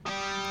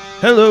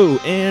Hello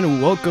and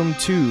welcome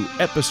to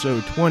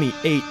episode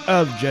 28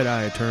 of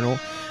Jedi Eternal.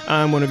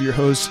 I'm one of your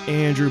hosts,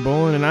 Andrew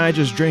Bolin, and I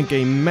just drank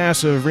a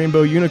massive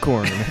rainbow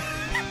unicorn.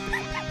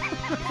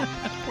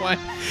 What?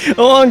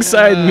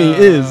 Alongside me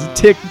is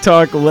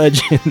TikTok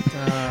legend,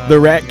 the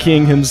Rat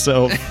King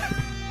himself,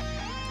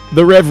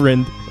 the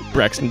Reverend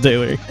Braxton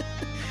Taylor.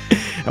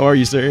 How are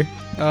you, sir?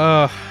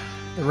 The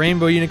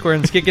rainbow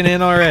unicorn's kicking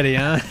in already,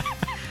 huh?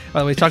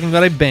 By the way, talking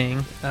about a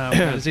bang,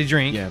 it's a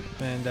drink. Yeah.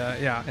 And,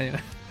 anyway.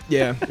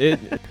 Yeah, it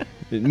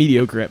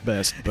mediocre at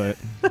best, but...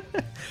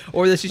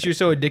 Or this is you're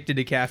so addicted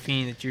to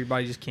caffeine that your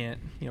body just can't,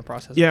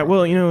 process it. Yeah,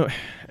 well,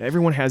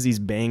 everyone has these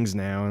bangs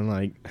now,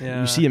 and,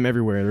 you see them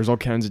everywhere. There's all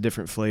kinds of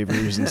different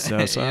flavors and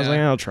stuff, so I was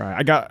like, I'll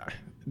try.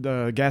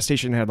 The gas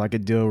station had, a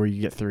deal where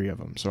you get 3 of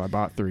them, so I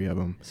bought 3 of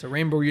them. So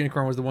Rainbow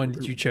Unicorn was the one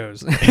that you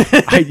chose.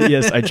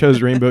 Yes, I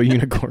chose Rainbow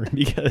Unicorn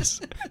because...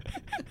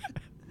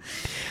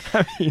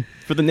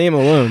 for the name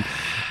alone.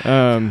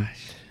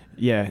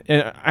 Yeah,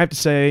 and I have to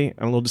say,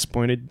 I'm a little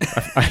disappointed.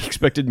 I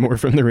expected more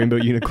from the Rainbow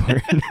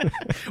Unicorn.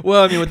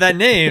 Well, with that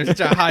name, it's such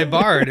a high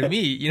bar to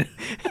meet,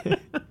 But,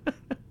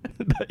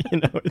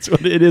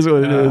 it is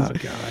what it is. Oh,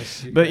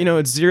 gosh. But,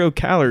 it's 0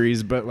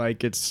 calories, but,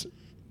 it's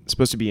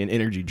supposed to be an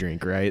energy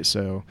drink, right?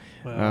 So,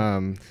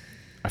 Well.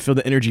 I feel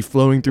the energy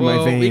flowing through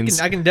my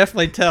veins. I can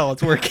definitely tell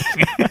it's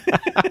working.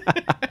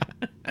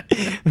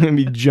 I'm going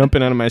to be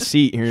jumping out of my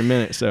seat here in a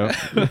minute, so.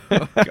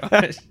 Oh,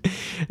 gosh.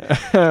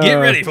 Get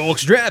ready,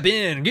 folks. Strap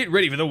in. Get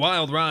ready for the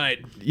wild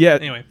ride. Yeah.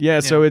 Anyway.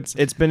 Yeah, so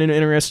it's been an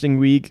interesting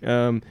week.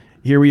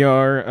 Here we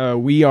are.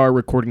 We are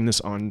recording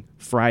this on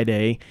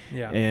Friday.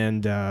 Yeah.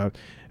 And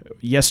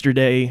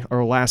yesterday,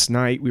 or last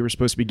night, we were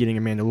supposed to be getting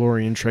a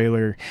Mandalorian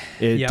trailer.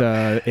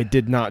 It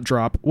did not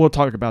drop. We'll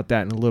talk about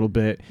that in a little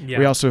bit. Yeah.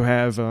 We also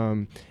have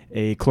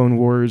a Clone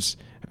Wars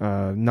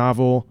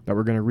novel that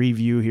we're going to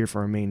review here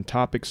for our main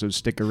topic, so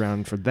stick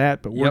around for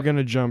that. But we're going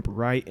to jump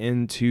right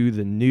into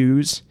the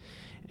news.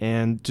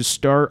 And to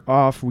start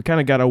off, we kind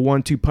of got a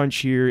 1-2 punch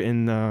here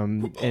in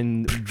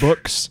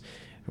books.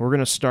 We're going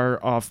to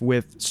start off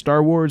with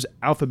Star Wars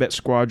Alphabet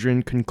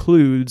Squadron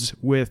concludes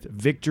with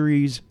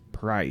Victory's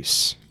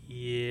Price.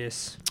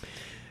 Yes.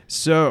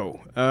 So,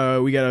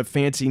 we got a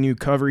fancy new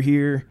cover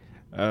here.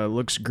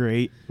 Looks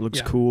great.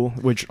 Looks cool,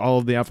 which all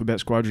of the Alphabet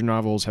Squadron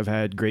novels have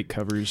had great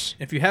covers.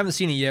 If you haven't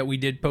seen it yet, we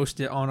did post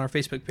it on our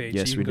Facebook page,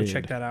 Yes, so you can go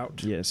check that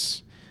out.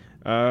 Yes.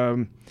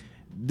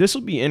 This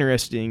will be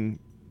interesting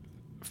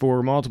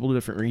for multiple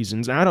different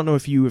reasons. I don't know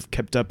if you have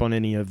kept up on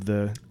any of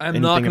the... I'm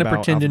not going to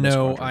pretend to Alphabet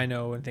know Squadron. I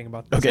know anything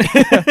about this. Okay.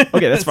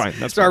 Okay, that's fine.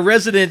 That's so fine. our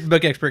resident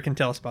book expert can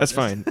tell us about That's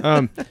this.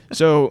 fine.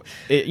 So,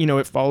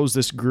 it follows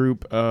this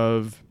group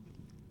of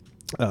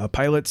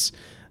pilots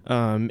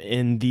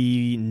in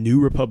the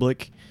New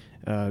Republic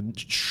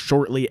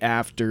shortly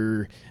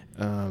after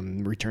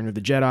Return of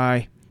the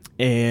Jedi.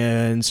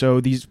 And so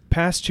these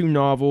past 2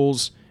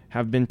 novels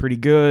have been pretty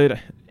good.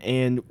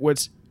 And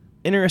what's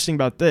interesting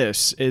about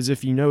this is,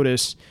 if you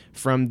notice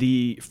from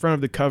the front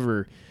of the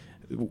cover,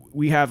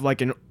 we have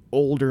an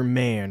older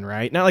man,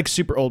 right? Not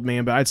super old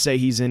man, but I'd say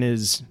he's in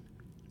his...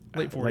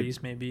 Late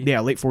 40s, maybe.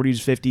 Yeah, late 40s,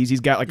 50s. He's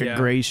got a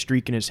gray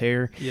streak in his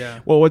hair. Yeah.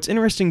 Well, what's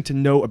interesting to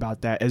note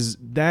about that is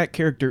that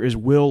character is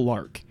Will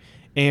Lark.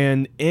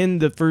 And in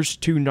the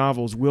first 2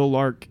 novels, Will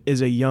Lark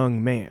is a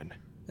young man.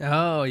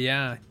 Oh,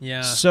 yeah,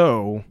 yeah.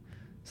 So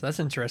that's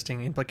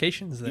interesting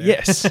implications there.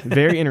 yes,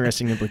 very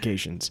interesting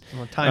implications.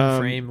 Well, time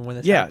frame and when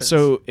this Yeah, happens.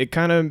 so it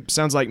kind of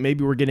sounds like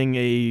maybe we're getting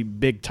a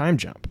big time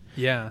jump.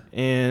 Yeah.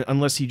 And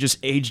unless he just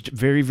aged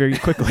very, very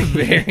quickly.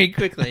 Very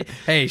quickly.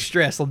 Hey,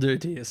 stress will do it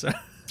to you, so...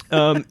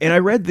 And I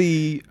read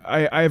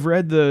I've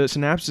read the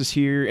synopsis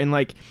here, and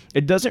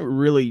it doesn't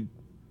really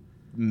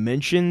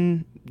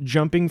mention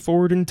jumping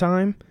forward in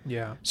time.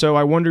 Yeah. So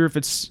I wonder if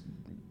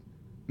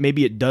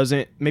maybe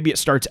it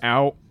starts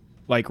out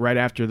right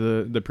after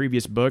the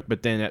previous book,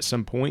 but then at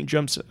some point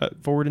jumps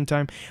forward in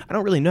time. I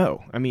don't really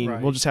know.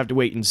 We'll just have to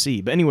wait and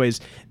see. But anyways,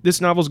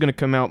 this novel is going to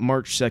come out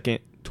March 2nd,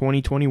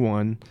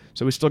 2021.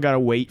 So we still got to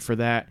wait for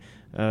that.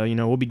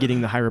 We'll be getting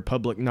the High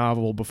Republic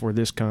novel before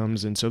this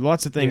comes, and so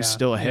lots of things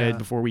still ahead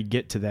before we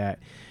get to that.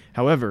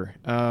 However,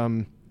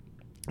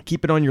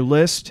 keep it on your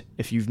list.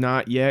 If you've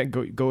not yet,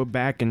 go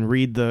back and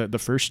read the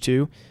first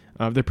 2.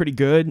 They're pretty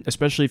good,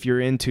 especially if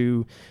you're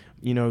into,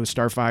 the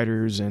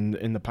starfighters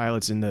and the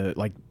pilots in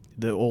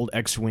the old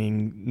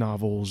X-Wing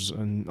novels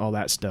and all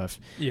that stuff.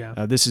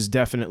 Yeah. This is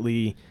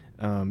definitely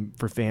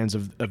for fans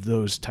of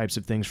those types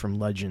of things from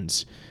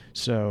Legends.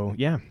 So,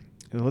 yeah.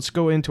 Let's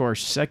go into our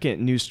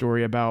second news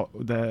story about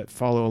that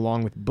follow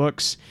along with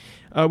books.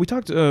 We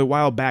talked a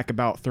while back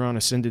about Thrawn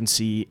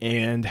Ascendancy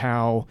and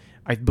how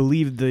I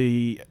believe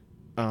the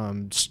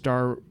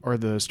Star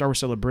Wars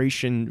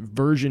Celebration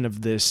version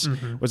of this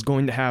was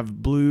going to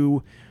have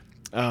blue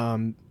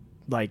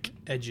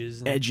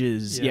edges.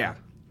 Yeah.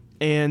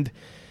 And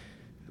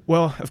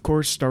well, of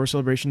course, Star Wars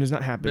Celebration is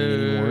not happening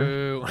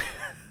anymore.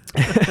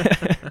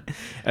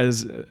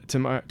 As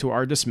to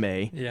our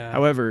dismay. Yeah.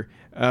 However,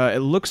 it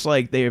looks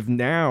like they have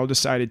now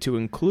decided to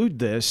include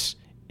this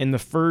in the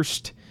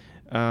first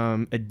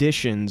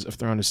editions of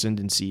Thrawn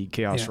Ascendancy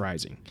Chaos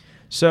Rising.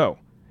 So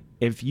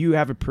if you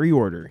have a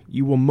pre-order,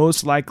 you will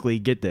most likely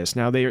get this.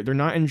 Now they're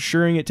not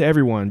ensuring it to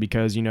everyone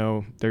because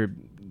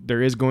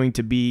there is going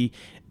to be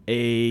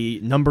a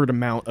numbered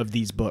amount of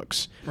these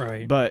books.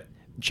 Right. But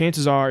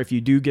chances are, if you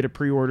do get a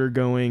pre-order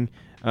going,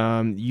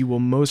 you will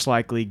most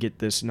likely get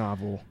this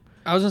novel.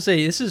 I was going to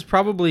say, this is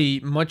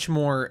probably much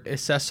more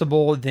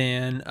accessible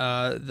than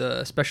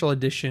the special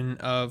edition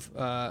of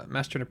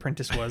Master and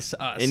Apprentice was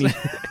to us.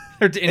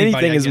 Or to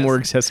anybody, anything is more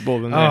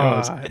accessible than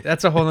that.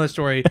 That's a whole other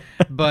story.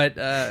 But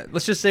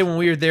let's just say when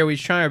we were there, we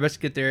tried our best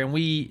to get there, and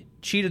we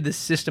cheated the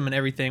system and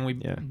everything. We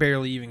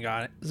barely even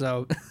got it.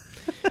 So...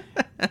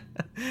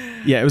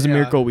 Yeah, it was a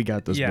miracle we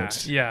got those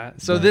books. Yeah.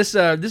 So this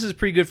is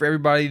pretty good for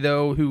everybody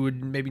though who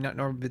would maybe not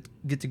normally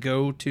get to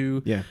go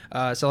to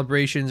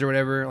celebrations or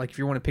whatever. Like if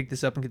you want to pick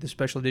this up and get the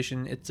special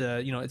edition, it's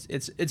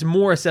it's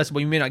more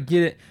accessible. You may not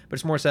get it, but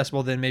it's more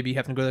accessible than maybe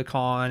having to go to the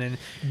con and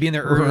being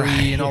there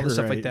early and all this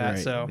stuff like that.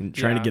 Right. So and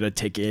trying to get a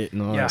ticket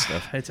and all that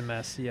stuff. It's a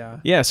mess. Yeah.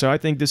 Yeah. So I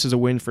think this is a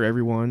win for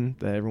everyone.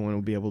 That everyone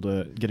will be able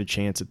to get a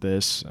chance at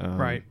this.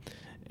 Right.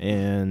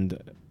 And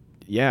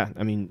yeah,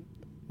 I mean,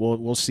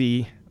 we'll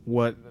see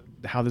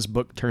how this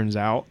book turns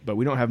out, but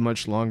we don't have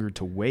much longer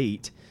to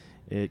wait.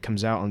 It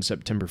comes out on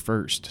September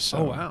 1st. So,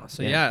 oh, wow.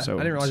 So, I didn't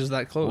realize it was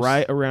that close.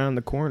 Right around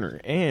the corner.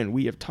 And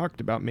we have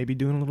talked about maybe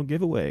doing a little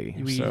giveaway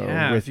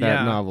with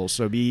that novel.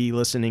 So be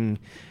listening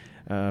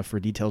for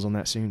details on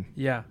that soon.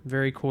 Yeah,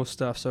 very cool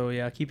stuff. So,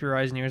 yeah, keep your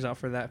eyes and ears out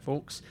for that,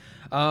 folks.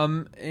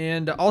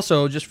 And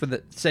also, just for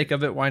the sake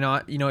of it, why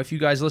not? If you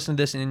guys listen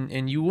to this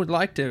and you would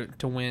like to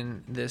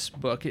win this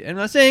book, I'm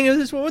not saying this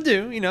is what we'll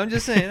do, I'm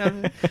just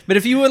saying. But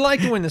if you would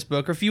like to win this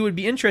book, or if you would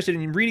be interested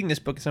in reading this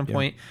book at some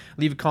point,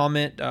 leave a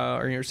comment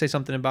or say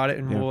something about it,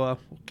 and we'll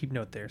keep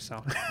note there.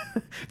 So,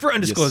 for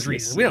undisclosed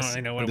reasons, we don't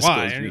really know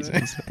why.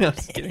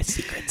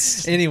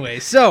 Secrets. Anyway,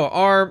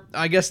 so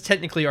I guess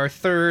technically our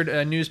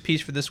third news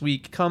piece for this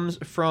week comes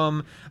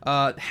from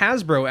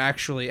Hasbro.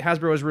 Actually,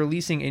 Hasbro is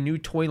releasing a new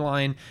toy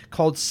line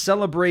called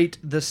Celebrate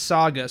the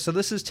Saga. So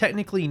this is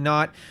technically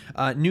not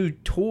new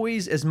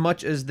toys as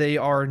much as they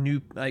are new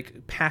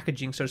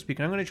packaging, so to speak.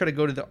 And I'm going to try to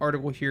go to the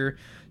article here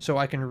so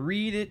I can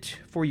read it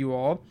for you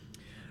all.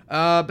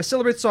 But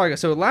Celebrate the Saga.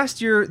 So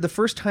last year, the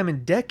first time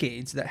in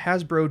decades that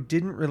Hasbro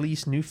didn't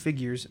release new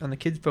figures on the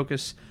Kids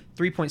Focus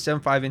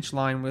 3.75-inch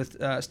line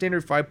with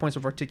standard 5 points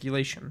of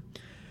articulation.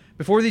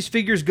 Before these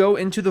figures go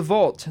into the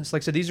vault, so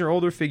like I said, these are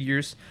older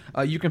figures,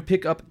 you can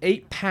pick up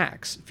 8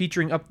 packs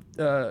featuring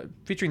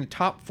the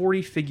top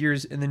 40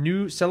 figures in the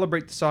new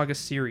Celebrate the Saga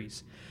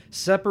series.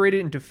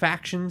 Separated into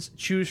factions,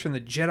 choose from the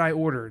Jedi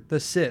Order,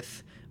 the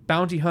Sith,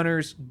 Bounty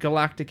Hunters,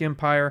 Galactic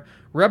Empire,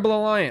 Rebel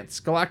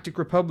Alliance, Galactic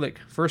Republic,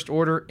 First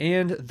Order,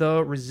 and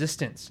the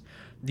Resistance.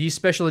 These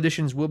special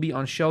editions will be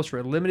on shelves for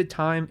a limited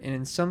time and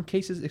in some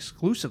cases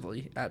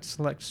exclusively at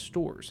select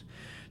stores.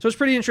 So it's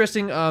pretty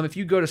interesting. If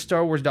you go to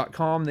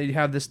StarWars.com, they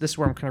have this. This is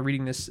where I'm kind of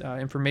reading this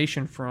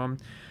information from.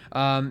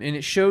 And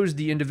it shows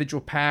the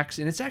individual packs,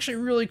 and it's actually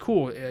really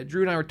cool.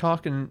 Drew and I were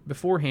talking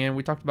beforehand.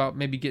 We talked about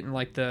maybe getting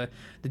like the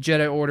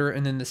Jedi Order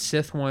and then the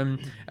Sith one,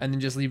 and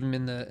then just leave them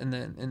in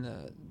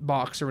the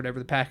box or whatever,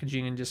 the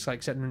packaging, and just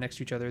like setting them next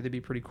to each other. They'd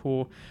be pretty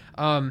cool.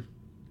 I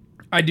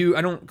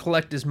don't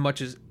collect as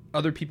much as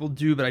other people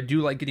do, but I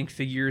do like getting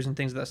figures and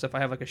things of that stuff. I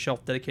have like a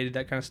shelf dedicated to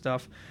that kind of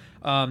stuff.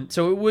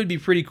 So it would be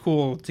pretty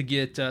cool to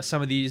get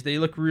some of these. They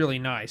look really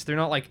nice. They're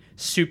not like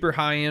super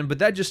high end, but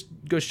that just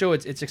goes to show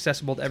it's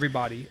accessible to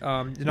everybody. They're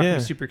not going to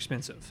be super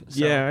expensive.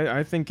 So. Yeah,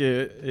 I think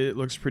it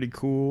looks pretty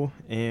cool,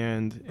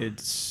 and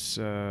it's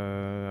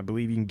I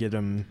believe you can get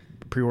them,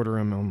 pre-order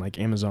them on like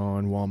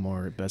Amazon,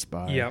 Walmart, Best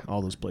Buy,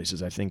 all those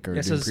places I think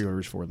are doing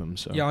pre-orders for them.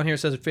 So yeah, on here it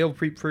says available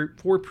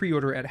for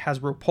pre-order at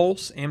Hasbro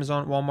Pulse,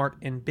 Amazon, Walmart,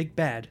 and Big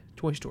Bad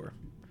Toy Store.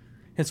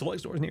 And select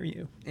stores near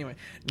you. Anyway,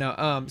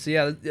 no. So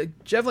yeah,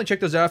 definitely check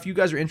those out if you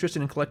guys are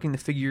interested in collecting the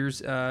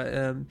figures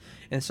and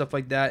stuff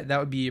like that. That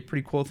would be a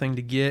pretty cool thing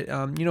to get.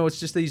 It's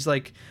just these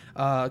like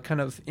kind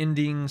of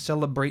ending,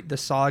 celebrate the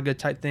saga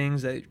type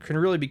things that can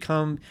really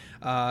become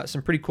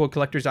some pretty cool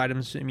collector's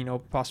items.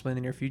 Possibly in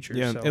the near future.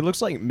 Yeah, so. It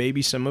looks like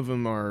maybe some of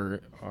them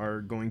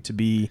are going to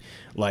be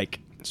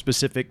like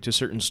specific to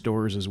certain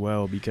stores as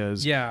well,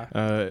 because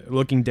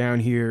looking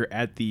down here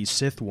at the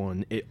Sith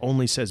one, it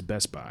only says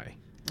Best Buy.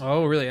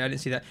 Oh, really? I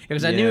didn't see that.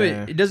 Because I knew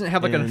it doesn't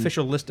have like an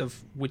official list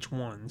of which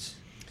ones.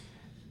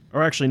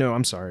 Or actually, no,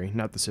 I'm sorry.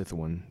 Not the Sith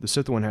one. The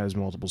Sith one has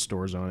multiple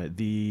stores on it.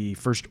 The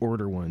First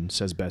Order one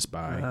says Best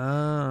Buy.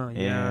 Oh,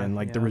 yeah. And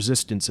the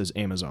Resistance says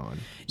Amazon.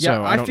 Yeah,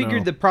 so I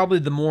figured that probably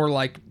the more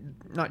like,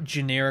 not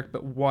generic,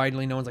 but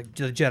widely known as like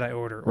the Jedi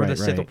Order. Or the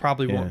Sith will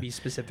probably won't be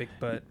specific,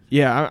 but...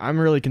 Yeah, I'm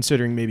really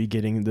considering maybe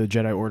getting the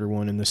Jedi Order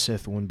one and the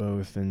Sith one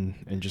both, and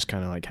just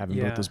kind of like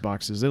having both those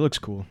boxes. It looks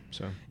cool.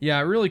 So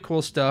yeah, really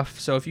cool stuff.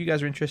 So if you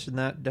guys are interested in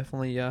that,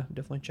 definitely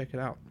check it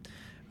out.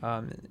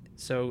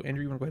 So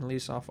Andrew, you want to go ahead and lead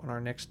us off on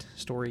our next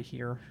story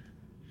here?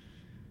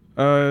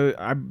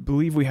 I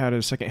believe we had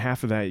a second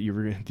half of that.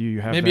 Do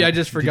you have? Maybe that? I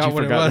just forgot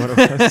what it was. What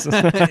it was?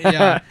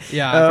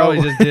 Yeah, I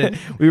probably just did.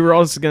 We were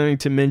also going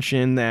to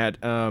mention that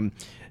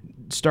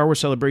Star Wars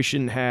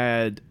Celebration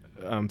had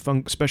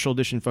special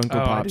edition Funko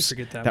Pops I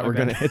did forget that were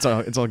gonna. It's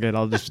all good.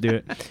 I'll just do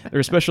it. There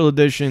were special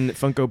edition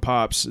Funko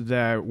Pops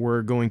that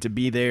were going to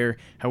be there.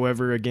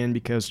 However, again,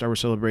 because Star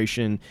Wars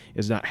Celebration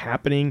is not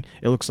happening,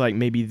 it looks like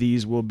maybe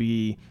these will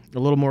be a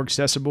little more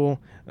accessible.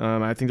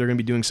 I think they're going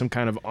to be doing some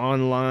kind of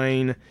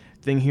online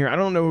thing here. I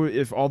don't know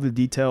if all the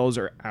details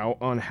are out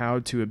on how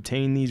to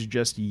obtain these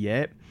just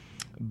yet,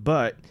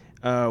 but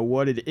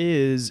what it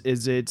is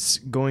it's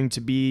going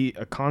to be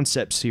a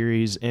concept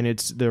series, and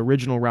it's the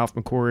original Ralph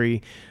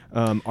McQuarrie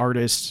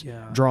artist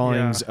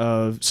drawings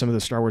of some of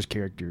the Star Wars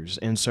characters.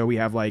 And so we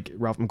have like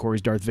Ralph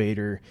McQuarrie's Darth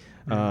Vader,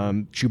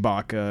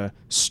 Chewbacca,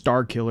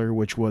 Starkiller,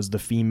 which was the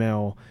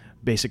female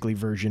basically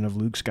version of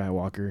Luke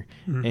Skywalker,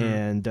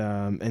 and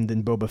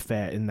then Boba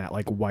Fett in that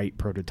like white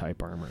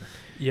prototype armor.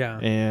 Yeah.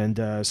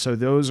 And so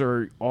those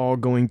are all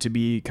going to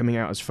be coming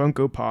out as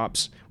Funko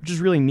Pops, which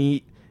is really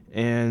neat.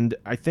 And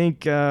I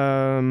think,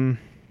 I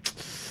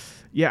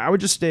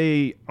would just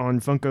stay on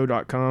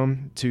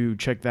Funko.com to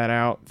check that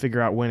out,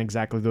 figure out when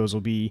exactly those will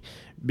be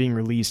being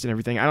released and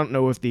everything. I don't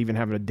know if they even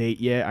have a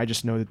date yet. I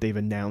just know that they've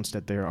announced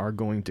that there are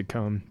going to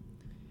come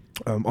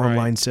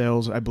online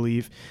sales, I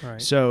believe.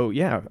 Right. So,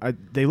 yeah,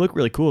 they look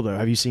really cool, though.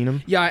 Have you seen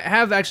them? Yeah, I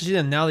have actually seen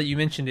them. Now that you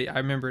mentioned it, I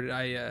remembered it.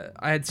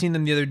 I had seen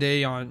them the other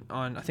day on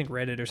I think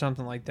Reddit or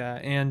something like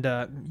that. And,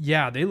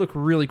 they look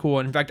really cool.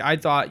 In fact, I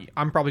thought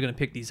I'm probably going to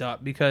pick these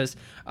up because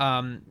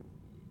I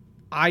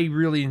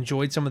really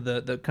enjoyed some of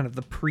the kind of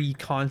the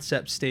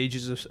pre-concept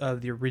stages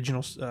of the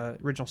original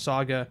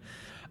saga.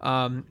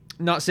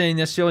 Not saying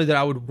necessarily that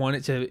I would want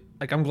it to,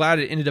 like, I'm glad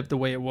it ended up the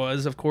way it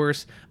was, of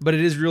course, but it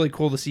is really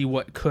cool to see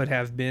what could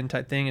have been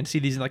type thing, and see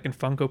these like in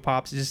Funko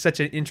Pops. It's just such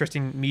an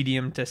interesting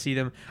medium to see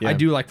them. Yeah. I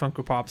do like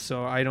Funko Pops,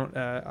 so I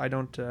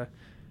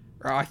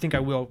think I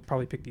will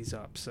probably pick these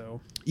up.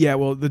 So yeah,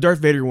 well, the Darth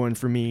Vader one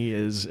for me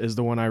is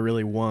the one I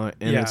really want,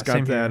 and it's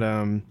got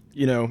that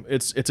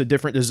it's a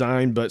different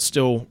design but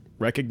still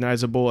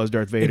recognizable as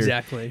Darth Vader.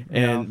 Exactly.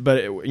 And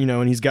but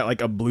and he's got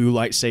like a blue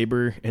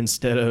lightsaber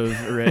instead of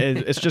red.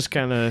 It's just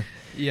kind of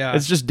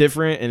it's just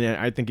different, and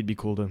I think it'd be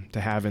cool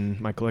to have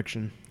in my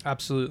collection.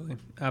 Absolutely.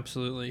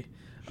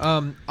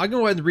 I'll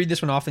go ahead and read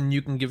this one off, and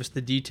you can give us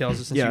the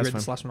details since you read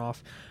this last one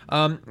off.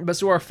 But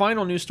so our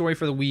final news story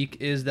for the week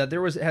is that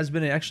there has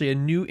been actually a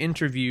new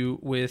interview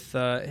with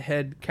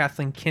head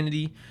Kathleen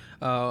Kennedy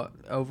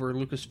over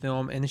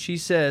Lucasfilm, and she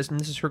says, and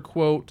this is her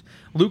quote,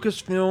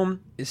 "Lucasfilm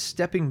is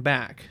stepping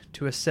back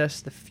to assess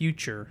the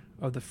future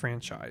of the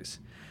franchise."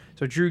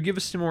 So Drew, give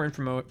us some more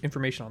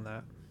information on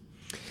that.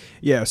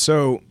 Yeah,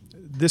 so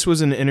this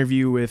was an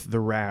interview with The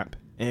Wrap,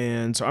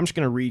 and so I'm just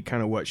going to read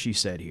kind of what she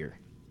said here.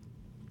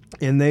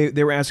 And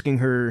they were asking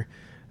her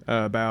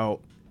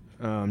about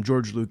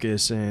George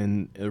Lucas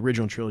and the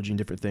original trilogy and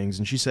different things.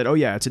 And she said, "Oh,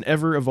 yeah, it's an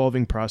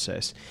ever-evolving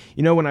process.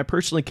 When I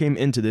personally came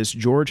into this,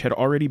 George had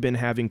already been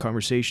having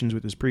conversations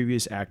with his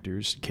previous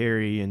actors,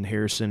 Carrie and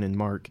Harrison and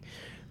Mark.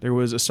 There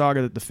was a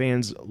saga that the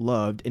fans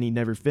loved, and he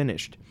never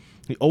finished.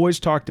 He always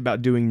talked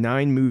about doing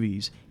 9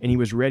 movies, and he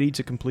was ready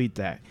to complete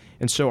that.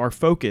 And so our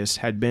focus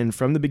had been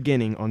from the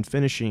beginning on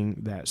finishing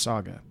that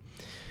saga."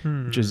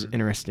 Which is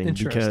interesting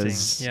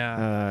because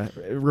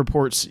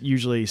reports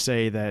usually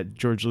say that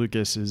George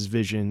Lucas's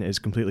vision is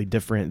completely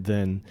different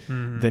than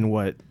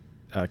what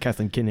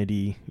Kathleen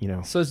Kennedy,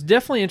 So it's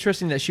definitely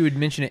interesting that she would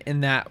mention it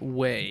in that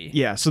way.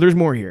 Yeah, so there's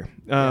more here.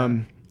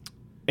 And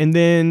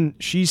then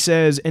she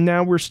says, "And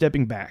now we're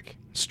stepping back.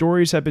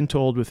 Stories have been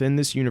told within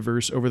this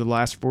universe over the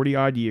last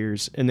 40-odd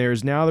years, and there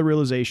is now the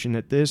realization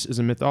that this is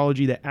a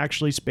mythology that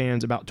actually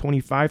spans about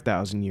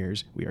 25,000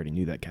 years. We already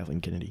knew that,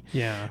 Kathleen Kennedy.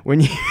 Yeah.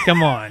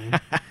 Come on.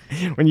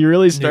 When you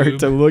really start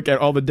to look at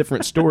all the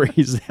different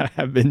stories that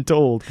have been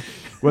told,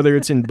 whether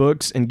it's in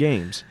books and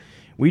games.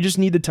 We just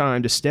need the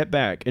time to step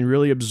back and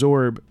really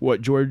absorb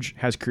what George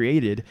has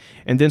created,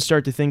 and then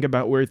start to think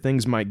about where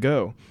things might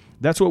go.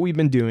 That's what we've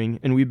been doing,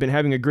 and we've been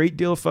having a great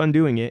deal of fun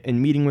doing it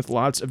and meeting with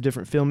lots of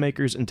different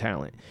filmmakers and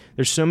talent.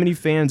 There's so many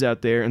fans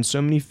out there and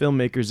so many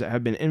filmmakers that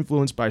have been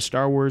influenced by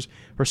Star Wars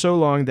for so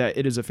long that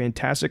it is a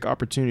fantastic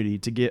opportunity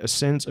to get a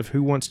sense of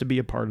who wants to be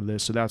a part of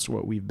this, so that's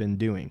what we've been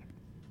doing."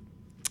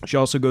 She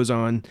also goes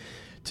on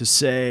to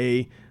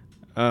say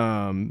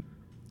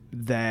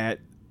that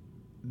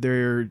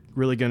they're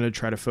really going to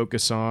try to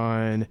focus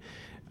on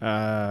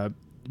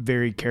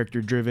very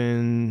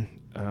character-driven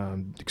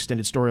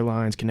extended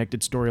storylines,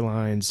 connected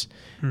storylines,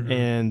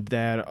 and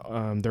that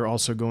they're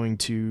also going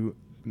to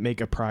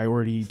make a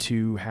priority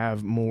to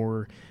have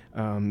more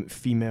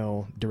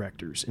female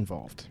directors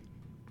involved.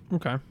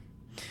 Okay.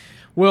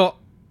 Well,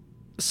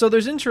 so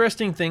there's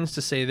interesting things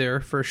to say there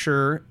for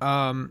sure.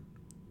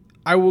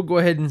 I will go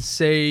ahead and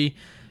say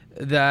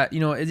that,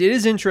 it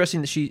is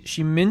interesting that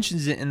she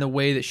mentions it in the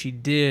way that she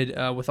did,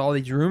 with all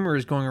these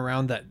rumors going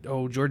around that,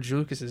 George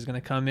Lucas is going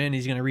to come in,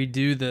 he's going to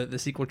redo the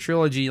sequel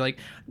trilogy. Like,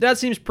 that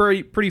seems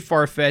pretty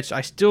far-fetched.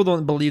 I still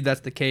don't believe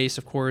that's the case,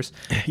 of course.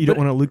 You don't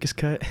want a Lucas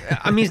cut?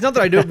 I mean, it's not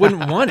that I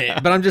wouldn't want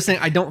it, but I'm just saying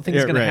I don't think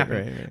it's going to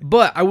happen. Right.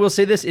 But I will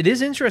say this, it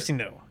is interesting,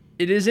 though.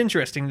 It is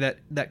interesting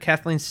that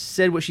Kathleen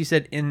said what she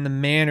said in the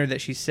manner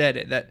that she said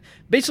it. That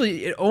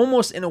basically, it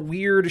almost in a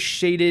weird,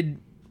 shaded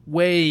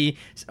way,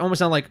 almost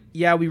sound like,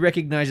 we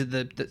recognize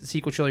that the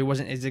sequel trilogy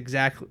wasn't as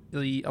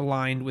exactly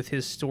aligned with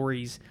his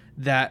stories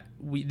that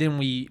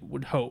we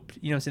would hope.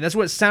 You know what I'm saying? That's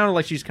what it sounded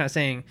like she was kind of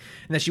saying,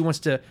 and that she wants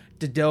to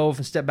delve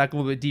and step back a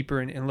little bit deeper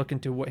and look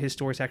into what his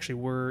stories actually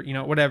were,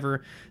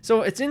 whatever.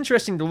 So it's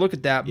interesting to look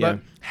at that, but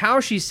how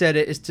she said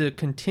it is to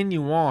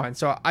continue on.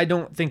 So I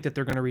don't think that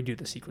they're going to redo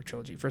the sequel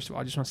trilogy. First of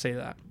all, I just want to say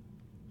that.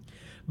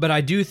 But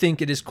I do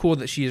think it is cool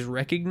that she is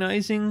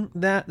recognizing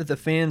that the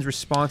fans'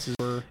 responses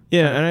were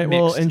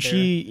and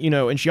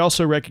she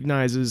also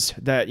recognizes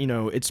that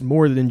it's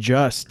more than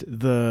just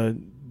the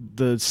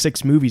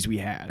 6 movies we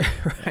had,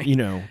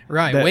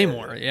 right, way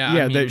more,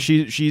 that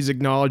she's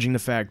acknowledging the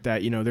fact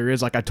that there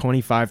is like a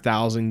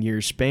 25,000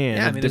 year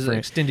span of different an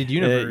extended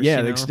universe,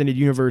 the extended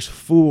universe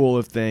full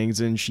of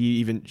things, and she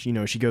even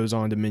she goes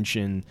on to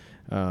mention.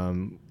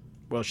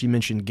 She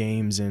mentioned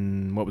games,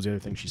 and what was the other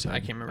thing she said? I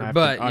can't remember,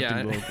 I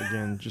have to look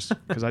again, just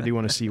because I do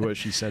want to see what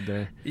she said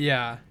there.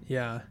 Yeah.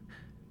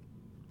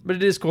 But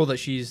it is cool that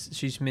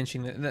she's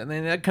mentioning that,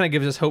 and that kind of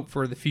gives us hope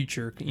for the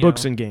future.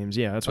 Books and games,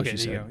 that's what she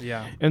said.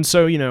 Yeah. And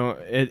so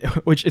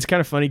which it's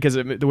kind of funny because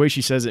the way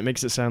she says it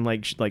makes it sound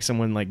like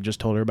someone like just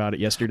told her about it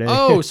yesterday.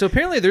 Oh, so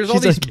apparently there's all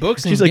these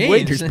books and games. She's like,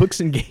 wait, there's books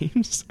and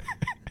games.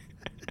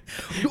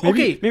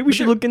 Maybe we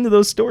should look into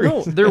those stories.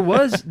 No, there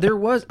was.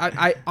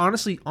 I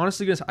honestly,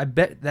 I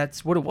bet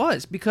that's what it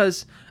was,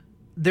 because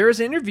there is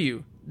an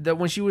interview that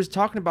when she was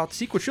talking about the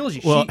sequel trilogy,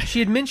 she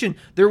had mentioned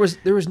there was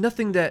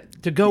nothing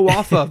to go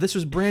off of. This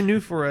was brand new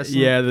for us.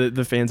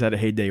 The fans had a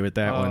heyday with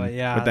that one.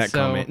 Yeah, with that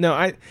comment. No,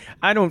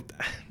 I don't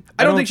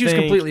think she was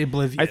completely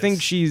oblivious. I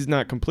think she's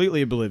not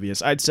completely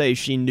oblivious. I'd say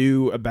she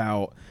knew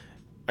about.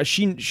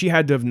 She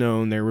had to have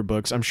known there were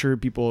books. I'm sure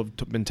people have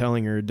been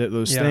telling her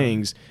those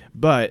things.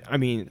 But, I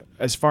mean,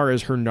 as far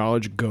as her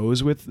knowledge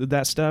goes with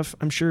that stuff,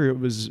 I'm sure it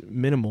was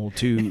minimal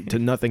to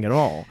nothing at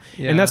all.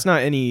 Yeah. And that's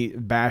not any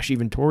bash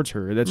even towards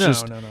her. That's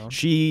just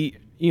she,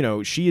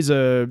 she's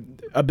a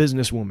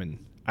businesswoman.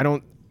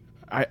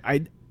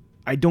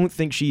 I don't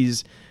think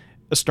she's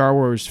a Star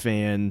Wars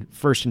fan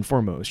first and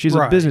foremost. She's a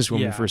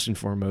businesswoman first and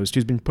foremost,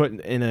 who's been put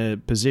in a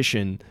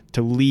position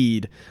to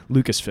lead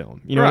Lucasfilm.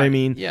 You know what I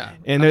mean? Yeah.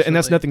 And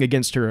that's nothing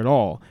against her at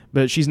all.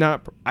 But she's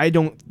not. I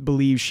don't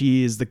believe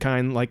she is the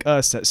kind like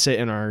us that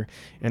sit in our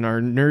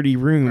nerdy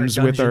rooms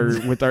with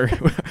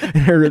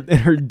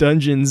our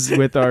dungeons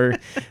with our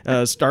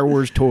Star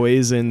Wars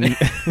toys and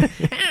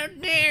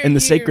and the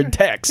sacred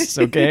texts.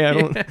 Okay,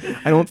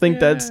 I don't think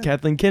that's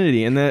Kathleen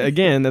Kennedy, and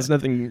that's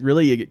nothing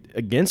really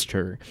against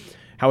her.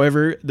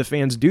 However, the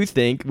fans do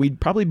think we'd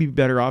probably be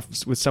better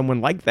off with someone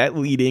like that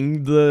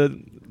leading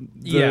the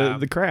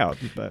crowd.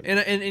 But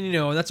and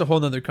that's a whole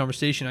nother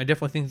conversation. I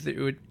definitely think that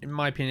it would, in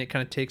my opinion, it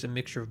kind of takes a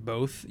mixture of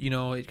both. It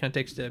kind of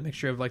takes a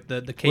mixture of like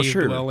the cave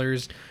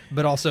dwellers,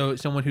 but also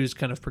someone who's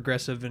kind of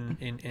progressive and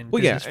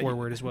business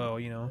forward as well.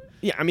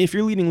 Yeah, I mean, if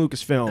you're leading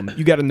Lucasfilm,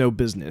 you got to know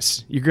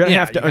business. You're gonna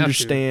have to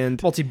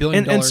understand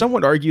multi-billion dollar. And some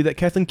would argue that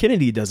Kathleen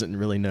Kennedy doesn't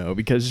really know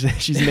because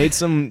she's made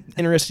some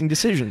interesting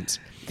decisions.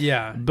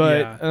 Yeah,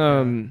 but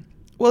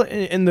well,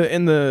 in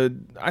the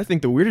I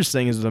think the weirdest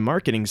thing is the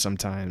marketing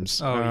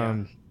sometimes.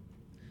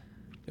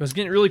 It was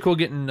getting really cool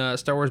getting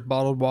Star Wars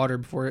bottled water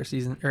before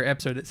season or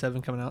episode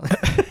 7 coming out.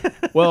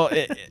 Well,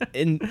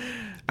 and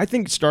I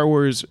think Star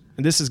Wars.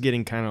 And this is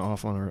getting kind of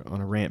off on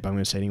a rant, but I'm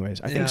going to say anyways.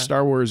 I think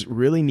Star Wars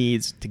really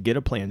needs to get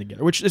a plan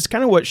together, which is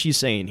kind of what she's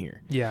saying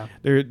here. Yeah,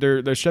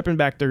 they're stepping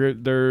back.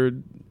 They're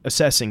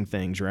assessing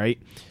things, right?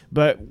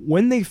 But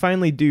when they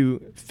finally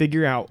do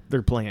figure out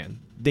their plan,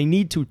 they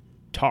need to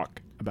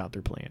talk about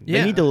their plan.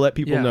 They need to let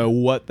people know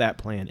what that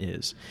plan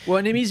is. Well,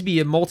 and it needs to be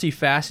a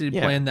multifaceted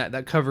plan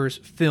that covers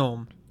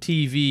film,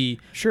 TV,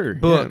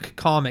 book,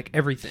 comic,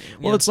 everything.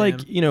 Well, it's like,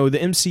 the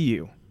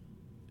MCU.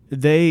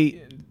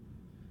 They,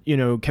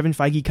 Kevin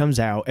Feige comes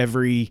out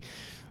every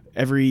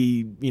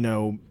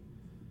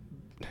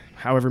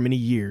however many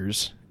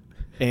years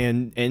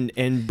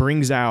and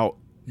brings out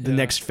the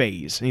next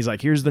phase. And he's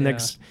like, here's the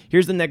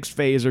next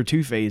phase or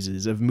 2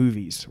 phases of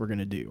movies we're going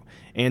to do.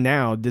 And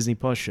now Disney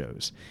Plus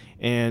shows.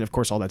 And of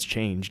course all that's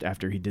changed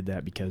after he did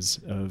that because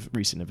of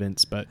recent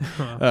events. But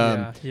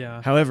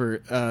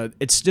however,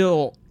 it's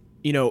still,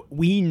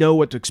 we know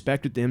what to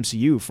expect with the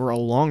MCU for a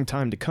long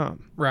time to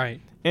come.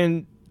 Right.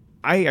 And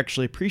I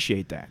actually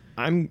appreciate that.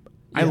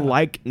 I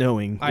like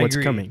knowing what's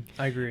coming.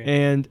 I agree.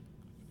 And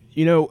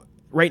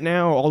right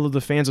now, all of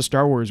the fans of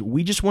Star Wars,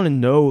 we just want to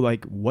know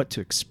what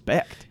to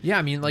expect. Yeah,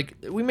 I mean,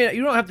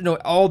 you don't have to know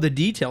all the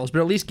details, but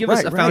at least give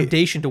us a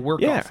foundation to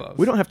work off of.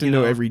 We don't have to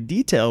know every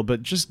detail,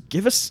 but just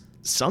give us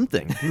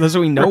something.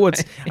 So we know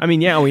what's. I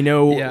mean, yeah, we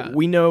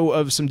know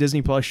of some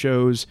Disney Plus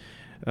shows.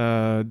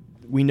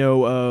 We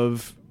know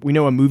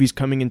a movie's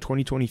coming in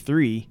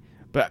 2023.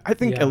 But I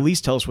think at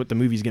least tell us what the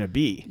movie's going to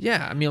be.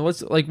 Yeah, I mean,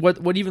 let's like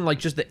what even like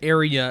just the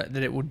area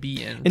that it would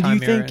be in, and time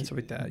do you think and stuff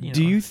like that.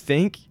 Do you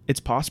think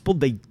it's possible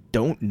they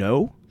don't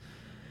know?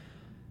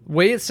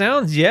 Way it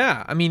sounds,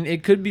 yeah. I mean,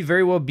 it could be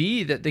very well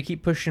be that they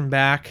keep pushing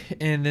back,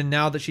 and then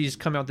now that she's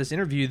come out with this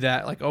interview,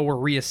 that like, oh, we're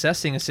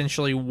reassessing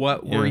essentially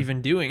what we're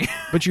even doing.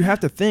 But you have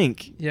to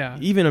think,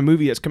 even a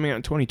movie that's coming out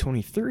in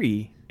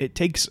 2023, it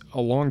takes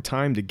a long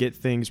time to get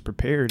things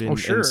prepared and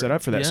set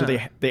up for that. So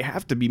they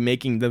have to be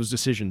making those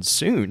decisions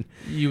soon.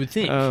 You would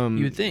think.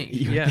 You would think.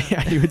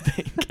 Yeah, you would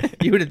think.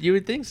 you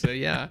would think so.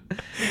 Yeah.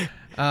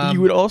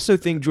 You would also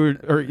think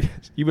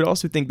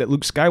that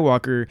Luke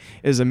Skywalker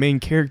is a main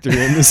character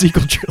in the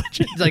sequel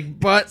trilogy. It's like,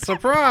 but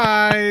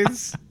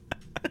surprise.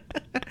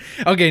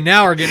 Okay,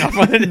 now we're getting off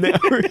on it.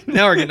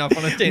 Now we're getting off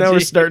on a tangent. Now we're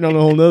starting on a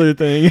whole nother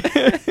thing.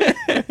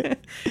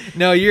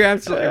 No, you're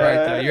absolutely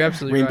right, though. You're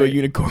absolutely Rainbow right.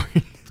 Unicorn.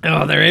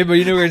 Oh, the Rainbow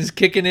Unicorn is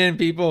kicking in,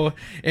 people.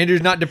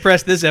 Andrew's not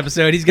depressed this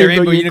episode. He's got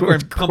Rainbow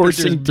Unicorn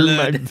coursing through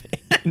my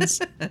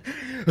veins.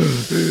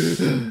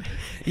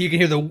 You can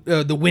hear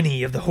the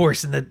whinny of the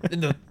horse in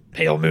the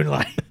pale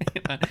moonlight.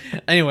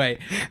 Anyway,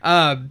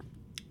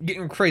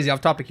 getting crazy off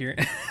topic here.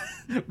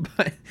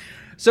 But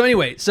so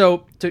anyway,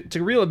 so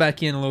to reel it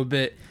back in a little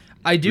bit,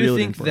 I do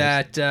think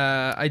that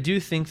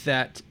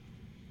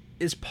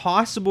it's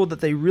possible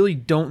that they really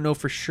don't know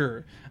for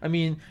sure. I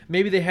mean,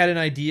 maybe they had an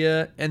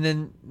idea and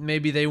then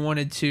maybe they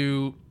wanted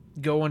to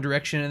go one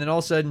direction and then all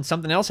of a sudden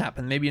something else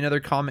happened. Maybe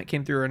another comment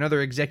came through or another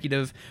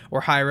executive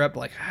or higher up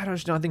like, I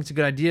don't think it's a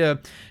good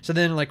idea. So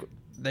then like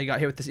they got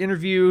hit with this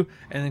interview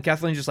and then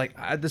Kathleen's just like,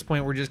 at this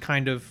point we're just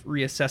kind of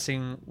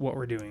reassessing what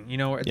we're doing. You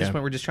know, at this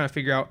point we're just trying to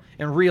figure out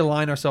and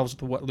realign ourselves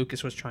with what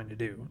Lucas was trying to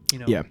do. You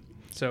know? Yeah.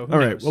 So all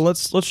right. Well,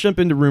 let's jump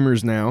into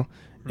rumors now.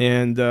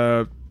 And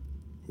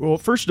well,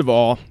 first of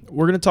all,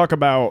 we're going to talk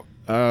about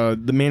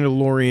the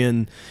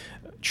Mandalorian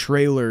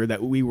trailer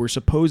that we were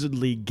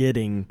supposedly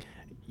getting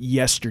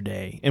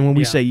yesterday. And when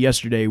we say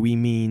yesterday, we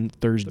mean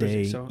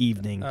Thursday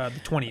evening. The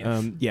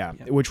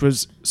 20th. Which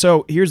was...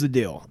 So, here's the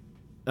deal.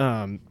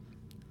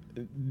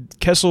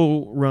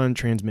 Kessel Run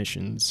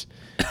Transmissions,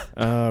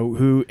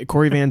 who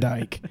Corey Van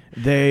Dyke,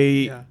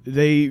 they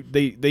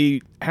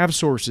have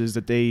sources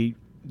that they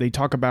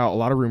talk about a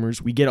lot of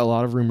rumors. We get a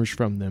lot of rumors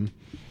from them.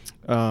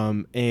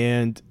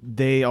 And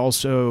they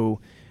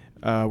also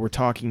were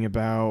talking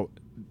about...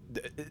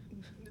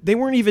 They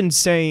weren't even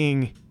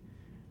saying,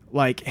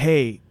 like,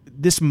 hey,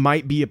 this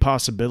might be a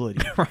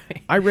possibility.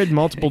 Right. I read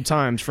multiple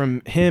times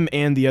from him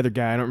and the other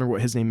guy, I don't remember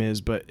what his name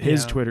is, but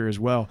his Twitter as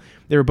well.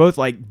 They were both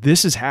like,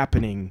 this is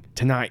happening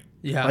tonight.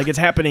 Yeah. Like, it's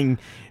happening.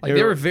 Like,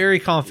 they were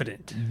very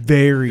confident.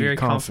 Very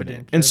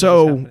confident. And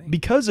so,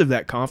 because of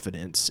that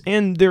confidence,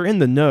 and they're in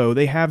the know,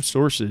 they have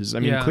sources. I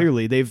mean,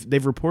 clearly,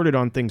 they've reported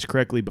on things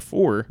correctly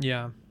before.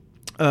 Yeah.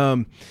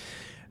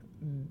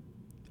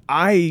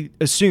 I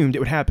assumed it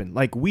would happen.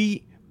 Like,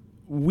 we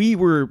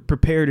were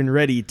prepared and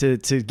ready to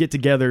get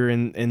together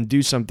and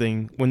do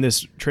something when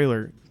this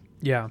trailer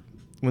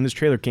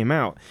came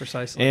out.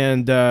 Precisely.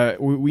 And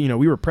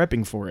we were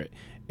prepping for it,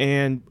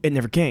 and it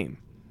never came.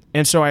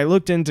 And so I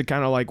looked into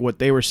kind of like what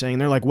they were saying.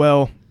 They're like,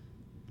 well,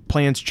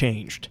 plans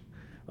changed.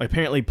 Like,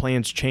 apparently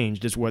plans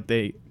changed is what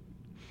they're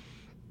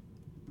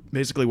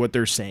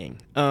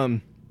saying.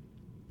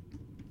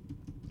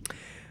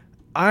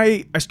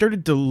 I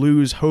started to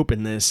lose hope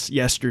in this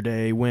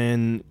yesterday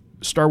when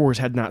Star Wars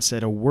had not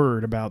said a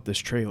word about this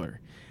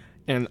trailer.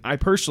 And I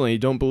personally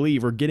don't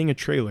believe we're getting a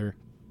trailer.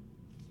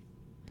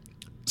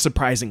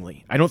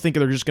 Surprisingly, I don't think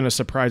they're just going to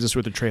surprise us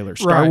with a trailer.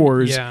 Star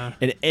Wars,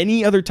 and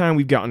any other time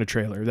we've gotten a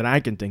trailer that I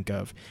can think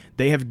of,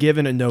 they have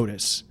given a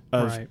notice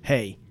of,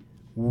 hey,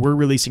 we're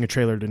releasing a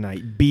trailer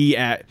tonight.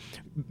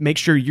 Make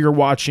sure you're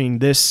watching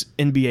this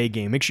NBA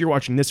game. Make sure you're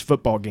watching this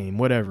football game,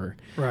 whatever.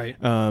 Right.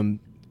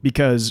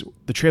 Because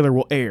the trailer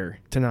will air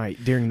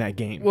tonight during that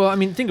game. Well, I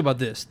mean, think about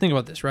this,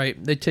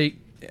 right? They take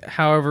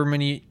however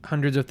many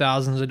hundreds of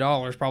thousands of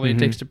dollars probably it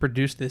takes to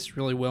produce this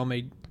really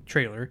well-made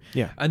trailer.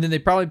 Yeah. And then they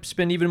probably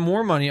spend even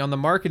more money on the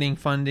marketing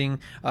funding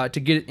to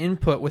get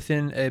input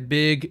within a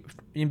big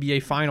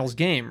NBA Finals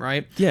game,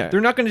 right? Yeah.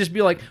 They're not going to just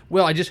be like,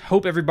 well, I just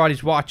hope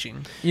everybody's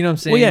watching. You know what I'm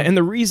saying? Well, yeah, and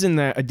the reason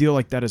that a deal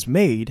like that is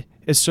made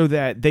is so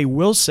that they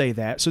will say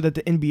that so that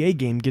the NBA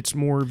game gets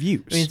more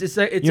views. I mean,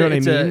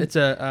 it's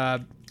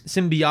a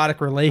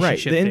symbiotic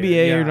relationship. Right. The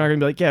NBA are not going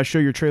to be like, yeah, show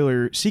your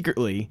trailer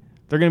secretly.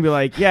 They're going to be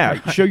like,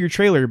 yeah, show your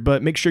trailer,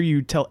 but make sure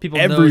you tell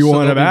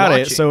everyone about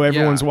it so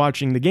everyone's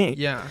watching the game.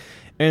 Yeah.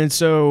 And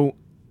so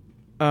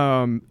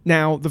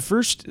now the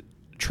first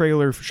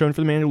trailer shown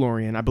for The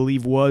Mandalorian, I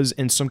believe, was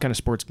in some kind of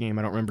sports game.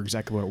 I don't remember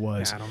exactly what it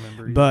was. Yeah, I don't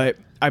remember either. But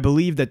I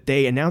believe that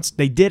they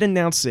did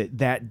announce it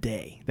that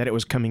day, that it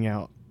was coming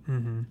out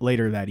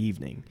later that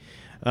evening.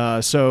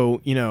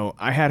 So,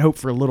 I had hope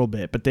for a little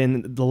bit, but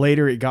then the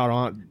later it got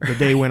on, the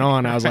day went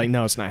on, I was like,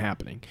 no, it's not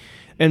happening.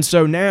 And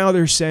so now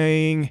they're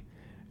saying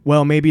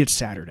Well, maybe it's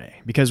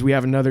Saturday because we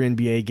have another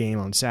NBA game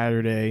on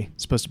Saturday.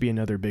 It's supposed to be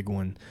another big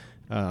one.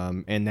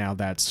 And now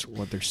that's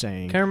what they're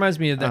saying. Kind of reminds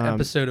me of that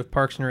episode of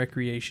Parks and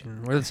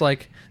Recreation where it's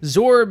like,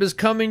 Zorb is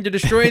coming to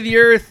destroy the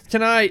Earth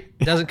tonight.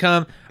 Doesn't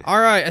come. All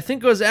right, I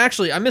think it was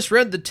actually, I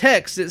misread the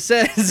text. It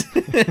says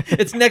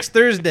it's next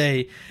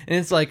Thursday. And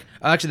it's like,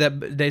 actually,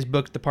 that day's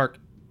booked the park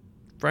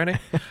Friday.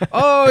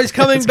 Oh, he's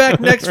coming back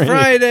next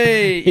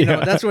Friday. You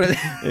know, that's what it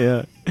is.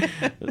 Yeah.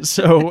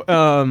 So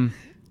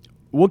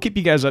we'll keep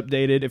you guys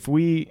updated. If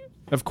we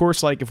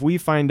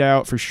find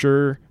out for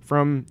sure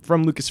from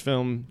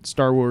Lucasfilm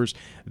Star Wars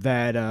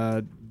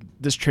that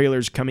this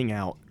trailer's coming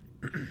out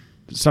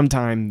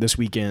sometime this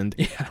weekend,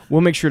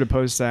 we'll make sure to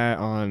post that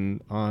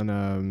on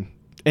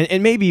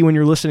and maybe when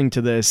you're listening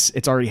to this,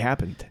 it's already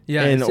happened.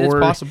 Yeah, it's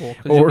possible.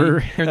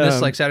 Or hearing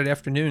this like Saturday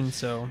afternoon.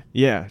 So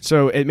yeah,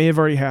 so it may have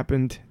already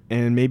happened,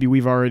 and maybe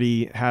we've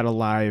already had a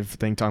live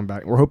thing talking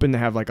about it. We're hoping to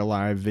have like a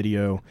live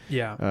video.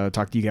 Yeah.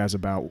 Talk to you guys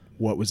about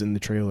what was in the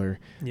trailer.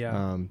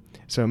 Yeah.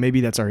 So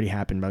maybe that's already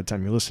happened by the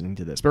time you're listening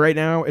to this. But right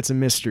now, it's a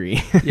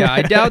mystery. Yeah,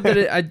 I doubt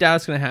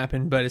it's going to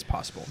happen, but it's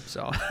possible.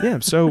 So yeah,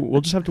 so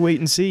we'll just have to wait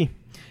and see.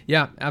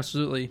 Yeah,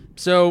 absolutely.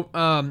 So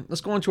let's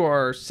go on to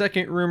our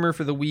second rumor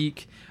for the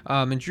week.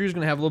 And Drew's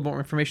going to have a little more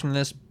information on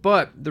this.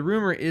 But the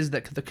rumor is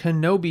that the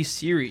Kenobi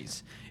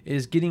series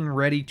is getting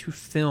ready to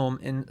film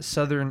in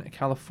Southern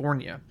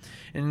California.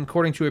 And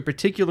according to a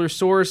particular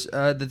source,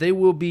 that they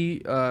will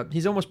be,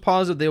 he's almost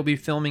positive they'll be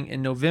filming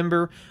in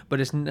November,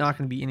 but it's not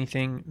going to be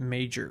anything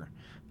major.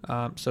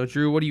 So,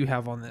 Drew, what do you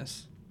have on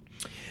this?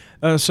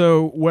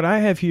 So what I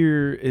have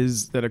here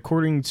is that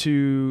according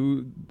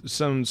to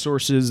some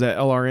sources that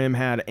LRM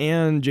had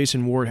and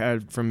Jason Ward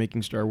had from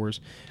Making Star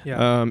Wars,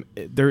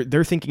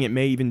 they're thinking it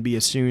may even be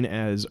as soon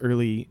as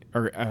the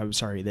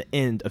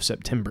end of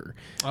September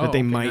that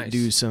they might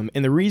do some.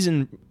 And the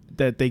reason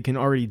that they can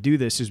already do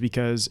this is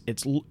because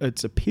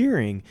it's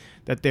appearing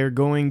that they're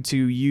going to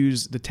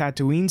use the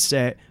Tatooine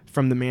set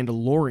from The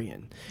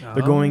Mandalorian.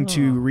 They're going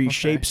to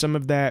reshape some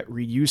of that,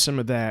 reuse some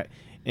of that,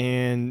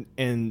 and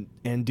do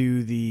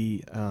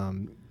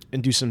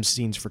some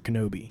scenes for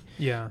Kenobi.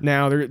 Yeah.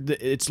 Now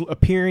it's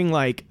appearing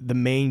like the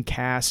main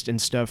cast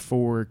and stuff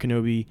for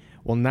Kenobi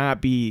will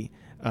not be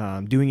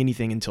doing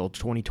anything until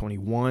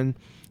 2021.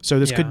 So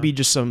this could be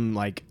just some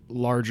like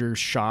larger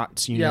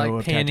shots, like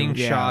of panning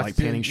shots, like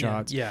panning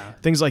shots,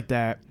 things like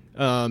that.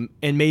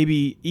 And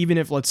maybe even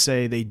if, let's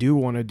say, they do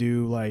want to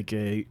do like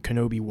a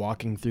Kenobi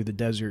walking through the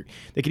desert,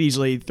 they could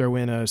easily throw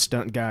in a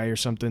stunt guy or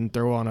something,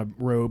 throw on a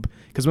robe.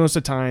 Because most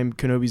of the time,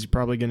 Kenobi's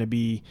probably going to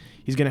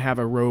he's going to have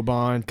a robe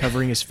on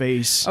covering his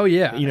face.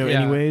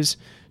 Anyways.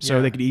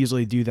 So they could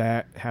easily do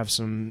that, have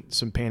some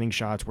panning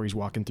shots where he's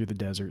walking through the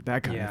desert,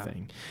 that kind of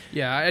thing.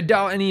 Yeah, I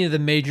doubt any of the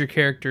major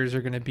characters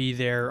are going to be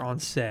there on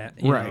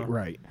set.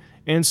 Right.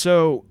 And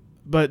so...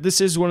 But this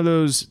is one of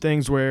those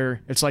things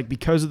where it's like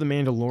because of The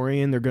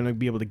Mandalorian, they're going to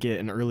be able to get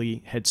an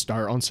early head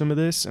start on some of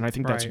this. And I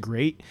think that's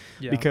great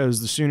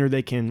because the sooner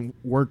they can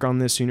work on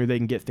this, sooner they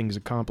can get things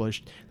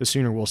accomplished, the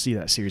sooner we'll see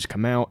that series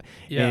come out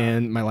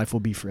and my life will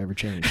be forever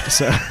changed.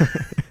 So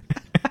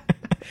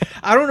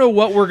I don't know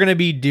what we're going to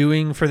be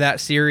doing for that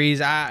series.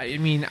 I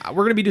mean,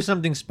 we're going to be doing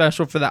something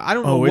special for that. I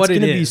don't know what it is. It's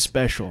going to be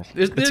special.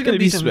 It's going to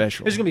be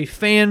special. There's going to be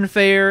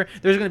fanfare.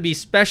 There's going to be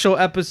special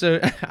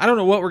episode. I don't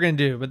know what we're going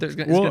to do, but it's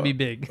going to be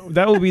big.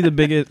 That will be the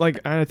biggest, like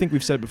I think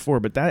we've said before,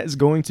 but that is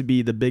going to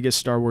be the biggest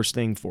Star Wars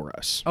thing for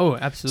us. Oh,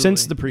 absolutely.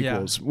 Since the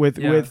prequels, with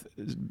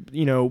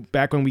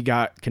back when we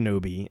got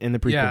Kenobi and the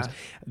prequels,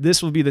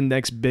 this will be the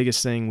next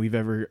biggest thing we've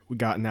ever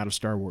gotten out of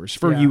Star Wars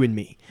for you and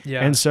me.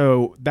 Yeah. And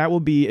so that will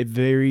be a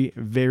very,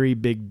 very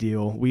big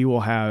deal. We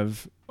will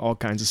have all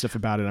kinds of stuff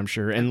about it, I'm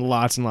sure, and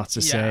lots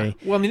to say.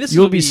 Well, I mean,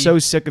 you'll be so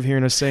sick of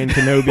hearing us saying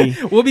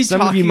Kenobi.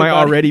 Some of you might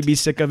already be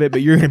sick of it,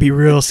 but you're going to be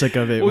real sick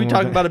of it. We'll be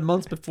talking about it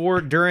months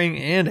before, during,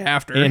 and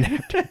after.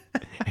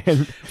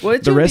 And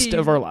the rest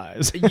of our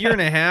lives. A year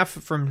and a half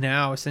from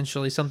now,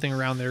 essentially, something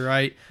around there,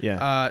 right?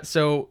 Yeah.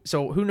 So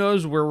who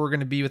knows where we're going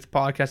to be with the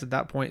podcast at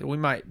that point? We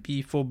might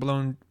be full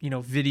blown,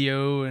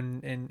 video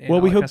and well,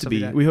 we hope to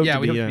be. We hope to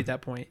be at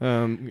that point.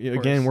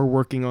 Again, we're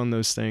working on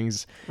those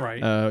things.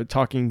 Right.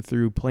 Talking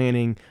through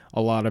planning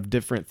a lot of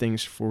different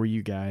things for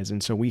you guys,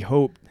 and so we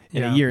hope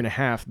in a year and a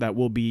half that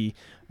we'll be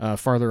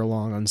farther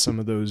along on some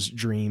of those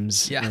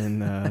dreams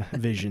and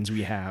visions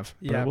we have.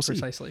 But we'll see.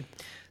 Precisely.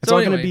 It's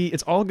all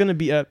gonna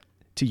be up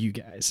to you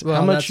guys. Well,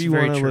 how much you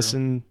want to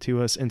listen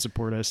to us and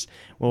support us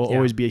will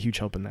always be a huge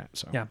help in that.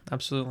 So yeah,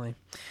 absolutely.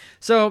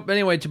 So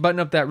anyway, to button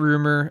up that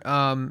rumor,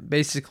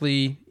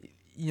 basically,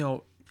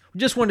 we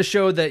just wanted to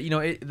show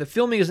that the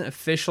filming isn't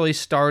officially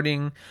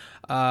starting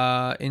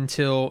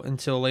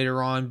until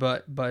later on,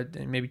 but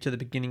maybe to the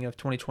beginning of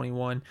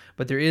 2021.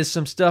 But there is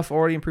some stuff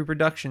already in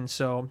pre-production,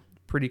 so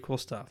pretty cool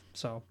stuff.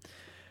 So,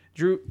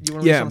 Drew, you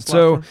want to listen to this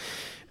one?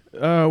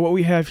 What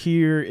we have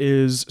here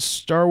is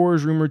Star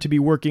Wars rumored to be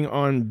working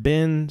on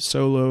Ben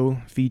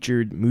Solo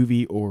featured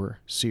movie or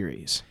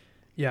series.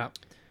 Yeah.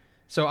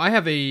 So I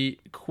have a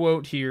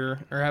quote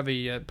here, or I have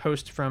a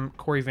post from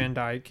Corey Van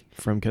Dyke.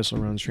 From Kessel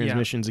Runs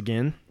Transmissions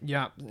again.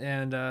 Yeah,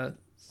 and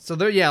So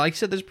they're, yeah, like I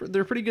said,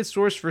 they're a pretty good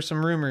source for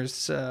some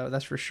rumors.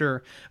 That's for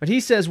sure. But he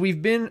says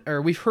we've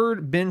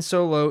heard Ben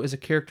Solo is a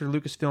character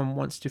Lucasfilm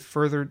wants to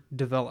further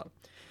develop.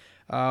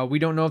 We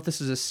don't know if this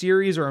is a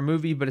series or a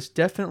movie, but it's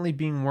definitely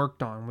being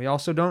worked on. We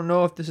also don't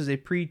know if this is a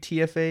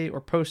pre-TFA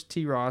or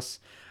post-TROS.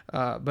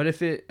 But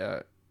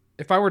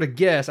if I were to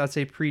guess, I'd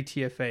say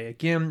pre-TFA.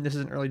 Again, this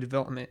is an early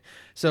development.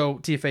 So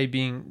TFA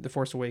being The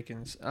Force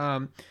Awakens.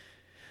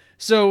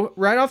 So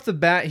right off the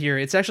bat here,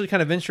 it's actually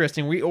kind of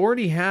interesting. We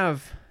already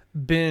have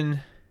been...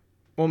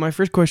 Well, my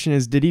first question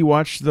is, did he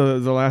watch the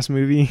last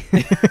movie?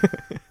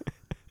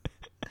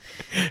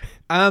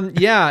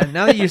 Yeah,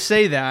 now that you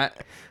say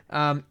that...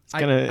 it's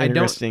kind of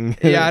interesting.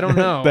 Yeah, I don't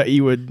know. But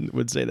you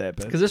would say that,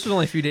 because this was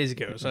only a few days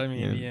ago. So I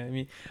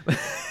mean,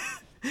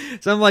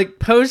 so I'm like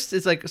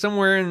it's like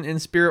somewhere in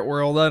Spirit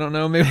World. I don't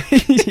know, maybe.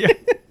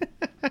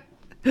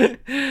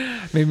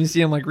 Maybe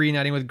see him like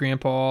reuniting with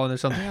Grandpa or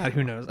something.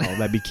 Who knows? Oh,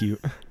 that'd be cute.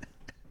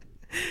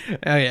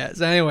 Oh yeah.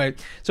 So anyway,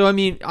 so I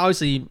mean,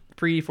 obviously,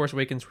 pre-Force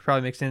Awakens would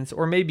probably make sense,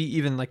 or maybe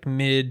even like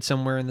mid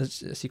somewhere in the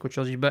sequel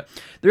trilogy. But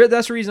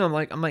that's the reason I'm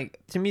like,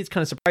 to me, it's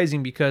kind of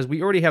surprising because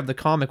we already have the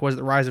comic. Was it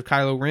The Rise of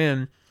Kylo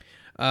Ren?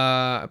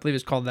 I believe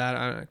it's called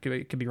that.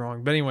 It could be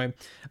wrong, but anyway,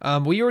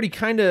 we already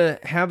kind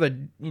of have a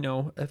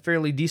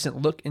fairly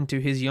decent look into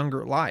his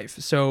younger life.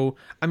 So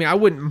I mean, I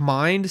wouldn't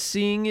mind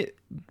seeing it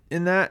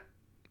in that,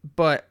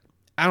 but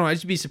I don't know. It'd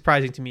just be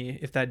surprising to me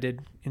if that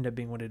did end up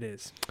being what it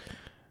is.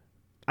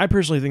 I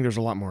personally think there's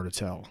a lot more to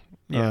tell.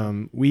 Yeah.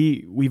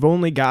 We've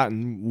only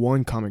gotten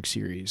one comic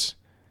series,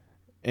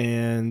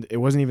 and it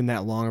wasn't even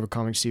that long of a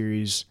comic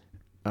series,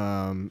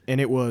 and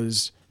it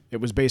was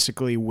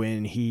basically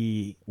when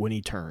he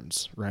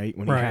turns, right,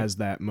 when he has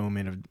that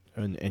moment of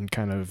and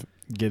kind of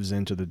gives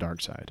into the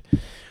dark side.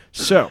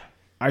 So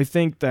I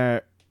think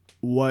that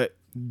what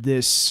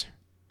this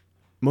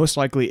most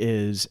likely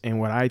is, and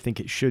what I think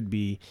it should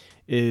be,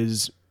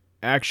 is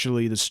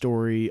actually the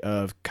story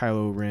of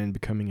Kylo Ren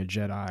becoming a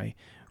Jedi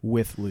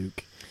with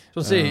Luke.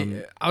 So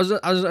see, I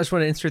just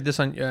want to insert this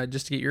on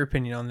just to get your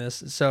opinion on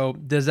this. So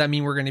does that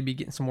mean we're going to be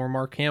getting some more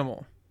Mark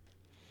Hamill?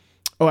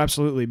 Oh,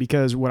 absolutely.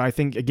 Because what I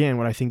think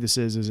this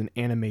is an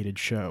animated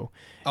show.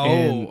 Oh,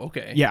 and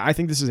okay. Yeah, I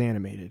think this is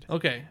animated.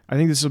 Okay. I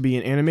think this will be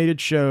an animated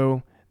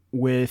show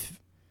with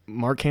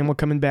Mark Hamill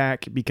coming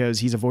back because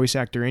he's a voice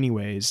actor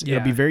anyways. Yeah.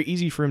 It'll be very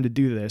easy for him to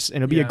do this,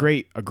 and it'll be a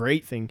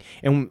great thing.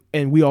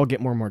 And we all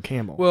get more Mark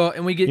Hamill. Well,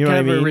 and we get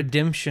kind of a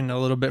redemption a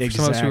little bit for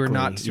some of us who are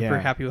not super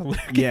happy with Luke.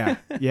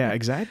 yeah,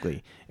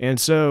 exactly. And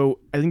so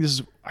I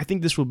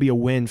think this will be a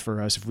win for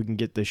us if we can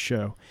get this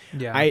show.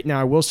 Yeah.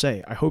 I will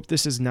say, I hope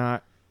this is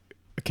not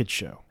a kid's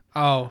show.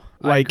 Oh,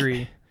 I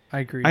agree.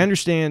 I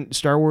understand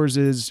Star Wars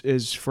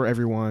is for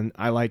everyone.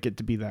 I like it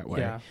to be that way.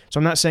 Yeah. So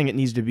I'm not saying it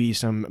needs to be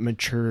some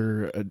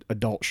mature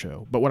adult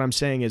show. But what I'm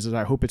saying is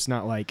I hope it's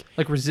not like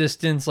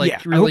Resistance. Really,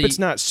 I hope it's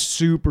not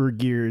super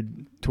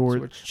geared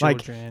toward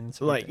children,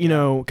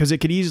 because it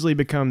could easily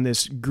become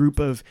this group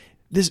of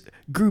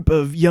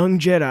young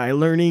Jedi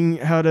learning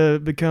how to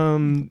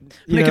become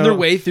making their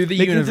way through the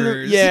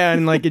universe.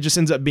 And like it just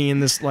ends up being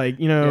this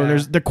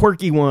there's the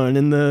quirky one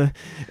and the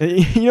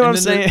what I'm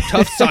saying, the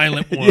tough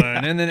silent one,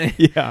 and then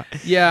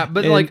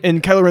but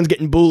and Kylo Ren's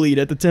getting bullied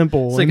at the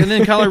temple. It's and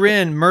then Kylo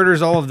Ren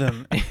murders all of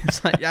them.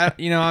 It's like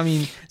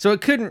so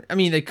it couldn't. I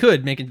mean, they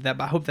could make it to that,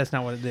 but I hope that's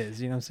not what it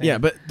is. You know what I'm saying? Yeah,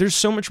 but there's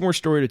so much more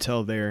story to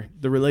tell there.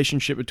 The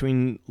relationship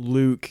between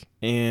Luke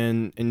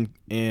and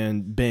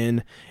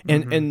Ben,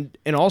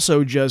 and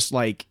also just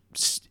like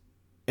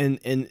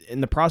in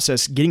the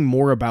process getting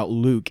more about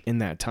Luke in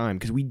that time,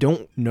 because we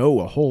don't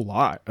know a whole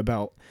lot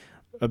about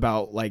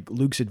like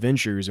Luke's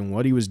adventures and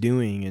what he was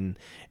doing,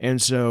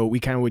 and so we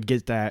kind of would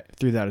get that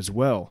through that as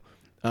well.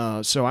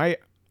 So I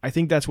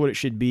think that's what it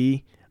should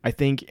be. I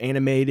think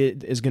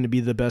animated is going to be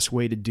the best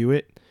way to do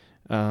it,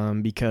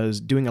 because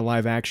doing a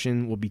live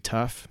action will be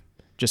tough,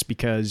 just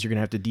because you're going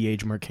to have to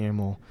de-age Mark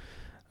Hamill,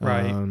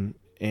 right?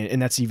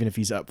 And that's even if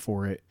he's up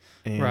for it,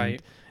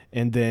 right?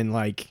 And then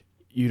like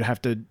you'd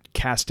have to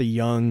cast a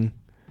young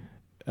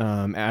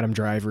Adam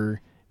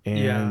Driver,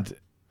 and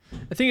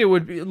I think it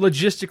would be,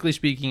 logistically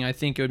speaking, I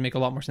think it would make a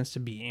lot more sense to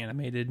be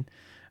animated.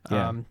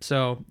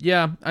 So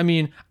I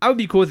mean, I would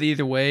be cool with it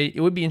either way.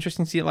 It would be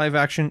interesting to see it live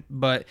action,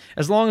 but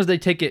as long as they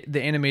take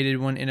the animated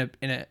one in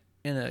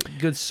a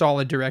good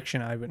solid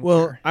direction, I wouldn't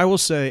care. I will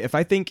say,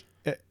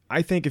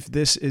 I think if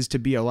this is to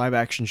be a live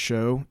action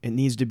show, it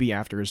needs to be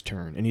after his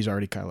turn, and he's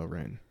already Kylo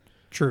Ren.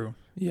 True.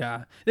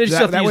 Yeah.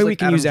 That way we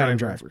can use Adam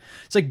Driver.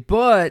 It's like,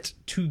 but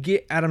to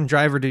get Adam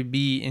Driver to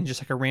be in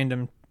just like a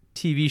random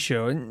TV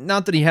show,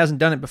 not that he hasn't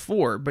done it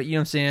before, but you know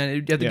what I'm saying,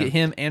 you'd have to get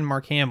him and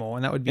Mark Hamill,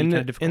 and that would be kind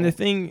of difficult. And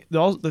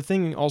the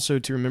thing also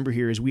to remember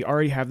here is we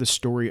already have the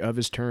story of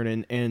his turn,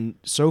 and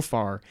so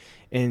far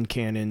in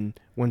canon,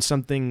 when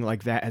something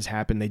like that has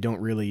happened, they don't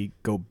really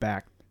go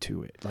back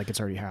to it, like it's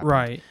already happened.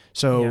 Right.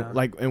 So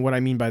and what I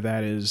mean by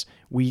that is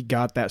we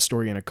got that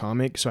story in a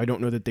comic, so I don't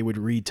know that they would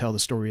retell the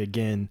story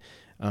again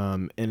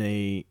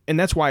and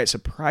that's why it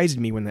surprised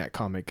me when that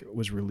comic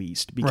was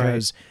released,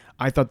 because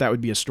I thought that would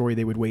be a story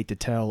they would wait to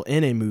tell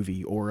in a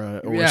movie or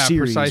a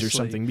series or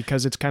something,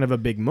 because it's kind of a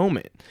big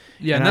moment.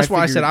 Yeah, and that's why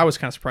I said I was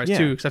kind of surprised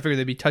too, because I figured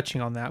they'd be touching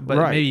on that, but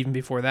maybe even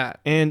before that.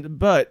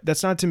 But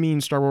that's not to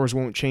mean Star Wars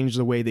won't change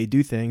the way they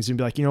do things and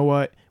be like, you know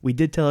what, we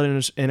did tell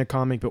it in a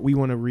comic, but we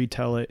want to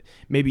retell it,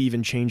 maybe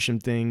even change some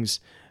things.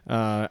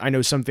 I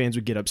know some fans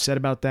would get upset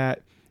about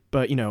that,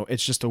 but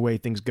it's just the way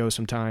things go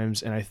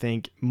sometimes, and I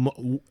think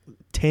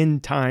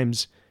 10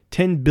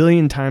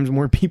 billion times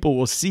more people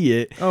will see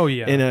it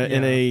in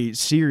a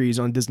series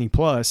on Disney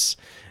Plus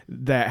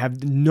that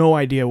have no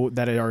idea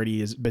that it already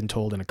has been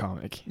told in a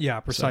comic. Yeah,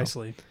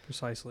 precisely.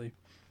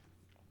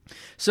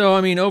 So,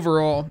 I mean,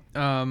 overall,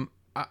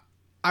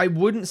 I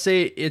wouldn't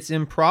say it's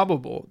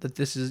improbable that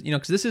this is,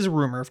 because this is a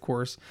rumor, of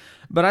course,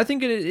 but I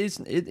think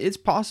it's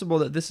possible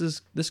that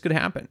this could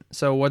happen.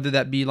 So whether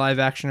that be live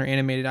action or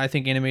animated, I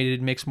think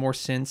animated makes more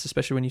sense,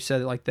 especially when you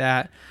said it like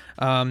that.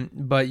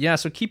 But yeah,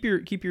 so keep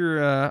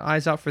your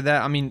eyes out for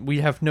that. I mean,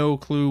 we have no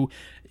clue,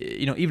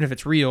 even if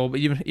it's real, but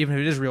even if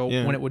it is real,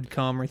 when it would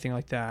come or anything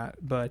like that.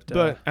 But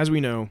as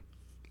we know,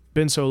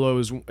 Ben Solo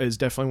is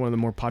definitely one of the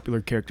more popular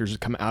characters to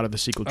come out of the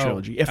sequel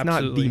trilogy, if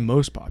not the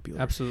most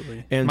popular.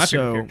 Absolutely. And my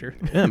favorite character.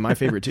 Yeah, my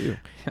favorite too.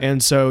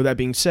 And so that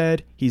being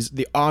said, he's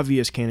the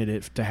obvious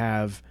candidate to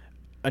have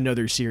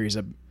another series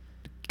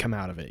come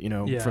out of it,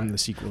 from the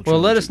sequel trilogy.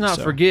 Well, let us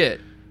not forget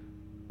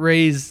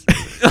Rey's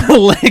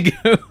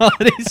Lego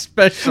Holiday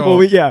Special.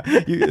 Well,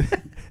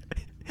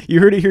 you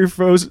heard it here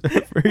first.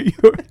 I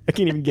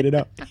can't even get it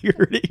up. You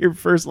heard it here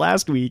first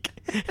last week.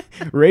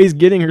 Rey's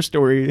getting her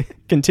story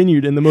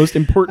continued in the most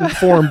important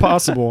form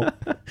possible.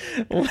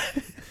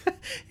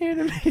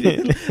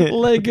 Animated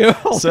Lego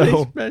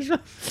Holiday Special.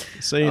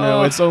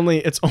 So it's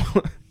only.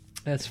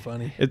 That's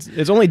funny.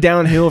 It's only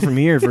downhill from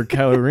here for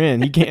Kylo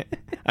Ren. He can't.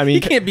 I mean,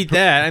 he can't beat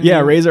that. I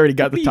mean, Rey's already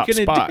got the top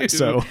spot.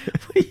 So what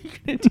are you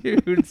gonna do?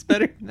 It's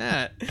better than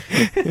that.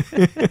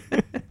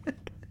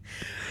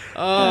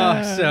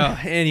 So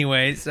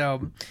anyway,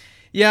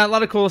 yeah, a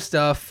lot of cool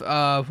stuff.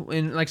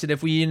 And like I said,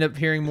 if we end up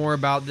hearing more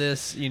about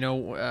this,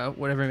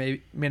 whatever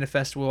may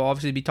manifest, we'll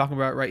obviously be talking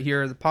about it right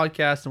here at the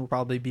podcast, and we'll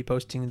probably be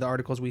posting the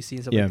articles we see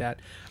and stuff like that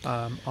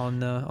on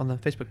the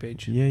Facebook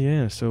page.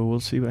 Yeah. So we'll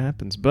see what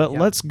happens. But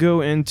let's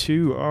go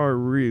into our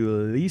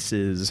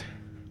releases.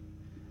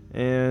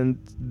 And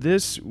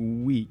this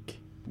week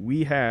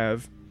we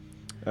have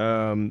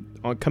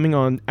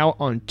coming out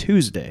on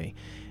Tuesday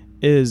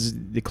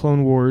is the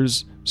Clone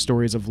Wars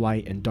Stories of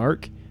Light and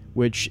Dark,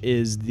 which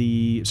is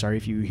sorry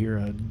if you hear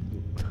a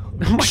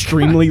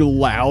extremely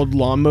loud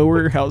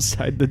lawnmower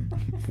outside the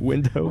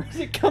window. Where's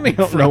it coming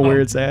from? I don't know where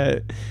it's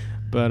at.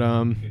 But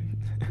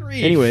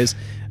anyways,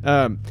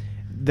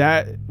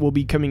 that will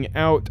be coming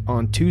out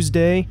on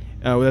Tuesday.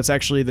 That's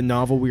actually the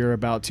novel we are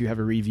about to have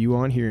a review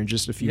on here in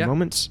just a few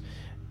moments.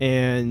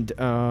 And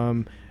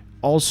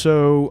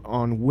also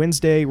on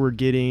Wednesday, we're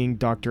getting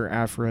Dr.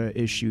 Aphra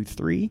issue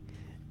 3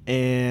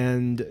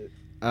 and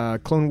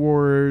Clone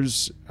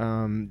Wars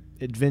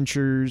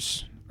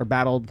Adventures or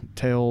Battle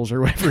Tales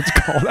or whatever it's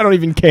called. I don't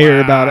even care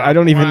about it. I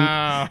don't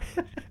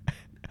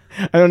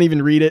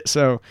even read it.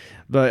 So,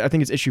 but I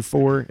think it's issue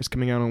 4 is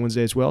coming out on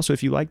Wednesday as well. So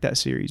if you like that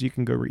series, you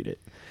can go read it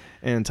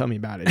and tell me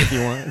about it if you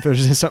want. If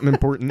there's something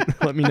important,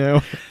 let me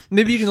know.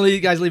 Maybe you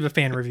can guys leave a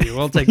fan review.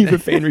 We'll take a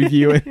fan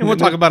review and we'll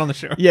talk about it on the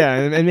show. Yeah,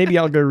 and maybe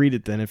I'll go read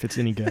it then if it's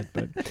any good.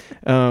 But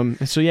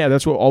so yeah,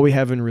 that's all we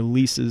have in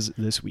releases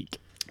this week.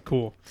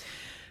 Cool.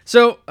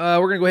 So we're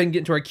going to go ahead and get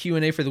into our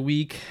Q&A for the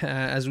week.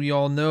 As we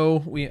all know,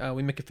 we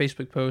make a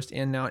Facebook post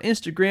and now an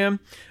Instagram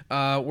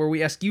where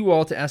we ask you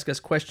all to ask us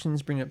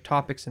questions, bring up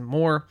topics, and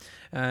more.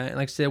 And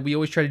like I said, we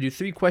always try to do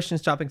 3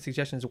 questions, topic,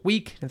 suggestions a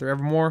week. If there are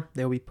ever more,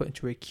 they'll be put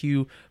into a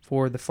queue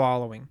for the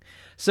following.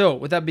 So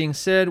with that being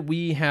said,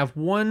 we have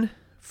 1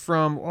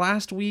 from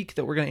last week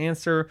that we're going to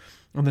answer,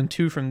 and then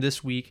 2 from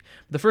this week.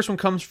 The first one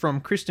comes from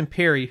Kristen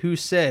Perry, who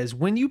says,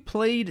 when you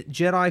played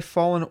Jedi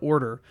Fallen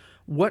Order,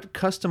 what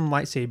custom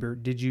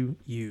lightsaber did you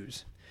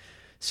use?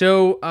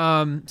 So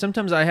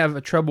sometimes I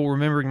have trouble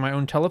remembering my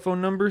own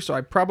telephone number, so I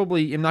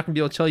probably am not going to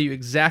be able to tell you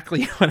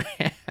exactly what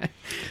I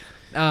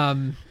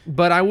had.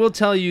 But I will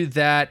tell you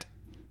that,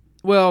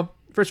 well,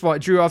 first of all,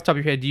 Drew, off the top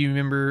of your head, do you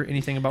remember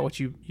anything about what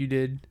you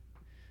did?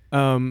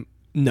 No.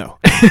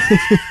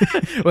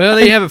 Well,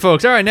 there you have it,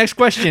 folks. All right, next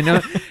question.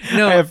 No.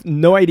 I have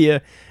no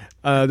idea.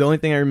 The only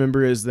thing I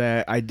remember is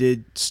that I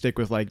did stick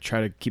with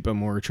try to keep a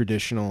more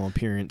traditional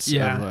appearance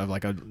of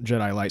like a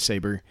Jedi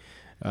lightsaber.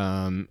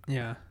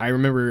 I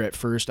remember at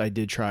first I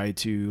did try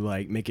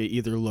to make it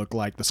either look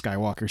like the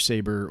Skywalker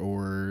saber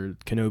or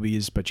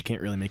Kenobi's, but you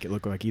can't really make it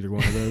look like either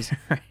one of those.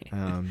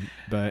 Right.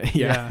 But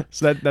yeah,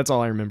 so that's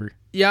all I remember.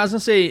 Yeah, I was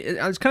gonna say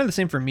it's kind of the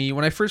same for me.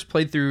 When I first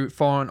played through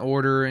Fallen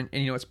Order, and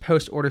it's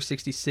post Order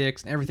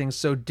 66, and everything's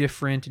so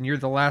different, and you're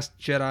the last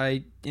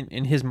Jedi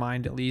in his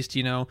mind, at least.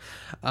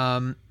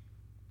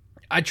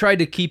 I tried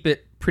to keep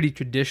it pretty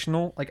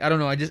traditional. Like I don't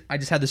know, I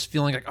just had this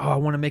feeling like, oh, I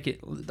want to make it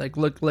like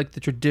look like the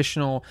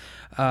traditional.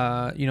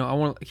 I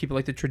want to keep it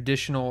like the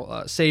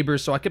traditional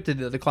sabers. So I kept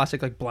it the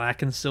classic like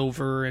black and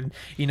silver, and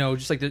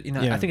just like the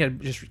I think I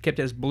just kept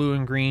it as blue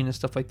and green and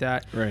stuff like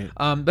that. Right.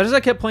 But as I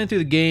kept playing through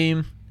the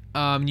game,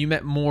 you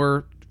met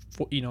more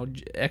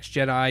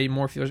ex-Jedi,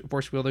 more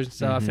Force wielders and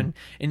stuff, and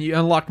you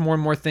unlocked more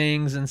and more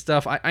things and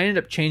stuff. I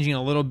ended up changing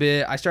a little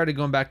bit. I started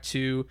going back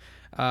to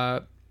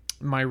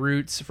my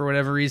roots for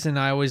whatever reason.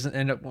 I always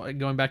end up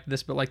going back to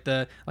this, but like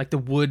the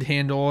wood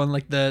handle and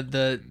like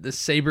the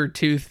saber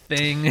tooth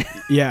thing.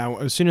 Yeah,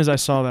 as soon as I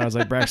saw that, I was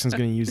like, Braxton's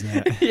going to use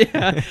that.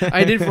 Yeah,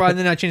 I did. And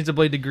then I changed the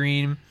blade to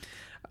green.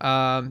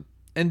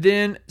 And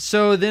then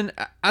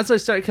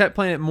as I kept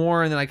playing it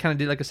more, and then I kind of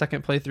did like a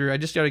second playthrough, I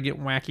just started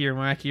getting wackier and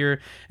wackier,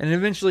 and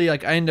eventually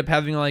like I ended up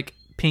having like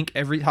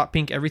hot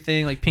pink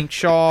everything, like pink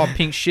shawl,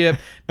 pink ship,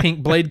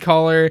 pink blade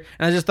color,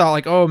 and I just thought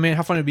like, oh man,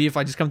 how fun it'd be if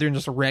I just come through and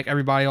just wreck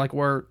everybody, like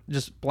we're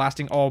just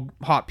blasting all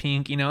hot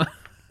pink,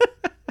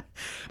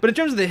 But in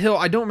terms of the hill,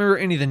 I don't remember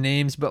any of the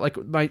names, but like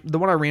the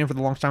one I ran for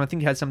the longest time, I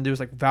think it had something to do with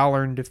like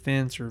Valor and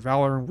Defense or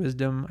Valor and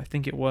Wisdom, I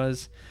think it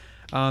was.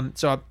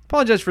 So I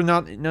apologize for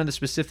none of the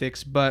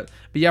specifics, but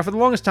yeah, for the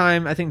longest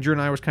time, I think Drew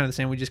and I was kind of the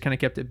same. We just kind of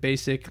kept it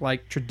basic,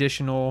 like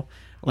traditional,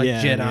 like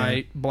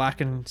Jedi, black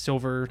and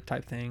silver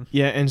type thing.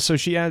 Yeah, and so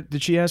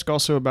did she ask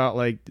also about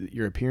like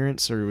your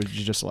appearance, or was it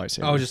just a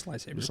lightsaber? Oh, just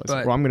lightsabers. Well,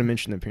 I'm going to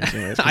mention the appearance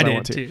anyways. I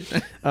did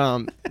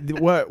too.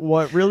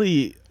 What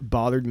really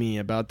bothered me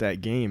about that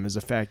game is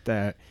the fact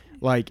that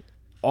like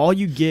all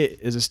you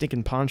get is a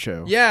stinking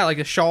poncho. Yeah, like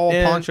a shawl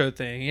poncho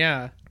thing.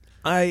 Yeah.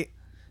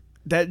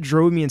 That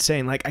drove me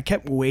insane. Like I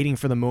kept waiting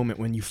for the moment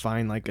when you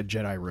find like a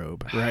Jedi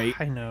robe, right?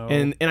 I know.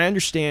 And I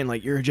understand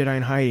like you're a Jedi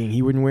in hiding.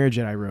 He wouldn't wear a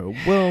Jedi robe.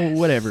 Well,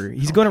 whatever.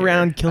 He's going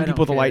around killing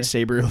people with a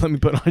lightsaber. Let me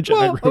put on a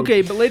Jedi robe.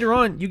 Okay, but later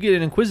on you get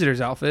an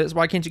Inquisitor's outfit. So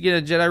why can't you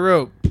get a Jedi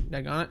robe?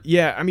 Daggone it.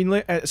 Yeah, I mean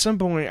at some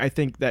point I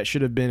think that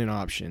should have been an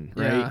option,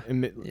 right?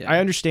 Yeah. I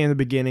understand the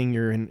beginning.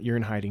 You're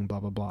in hiding. Blah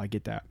blah blah. I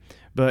get that.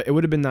 But it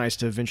would have been nice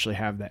to eventually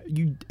have that.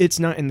 It's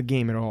not in the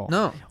game at all.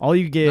 No. All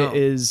you get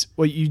is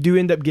you do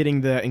end up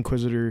getting the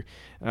Inquisitor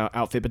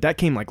outfit, but that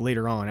came like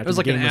later on after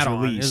the game was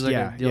released. It was like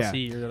a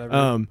DLC or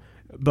whatever.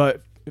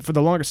 But for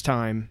the longest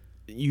time,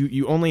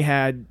 you only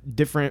had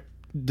different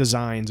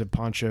designs of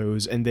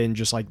ponchos and then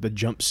just like the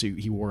jumpsuit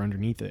he wore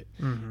underneath it.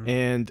 Mm-hmm.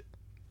 And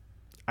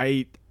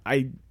I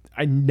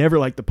never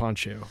liked the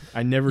poncho.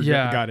 I never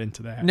got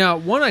into that. Now,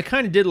 one I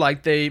kind of did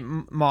like. They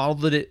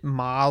modeled it.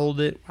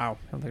 Wow,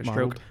 sounds like a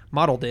stroke.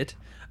 Modeled it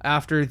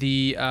after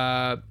the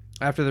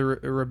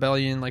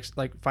rebellion, like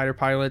fighter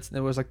pilots.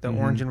 There was like the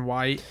orange and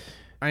white.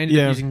 I ended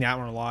up using that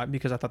one a lot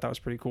because I thought that was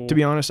pretty cool. To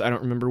be honest, I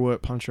don't remember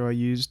what poncho I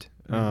used,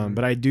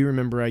 but I do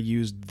remember I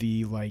used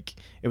the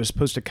it was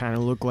supposed to kind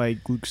of look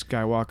like Luke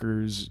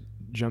Skywalker's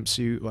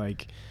jumpsuit,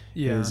 like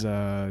his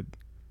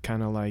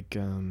kind of like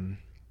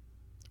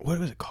what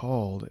was it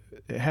called?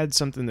 It had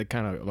something that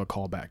kind of a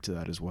callback to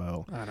that as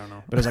well. I don't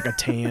know, but it was like a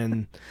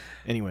tan.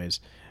 Anyways.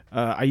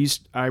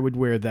 I would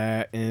wear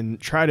that and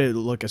try to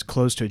look as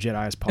close to a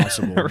Jedi as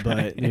possible, right.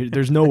 But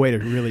there's no way to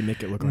really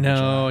make it look like a Jedi.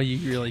 No,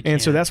 you really can't.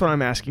 And so that's what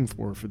I'm asking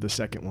for the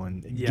second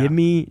one. Yeah. Give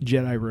me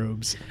Jedi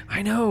robes.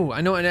 I know.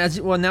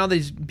 And now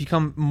they've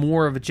become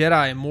more of a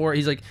Jedi and more.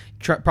 He's like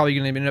probably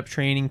going to end up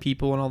training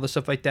people and all this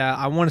stuff like that.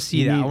 I want to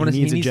see that.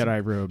 He needs a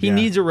Jedi robe. He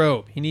needs a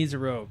robe. He needs a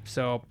robe.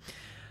 So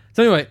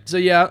anyway,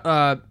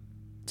 yeah.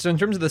 So in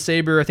terms of the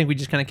saber, I think we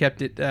just kind of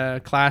kept it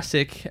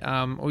classic.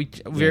 We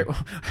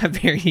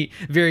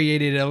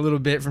variated it a little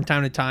bit from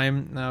time to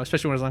time,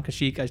 especially when I was on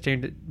Kashyyyk. I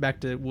changed it back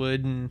to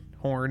wood and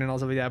horn and all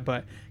stuff like that,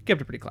 but kept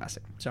it pretty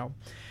classic. So, all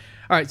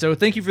right. So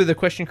thank you for the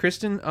question,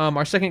 Kristen.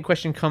 Our second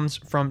question comes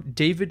from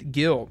David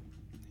Gill.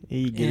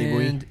 Hey,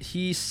 and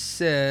he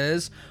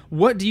says,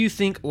 "What do you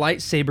think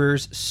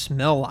lightsabers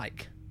smell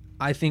like?"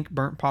 I think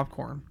burnt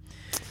popcorn.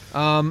 He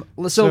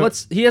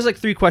has like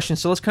 3 questions,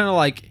 so let's kind of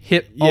like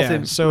hit all of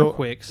them real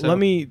quick. So let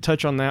me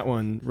touch on that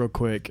one real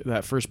quick,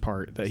 that first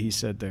part that he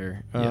said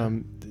there.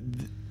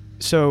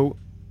 So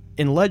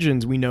in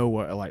Legends, we know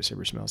what a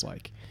lightsaber smells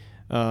like.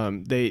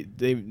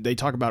 They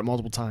talk about it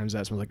multiple times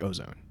that it smells like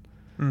ozone.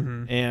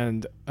 Mm-hmm.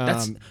 And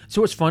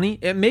so what's funny,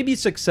 maybe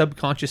it's like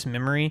subconscious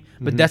memory,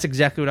 but that's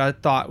exactly what I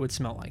thought would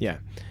smell like. Yeah.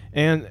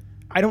 And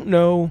I don't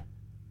know,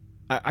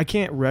 I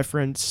can't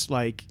reference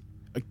like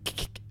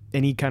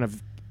any kind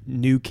of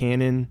new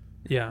canon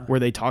where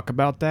they talk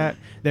about that.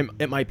 Then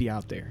it might be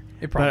out there.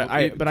 But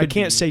I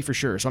can't say for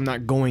sure, so I'm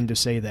not going to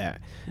say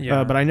that.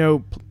 Yeah. But I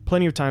know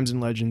plenty of times in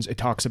Legends it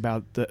talks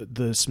about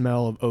the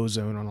smell of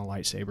ozone on a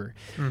lightsaber.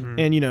 Mm-hmm.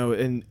 And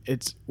and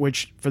it's,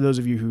 which for those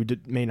of you who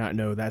may not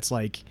know, that's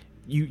like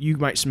you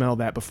might smell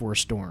that before a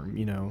storm,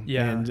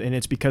 Yeah. And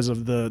it's because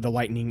of the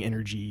lightning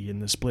energy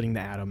and the splitting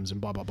the atoms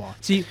and blah blah blah.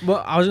 See,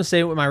 well, I was gonna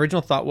say what my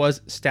original thought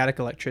was static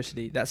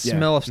electricity. That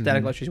smell of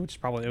static electricity, which is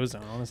probably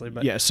ozone, honestly.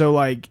 But yeah, so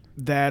like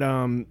that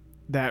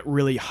that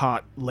really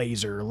hot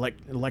laser,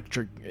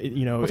 electric. It's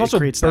it also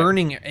creates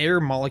burning air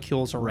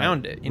molecules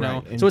around it.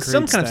 So it's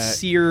some kind of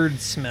seared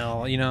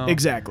smell.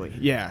 Exactly.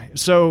 Yeah.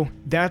 So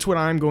that's what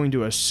I'm going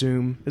to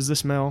assume is the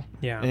smell.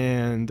 Yeah.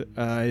 And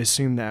I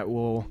assume that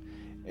will.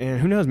 And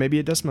who knows? Maybe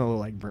it does smell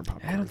like burnt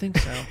popcorn. I don't think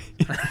so.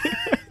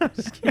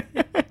 Just kidding.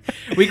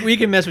 We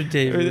can mess with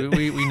Dave.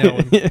 We know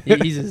him.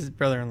 He's his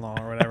brother-in-law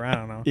or whatever. I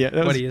don't know.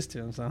 Yeah, what he is to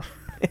him. So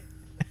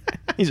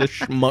he's a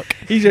schmuck.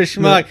 He's a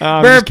schmuck.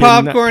 No, burnt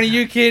popcorn? Are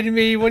you kidding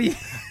me? What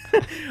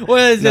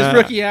is this,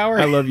 rookie hour?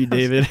 I love you,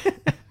 David.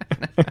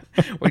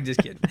 We're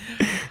just kidding.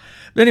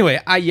 But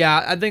anyway,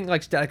 I think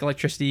like static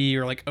electricity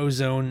or like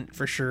ozone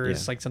for sure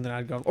is like something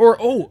I'd go.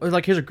 Or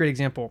like here's a great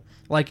example.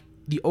 Like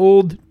the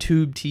old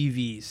tube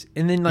TVs,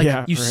 and then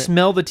like you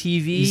smell the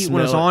TV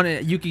when it's on,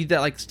 and you can get that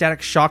like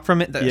static shock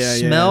from it. That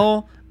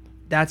smell,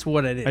 that's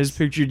what it is. I just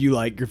pictured you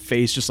like your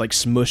face just like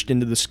smushed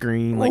into the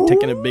screen, like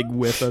taking a big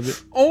whiff of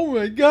it. Oh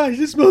my gosh,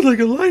 it smells like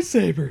a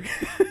lightsaber.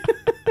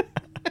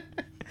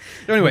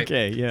 So anyway,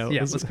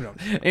 let's go on.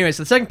 Anyway,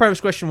 so the second part of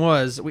this question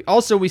was we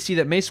see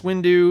that Mace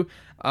Windu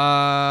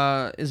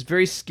is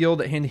very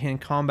skilled at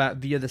hand-to-hand combat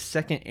via the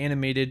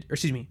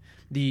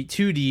the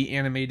 2D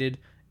animated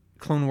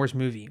Clone Wars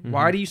movie. Mm-hmm.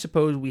 Why do you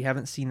suppose we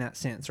haven't seen that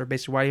since? Or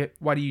basically,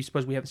 why do you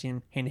suppose we haven't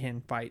seen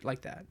hand-to-hand fight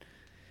like that?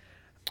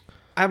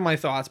 I have my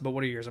thoughts, but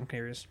what are yours? I'm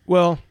curious.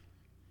 Well,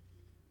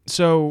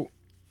 so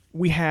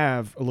we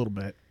have a little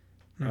bit.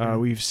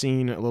 Mm-hmm. We've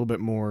seen a little bit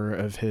more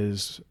of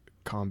his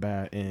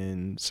combat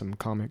in some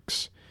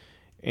comics,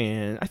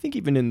 and I think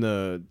even in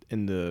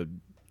the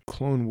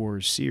Clone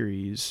Wars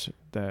series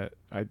that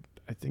I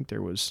think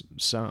there was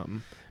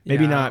some.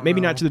 Maybe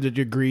not to the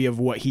degree of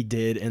what he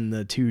did in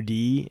the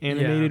 2D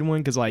animated one,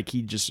 because like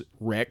he just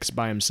wrecks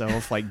by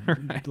himself, like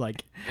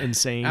like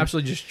insane,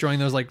 absolutely destroying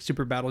those like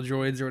super battle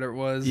droids or whatever it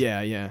was.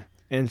 Yeah.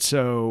 And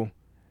so,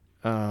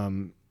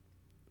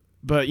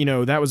 but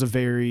that was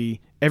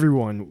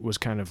everyone was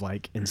kind of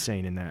like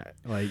insane in that,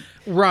 like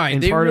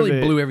right. They really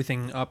blew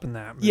everything up in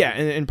that movie. Yeah,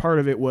 and part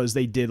of it was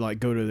they did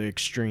like go to the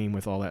extreme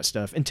with all that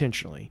stuff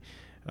intentionally,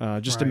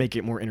 just to make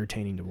it more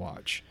entertaining to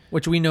watch.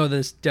 Which we know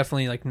this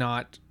definitely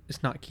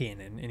it's not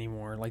canon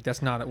anymore. Like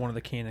that's not one of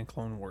the canon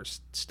Clone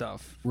Wars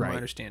stuff, from my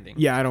understanding.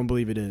 Yeah, I don't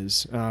believe it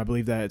is. I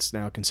believe that it's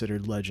now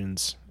considered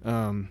Legends.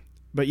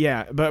 But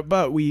yeah,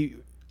 but we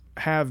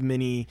have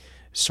many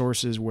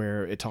sources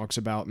where it talks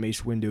about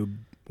Mace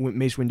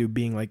Windu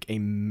being like a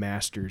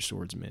master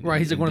swordsman. Right,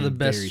 he's like one of the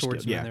best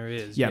swordsmen there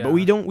is. Yeah, but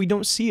we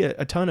don't see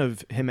a ton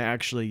of him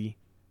actually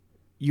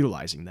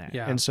utilizing that.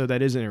 Yeah. And so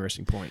that is an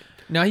interesting point.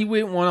 Now he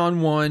went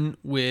one-on-one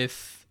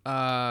with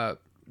Darth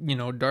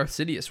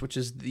Sidious, which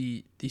is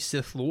the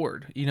Sith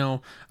Lord. He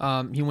went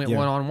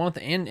one-on-one with,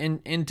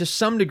 and to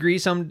some degree,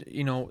 some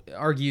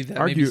argue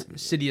that maybe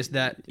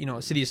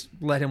Sidious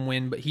let him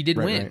win, but he did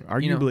win. Right.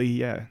 Arguably,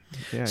 yeah.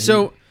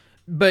 So,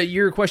 but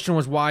your question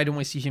was why don't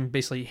we see him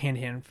basically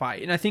hand-to-hand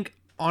fight? And I think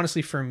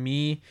honestly, for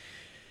me,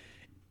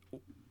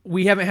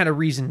 we haven't had a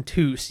reason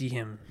to see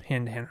him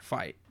hand-to-hand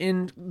fight.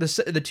 In the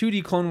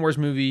 2D Clone Wars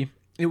movie,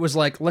 it was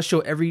like let's show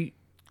every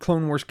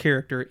Clone Wars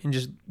character and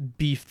just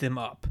beef them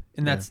up,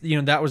 and that's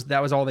that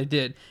was all they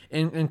did.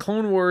 And in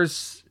Clone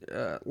Wars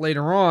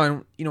later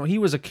on, he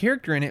was a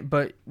character in it,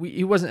 but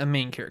he wasn't a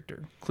main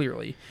character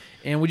clearly,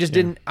 and we just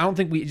didn't. I don't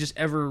think we just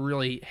ever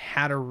really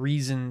had a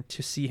reason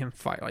to see him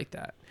fight like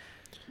that.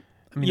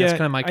 I mean, that's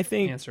kind of my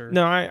answer.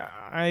 No,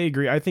 I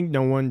agree. I think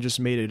no one just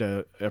made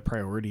it a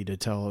priority to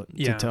tell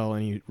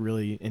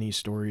any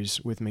stories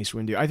with Mace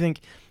Windu.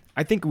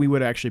 I think we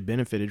would have actually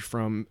benefited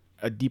from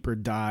a deeper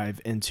dive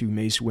into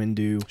Mace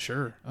Windu.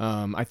 Sure.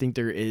 I think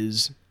there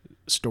is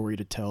story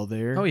to tell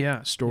there. Oh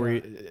yeah.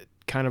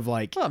 Kind of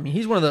like. Well, I mean,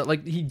 he's one of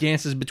the he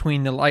dances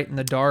between the light and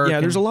the dark.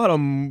 Yeah, there's a lot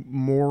of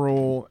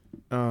moral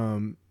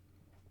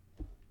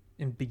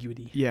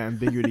ambiguity. Yeah,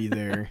 ambiguity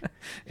there,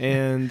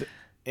 and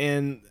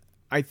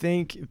I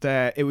think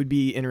that it would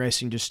be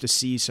interesting just to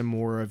see some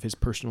more of his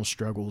personal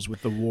struggles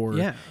with the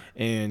war,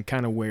 and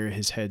kind of where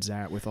his head's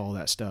at with all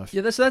that stuff.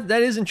 Yeah,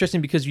 that is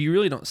interesting because you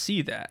really don't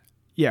see that.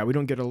 Yeah, we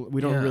don't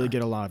really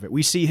get a lot of it.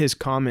 We see his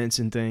comments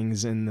and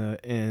things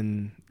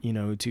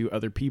to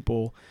other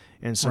people,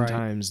 and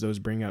sometimes those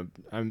bring up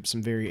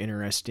some very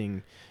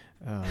interesting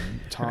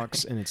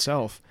talks in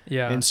itself.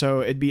 Yeah. And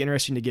so it'd be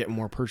interesting to get a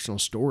more personal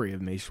story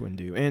of Mace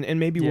Windu. And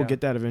maybe we'll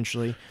get that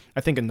eventually.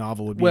 I think a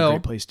novel would be a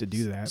great place to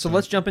do that. So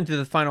let's jump into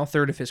the final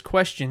third of his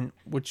question,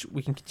 which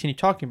we can continue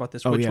talking about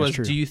this, which was,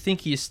 do you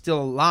think he is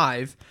still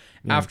alive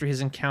after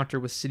his encounter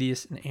with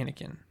Sidious and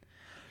Anakin?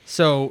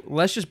 So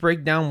let's just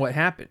break down what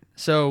happened.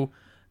 So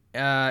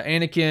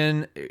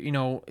Anakin,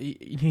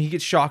 he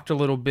gets shocked a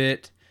little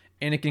bit.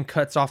 Anakin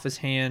cuts off his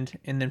hand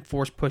and then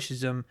force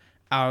pushes him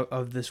out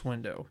of this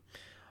window.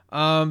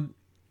 I'm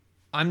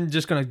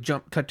just going to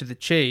cut to the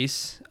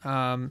chase.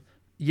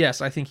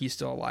 Yes, I think he's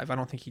still alive. I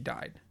don't think he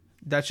died.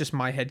 That's just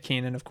my head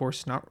canon, of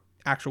course, not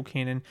actual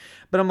canon.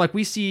 But I'm like,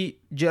 we see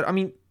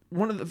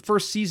one of the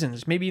first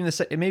seasons, maybe it's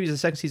the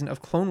second season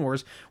of Clone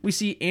Wars, we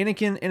see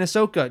Anakin and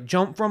Ahsoka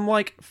jump from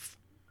like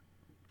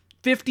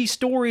 50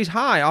 stories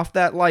high off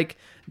that like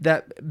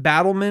that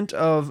battlement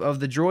of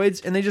the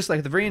droids, and they just like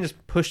at the very end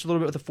just pushed a little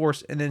bit with the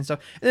Force and then stuff.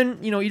 And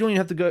then you don't even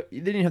have to go. They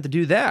didn't even have to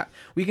do that.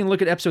 We can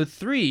look at Episode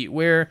 3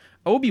 where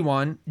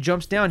Obi-Wan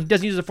jumps down. He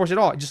doesn't use the Force at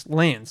all. It just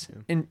lands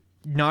and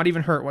not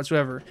even hurt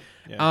whatsoever.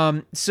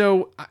 Yeah.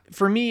 So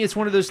for me, it's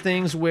one of those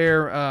things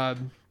where I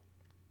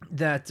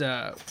lost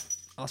my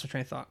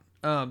train of thought.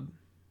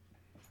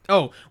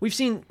 We've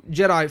seen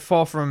Jedi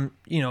fall from,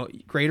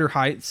 greater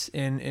heights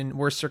in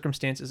worse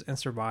circumstances and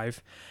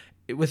survive.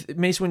 With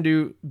Mace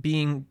Windu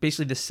being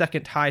basically the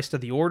second highest of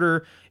the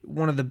Order,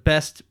 one of the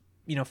best,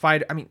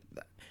 fight. I mean,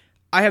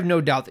 I have no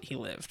doubt that he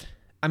lived.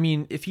 I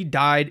mean, if he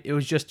died, it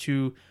was just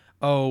he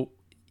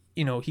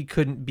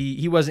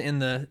wasn't in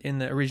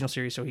the original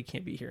series, so he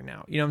can't be here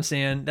now. You know what I'm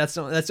saying? That's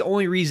the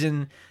only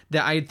reason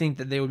that I think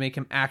that they would make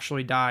him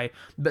actually die.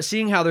 But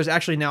seeing how there's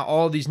actually now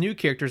all these new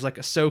characters like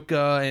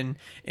Ahsoka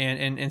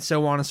and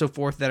so on and so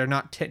forth that are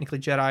not technically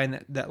Jedi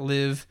and that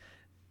live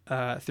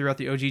throughout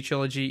the OG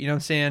trilogy, you know what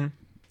I'm saying?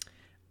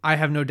 I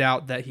have no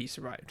doubt that he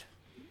survived.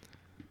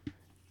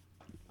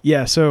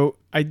 Yeah, so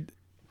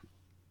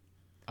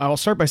I'll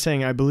start by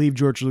saying I believe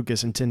George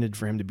Lucas intended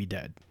for him to be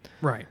dead.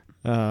 Right.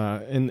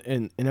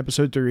 In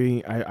Episode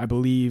 3, I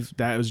believe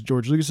that was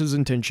George Lucas's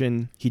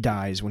intention. He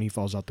dies when he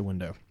falls out the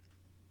window.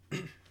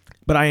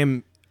 But I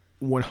am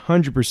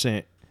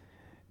 100%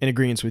 in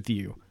agreement with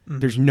you. Mm-hmm.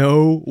 There's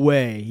no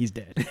way he's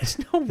dead. There's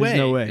no way.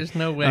 There's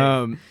no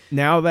way.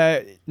 Now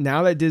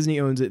that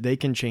Disney owns it, they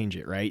can change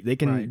it, right? They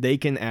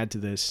can add to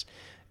this,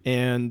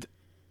 and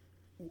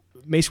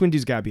Mace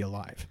Windu's got to be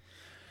alive.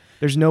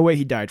 There's no way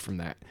he died from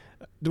that.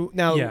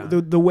 Now,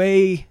 the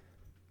way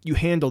you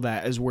handle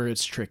that is where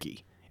it's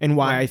tricky. And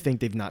why I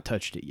think they've not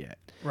touched it yet.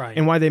 Right.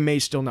 And why they may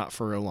still not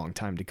for a long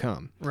time to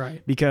come.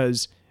 Right.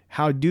 Because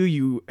how do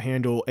you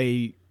handle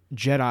a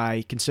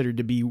Jedi considered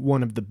to be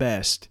one of the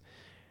best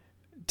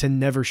to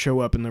never show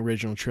up in the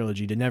original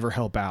trilogy, to never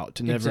help out,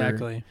 to never...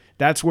 Exactly.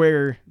 That's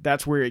where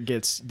it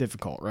gets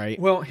difficult, right?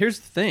 Well, here's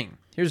the thing.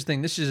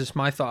 This is just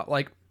my thought.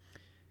 Like,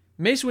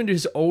 Mace Windu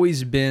has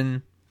always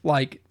been,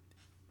 like,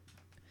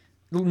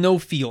 no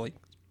feeling.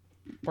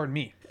 Pardon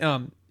me.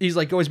 He's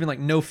like always been like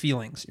no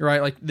feelings,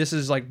 right? Like this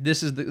is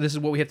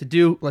what we have to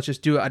do. Let's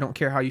just do it. I don't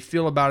care how you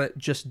feel about it.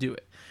 Just do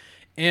it.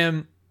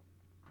 And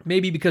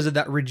maybe because of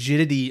that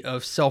rigidity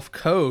of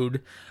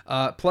self-code,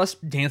 plus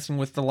dancing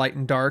with the light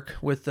and dark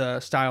with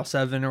Style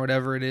 7 or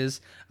whatever it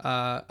is.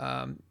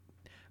 My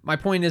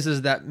point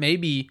is that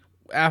maybe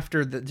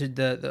after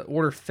the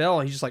order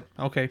fell, he's just like,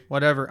 okay,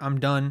 whatever, I'm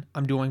done.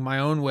 I'm doing my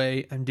own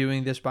way. I'm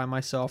doing this by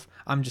myself.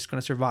 I'm just going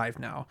to survive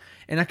now.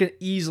 And I can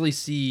easily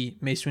see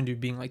Mace Windu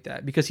being like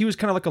that because he was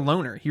kind of like a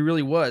loner. He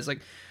really was like,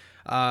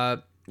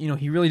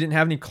 he really didn't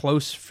have any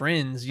close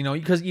friends,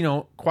 because,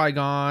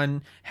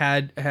 Qui-Gon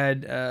had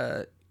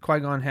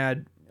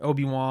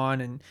Obi-Wan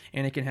and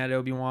Anakin had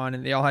Obi-Wan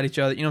and they all had each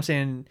other, you know what I'm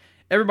saying?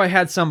 Everybody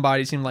had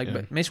somebody, it seemed like,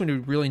 but Mace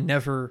Windu really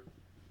never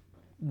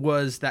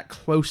was that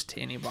close to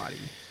anybody.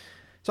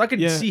 So I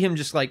could see him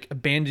just like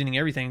abandoning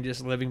everything,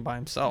 just living by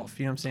himself.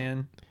 You know what I'm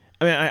saying?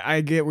 I mean,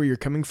 I get where you're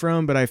coming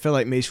from, but I feel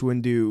like Mace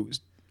Windu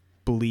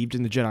believed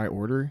in the Jedi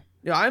Order.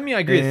 Yeah, I mean,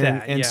 I agree with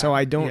that. And so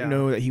I don't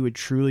know that he would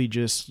truly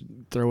just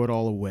throw it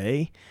all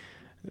away.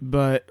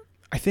 But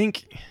I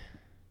think...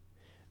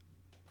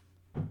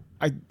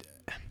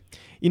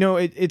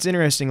 it's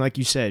interesting, like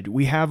you said,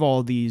 we have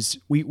all these,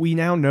 we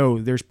now know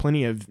there's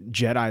plenty of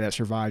Jedi that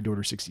survived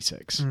Order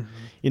 66.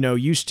 Mm-hmm.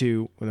 Used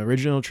to, when the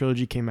original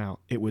trilogy came out,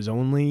 it was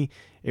only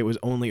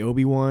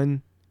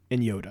Obi-Wan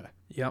and Yoda.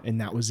 Yep.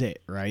 And that was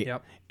it, right?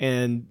 Yep.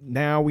 And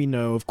now we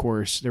know, of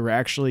course, there were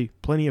actually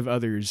plenty of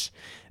others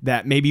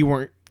that maybe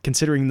weren't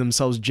considering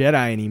themselves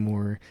Jedi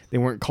anymore. They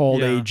weren't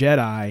called a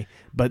Jedi,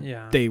 but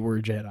they were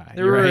Jedi.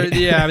 They were,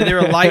 they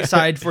were light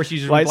side Force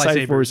users with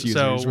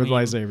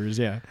lightsabers,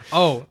 yeah.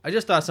 Oh, I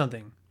just thought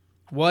something.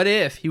 What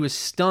if he was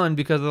stunned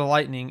because of the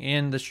lightning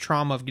and this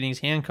trauma of getting his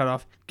hand cut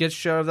off, gets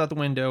shoved out the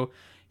window,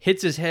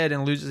 hits his head,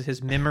 and loses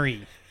his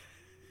memory?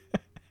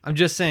 I'm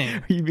just saying.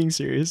 Are you being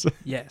serious?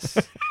 Yes.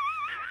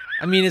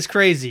 I mean, it's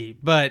crazy,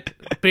 but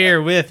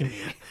bear with me.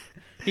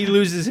 He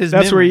loses his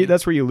memory.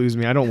 That's where you lose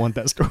me. I don't want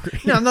that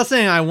story. No, I'm not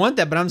saying I want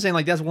that, but I'm saying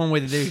like that's one way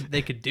that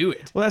they could do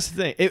it. Well, that's the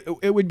thing.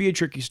 It would be a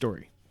tricky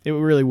story. It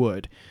really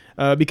would.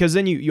 Because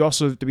then you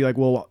also have to be like,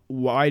 well,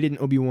 why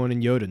didn't Obi-Wan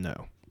and Yoda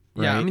know?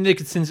 Right? Yeah, I mean they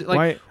could sense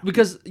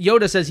because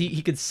Yoda says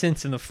he could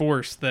sense in the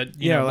Force that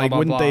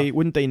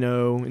wouldn't they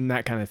know and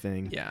that kind of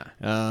thing. Yeah.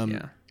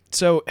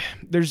 So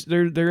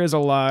there is a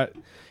lot,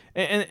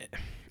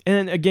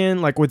 and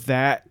again, like with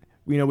that,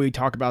 we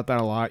talk about that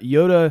a lot.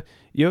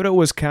 Yoda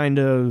was kind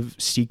of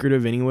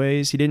secretive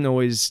anyways. He didn't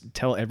always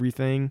tell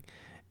everything.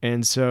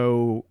 And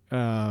so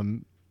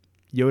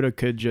Yoda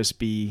could just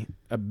be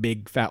a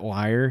big fat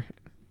liar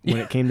when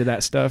it came to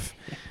that stuff.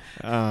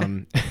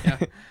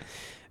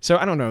 So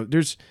I don't know.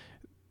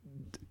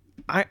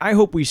 I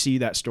hope we see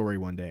that story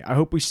one day. I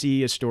hope we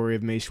see a story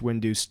of Mace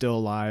Windu still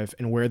alive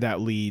and where that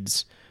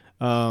leads.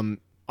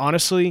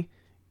 Honestly,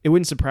 it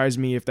wouldn't surprise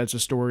me if that's a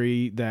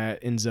story that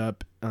ends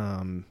up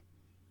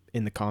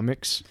in the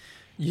comics.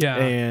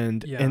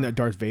 And in the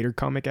Darth Vader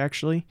comic,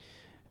 actually.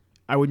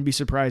 I wouldn't be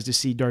surprised to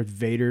see Darth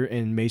Vader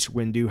and Mace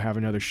Windu have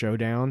another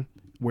showdown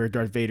where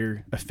Darth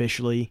Vader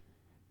officially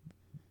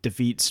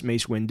defeats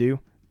Mace Windu.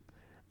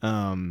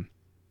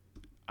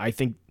 I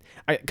think,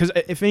 because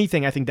if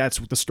anything, I think that's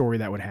the story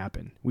that would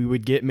happen. We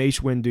would get Mace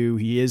Windu.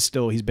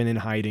 He's been in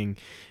hiding,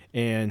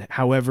 and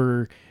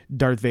however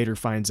Darth Vader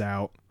finds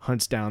out,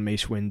 hunts down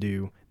Mace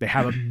Windu. They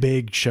have a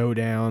big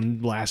showdown,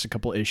 lasts a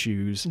couple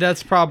issues.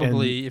 That's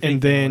probably,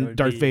 and then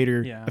Darth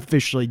Vader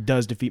officially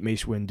does defeat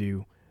Mace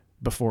Windu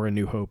before A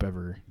New Hope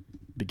ever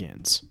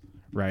begins,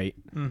 right?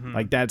 Mm-hmm.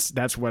 Like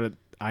that's what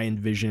I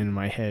envision in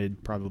my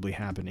head probably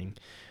happening.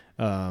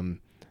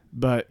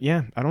 But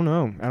yeah, I don't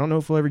know. I don't know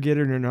if we'll ever get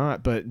it or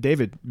not. But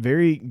David,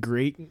 very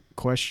great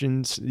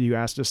questions you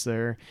asked us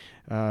there.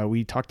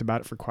 We talked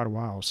about it for quite a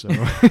while, so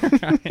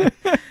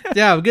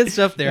yeah, good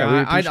stuff there.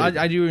 Yeah,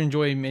 I do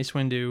enjoy Mace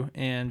Windu,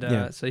 and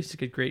so he's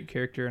a great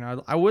character,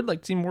 and I would like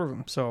to see more of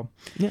him. So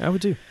yeah, I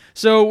would too.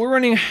 So we're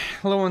running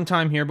low on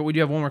time here, but we do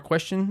have one more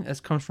question. This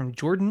comes from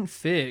Jordan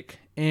Fig,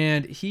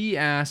 and he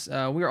asks,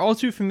 "We are all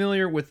too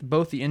familiar with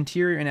both the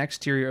interior and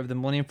exterior of the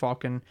Millennium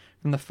Falcon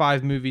from the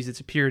 5 movies it's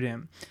appeared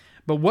in.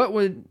 But what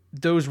would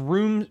those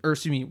rooms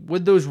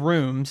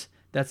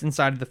that's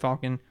inside of the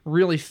Falcon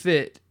really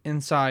fit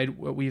inside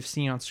what we've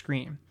seen on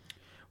screen?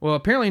 Well,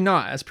 apparently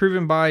not, as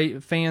proven by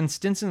fan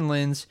Stinson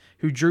Lins,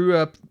 who drew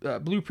up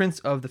blueprints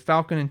of the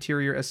Falcon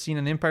interior as seen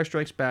in Empire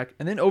Strikes Back,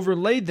 and then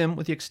overlaid them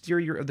with the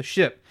exterior of the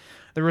ship.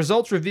 The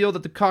results reveal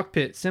that the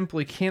cockpit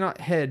simply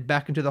cannot head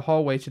back into the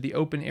hallway to the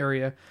open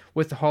area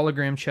with the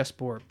hologram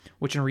chessboard,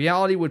 which in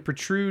reality would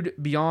protrude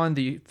beyond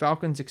the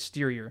Falcon's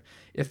exterior.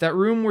 If that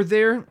room were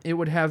there, it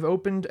would have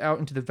opened out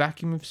into the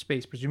vacuum of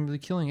space, presumably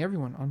killing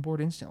everyone on board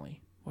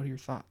instantly. What are your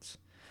thoughts?"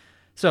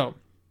 So,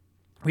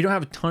 we don't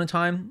have a ton of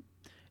time,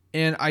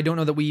 and I don't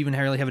know that we even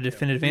really have a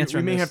definitive answer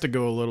on this. We may have to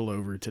go a little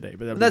over today,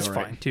 but that's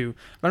fine too.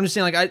 But I'm just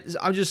saying, like,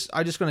 I'm just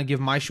going to give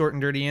my short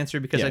and dirty answer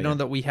because I know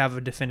that we have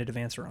a definitive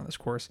answer on this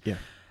course. Yeah.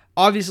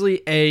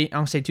 Obviously, I'm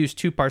going to say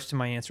two parts to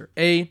my answer.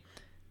 A,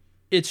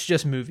 it's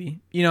just movie.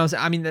 You know,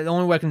 I mean, the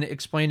only way I can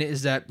explain it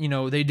is that, you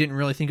know, they didn't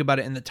really think about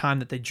it in the time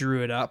that they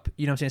drew it up.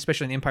 You know what I'm saying?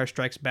 Especially in Empire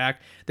Strikes Back.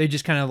 They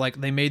just kind of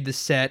like, they made the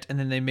set and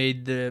then they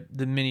made the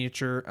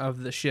miniature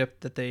of the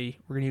ship that they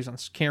were going to use on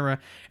camera.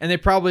 And they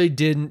probably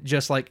didn't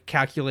just like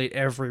calculate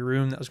every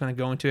room that was going to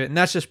go into it. And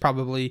that's just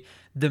probably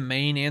the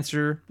main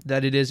answer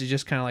that it is. It's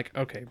just kind of like,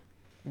 okay,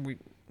 we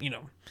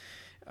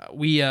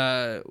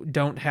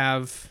don't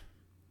have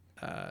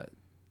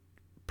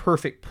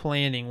perfect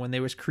planning when they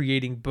was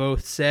creating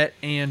both set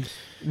and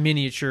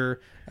miniature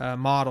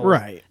model.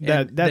 Right.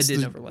 That's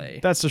didn't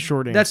overlay. That's the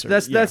short answer.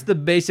 That's the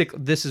basic.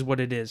 This is what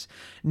it is.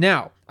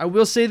 Now, I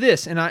will say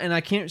this, and I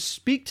can't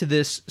speak to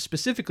this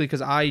specifically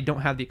because I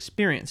don't have the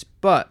experience,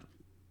 but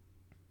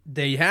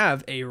they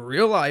have a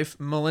real life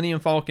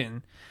Millennium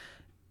Falcon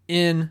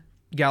in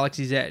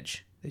Galaxy's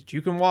Edge that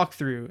you can walk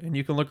through and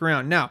you can look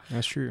around. Now,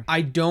 that's true.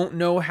 I don't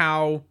know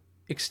how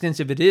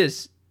extensive it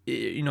is.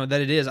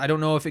 That it is. I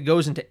don't know if it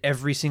goes into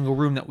every single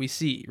room that we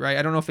see, right?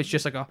 I don't know if it's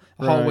just like a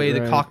hallway,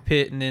 the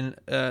cockpit, and then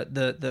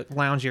the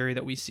lounge area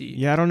that we see.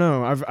 Yeah, I don't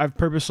know. I've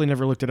purposely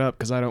never looked it up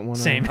because I don't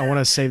want to. I want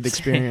to save the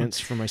experience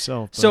for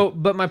myself. But.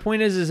 But my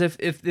point is if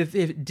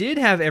it did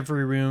have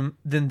every room,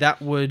 then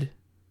that would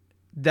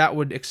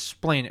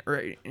explain it.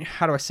 Or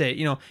how do I say it?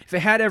 You know, if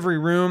it had every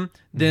room,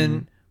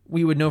 then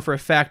we would know for a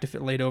fact if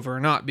it laid over or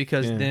not,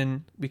 because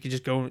then we could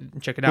just go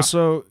and check it out.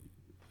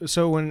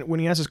 So when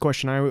he asked this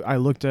question, I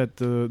looked at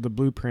the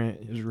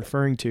blueprint he was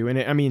referring to,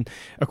 and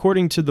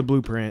according to the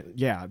blueprint,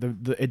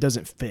 it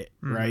doesn't fit,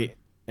 right?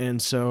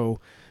 And so,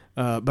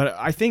 but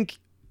I think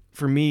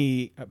for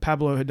me,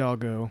 Pablo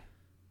Hidalgo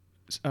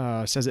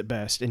says it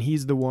best, and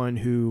he's the one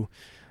who's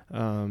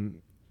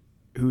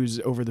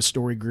over the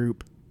story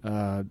group,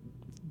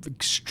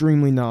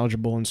 extremely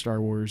knowledgeable in Star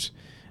Wars.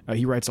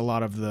 He writes a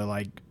lot of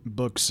the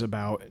books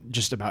about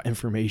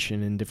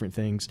information and different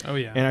things. Oh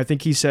yeah. And I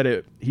think he said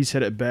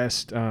it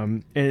best.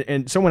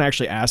 And someone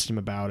actually asked him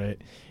about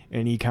it,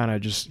 and he kind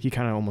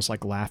of almost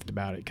laughed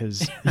about it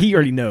because he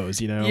already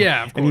knows, you know.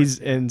 Yeah, of course.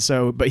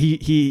 But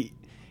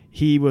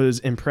he was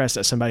impressed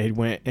that somebody had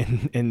went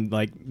and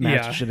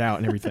matched it out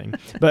and everything.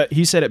 But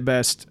he said it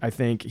best. I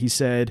think he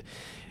said.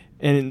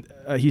 And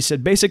he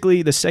said,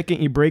 basically, the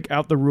second you break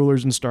out the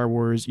rulers in Star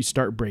Wars, you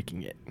start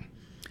breaking it.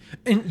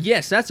 And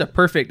yes, that's a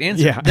perfect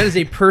answer. Yeah. That is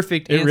a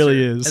perfect answer. It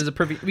really is. That is a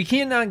perfect. We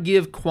cannot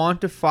give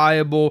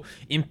quantifiable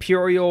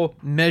imperial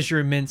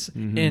measurements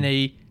in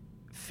a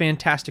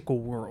fantastical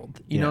world.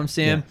 You know what I'm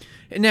saying?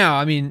 Yeah. Now,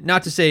 I mean,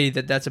 not to say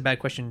that that's a bad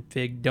question,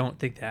 Fig. Don't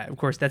think that. Of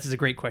course, that is a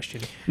great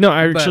question. No,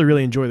 I actually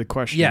really enjoy the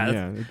question.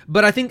 Yeah.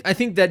 But I think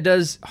that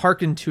does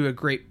hearken to a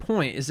great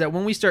point, is that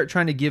when we start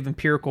trying to give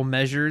empirical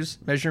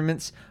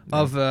measurements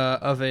of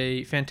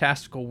a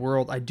fantastical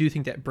world, I do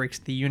think that breaks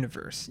the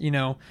universe, you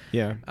know?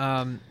 Yeah.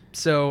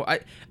 So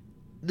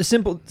the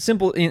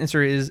simple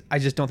answer is I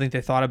just don't think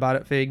they thought about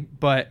it, Fig.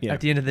 But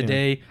at the end of the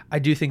day, I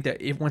do think that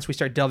once we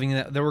start delving in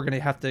that, then we're going to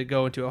have to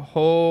go into a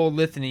whole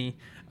litany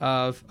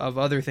of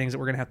other things that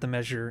we're going to have to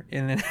measure,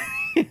 and then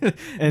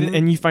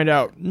and you find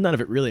out none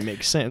of it really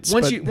makes sense.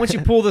 Once you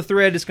pull the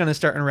thread, it's going to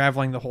start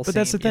unraveling the whole. But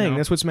that's the thing.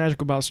 That's what's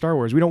magical about Star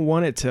Wars. We don't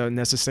want it to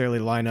necessarily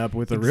line up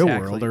with the real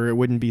world, or it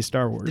wouldn't be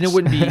Star Wars. And it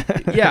wouldn't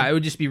be. Yeah, it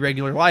would just be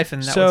regular life,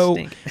 and that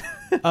would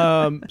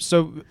stink.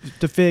 So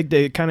to Fig,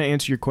 to kind of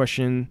answer your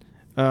question,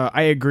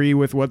 I agree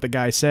with what the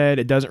guy said.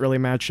 It doesn't really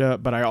match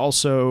up, but I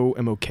also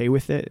am okay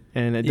with it,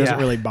 and it doesn't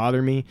really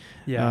bother me.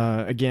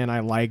 Yeah. Again, I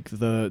like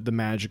the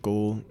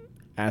magical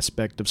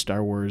aspect of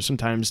Star Wars.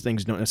 Sometimes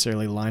things don't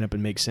necessarily line up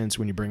and make sense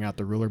when you bring out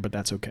the ruler, but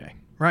that's okay.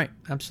 Right.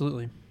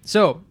 Absolutely.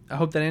 So I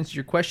hope that answers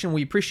your question.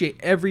 We appreciate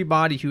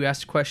everybody who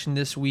asked a question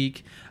this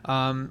week.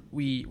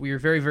 We are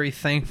very, very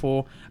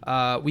thankful.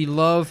 We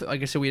love,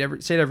 like I said,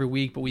 we say it every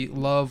week, but we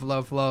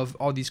love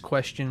all these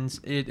questions.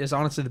 It is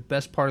honestly the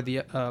best part of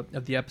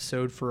the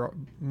episode for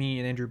me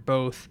and Andrew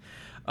both.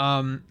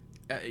 The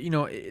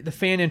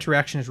fan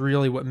interaction is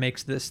really what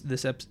makes this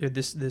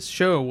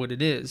show what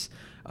it is.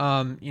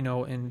 And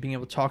being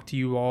able to talk to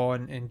you all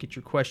and get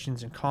your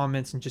questions and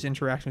comments and just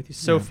interacting with you is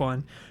so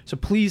fun. So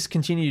please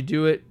continue to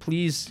do it.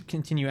 Please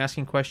continue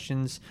asking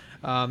questions.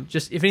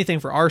 Just if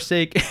anything for our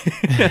sake,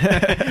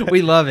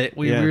 we love it.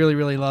 We really,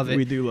 really love it.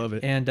 We do love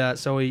it. And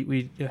so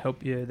we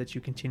hope that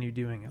you continue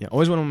doing it. Yeah,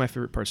 always one of my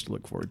favorite parts to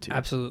look forward to.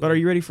 Absolutely. But are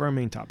you ready for our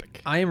main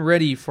topic? I am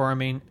ready for our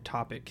main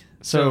topic.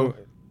 So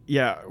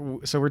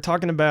we're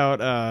talking about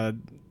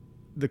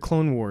the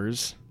Clone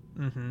Wars.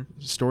 Mm-hmm.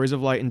 Stories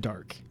of Light and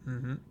Dark.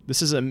 Mm-hmm.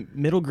 This is a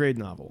middle grade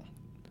novel,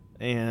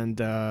 and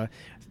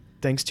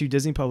thanks to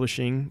Disney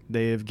Publishing,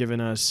 they gave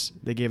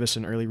us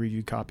an early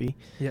review copy,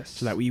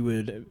 so that we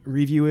would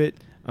review it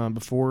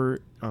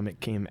before it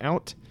came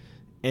out.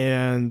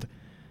 And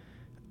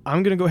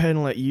I'm gonna go ahead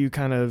and let you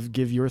kind of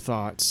give your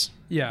thoughts,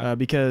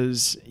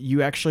 because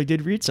you actually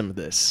did read some of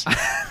this,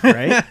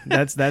 right?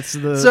 That's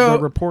the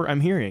report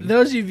I'm hearing.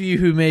 Those of you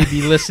who may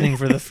be listening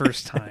for the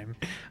first time,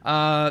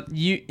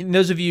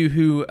 those of you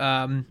who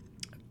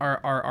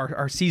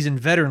are seasoned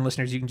veteran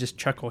listeners, you can just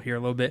chuckle here a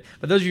little bit.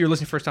 But those of you who are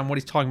listening first time, what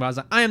he's talking about is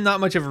like, I am not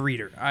much of a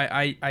reader.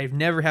 I've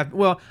never have.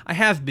 Well, I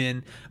have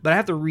been, but I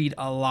have to read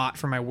a lot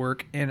for my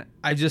work, and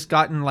I've just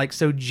gotten like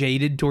so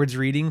jaded towards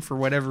reading for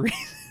whatever reason.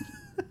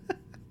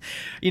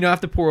 I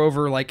have to pour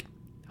over like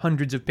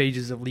hundreds of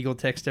pages of legal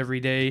text every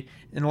day,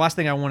 and the last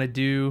thing I want to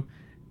do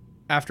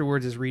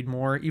afterwards is read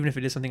more, even if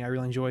it is something I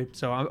really enjoy.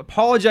 So I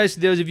apologize to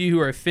those of you who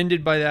are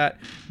offended by that,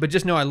 but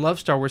just know I love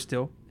Star Wars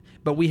still.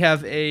 But we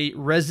have a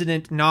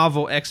resident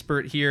novel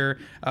expert here,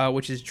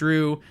 which is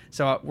Drew,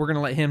 so we're going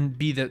to let him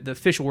be the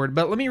official word.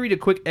 But let me read a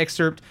quick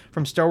excerpt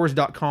from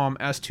StarWars.com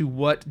as to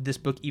what this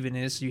book even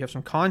is, so you have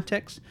some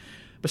context.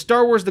 But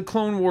Star Wars The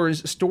Clone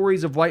Wars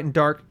Stories of Light and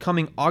Dark,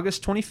 coming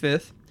August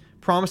 25th,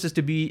 promises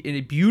to be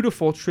a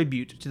beautiful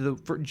tribute to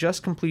the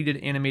just completed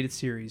animated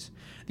series.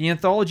 The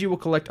anthology will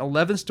collect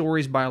 11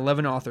 stories by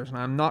 11 authors, and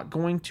I'm not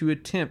going to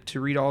attempt to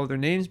read all of their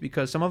names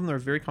because some of them are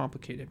very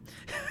complicated.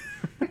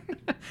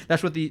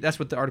 That's what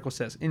the article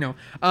says.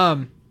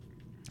 But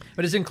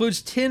it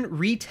includes 10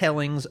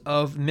 retellings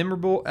of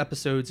memorable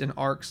episodes and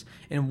arcs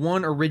and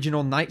one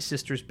original Night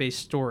Sisters-based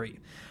story.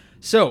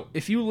 So,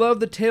 if you love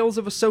the tales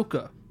of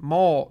Ahsoka,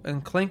 Maul,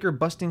 and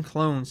clanker-busting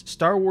clones,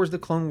 Star Wars The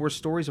Clone Wars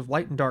Stories of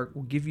Light and Dark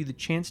will give you the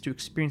chance to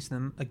experience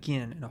them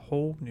again in a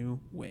whole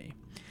new way.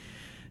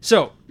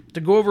 So,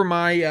 to go over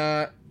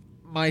my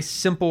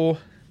simple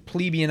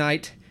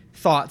plebeianite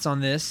thoughts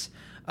on this,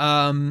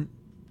 I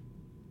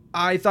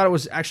thought it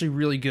was actually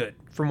really good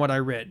from what I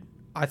read.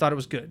 I thought it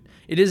was good.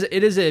 It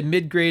is a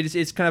mid-grade.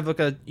 It's kind of like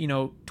a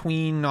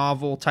tween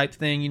novel type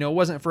thing. It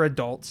wasn't for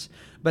adults,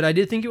 but I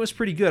did think it was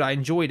pretty good. I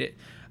enjoyed it.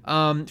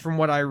 From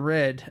what I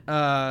read,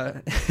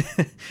 but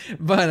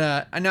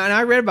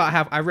I read about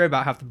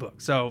half the book,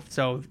 so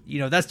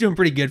that's doing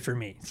pretty good for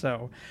me.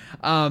 So,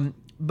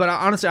 but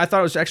honestly, I thought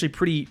it was actually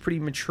pretty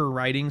mature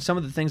writing. Some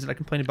of the things that I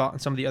complained about in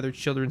some of the other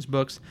children's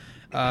books,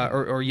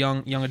 or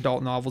young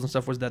adult novels and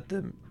stuff, was that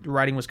the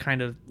writing was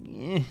kind of,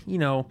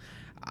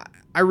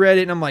 I read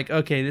it and I'm like,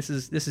 okay, this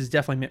is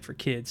definitely meant for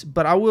kids.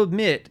 But I will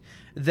admit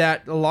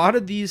that a lot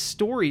of these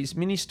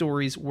mini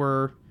stories,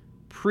 were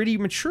pretty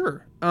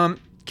mature.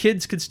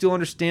 Kids could still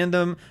understand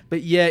them,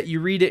 but yet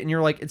you read it and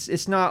you're like,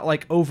 it's not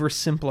like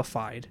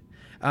oversimplified.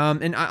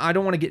 And I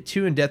don't want to get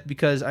too in depth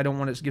because I don't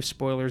want to give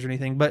spoilers or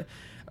anything, but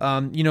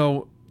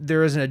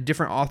there is a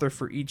different author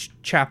for each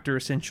chapter,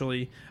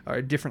 essentially, or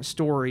a different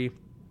story.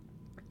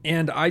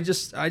 And I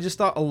just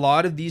thought a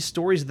lot of these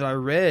stories that I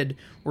read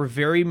were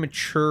very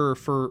mature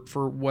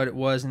for what it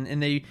was,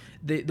 and the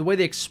way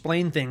they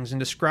explained things and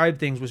described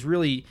things was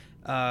really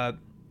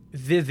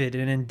vivid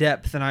and in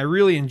depth, and I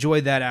really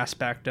enjoyed that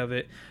aspect of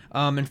it.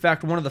 In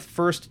fact, one of the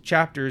first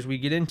chapters we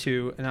get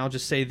into, and I'll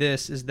just say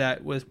this, is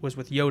that was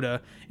with Yoda,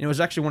 and it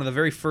was actually one of the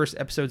very first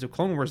episodes of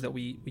Clone Wars that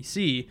we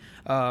see,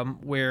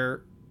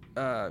 where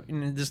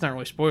this is not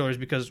really spoilers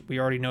because we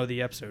already know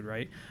the episode,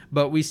 right?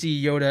 But we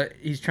see Yoda,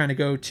 he's trying to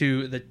go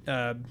to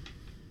the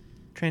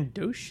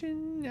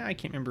Trandoshan? I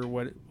can't remember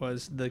what it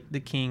was. The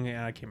king,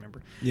 I can't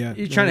remember. Yeah.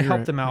 He's trying to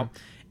help them out.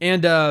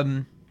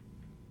 And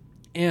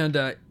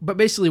And but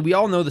basically, we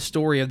all know the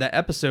story of that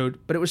episode,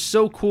 but it was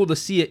so cool to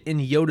see it in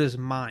Yoda's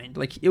mind.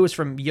 Like, it was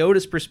from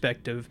Yoda's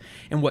perspective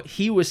and what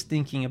he was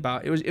thinking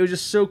about. It was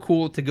just so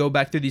cool to go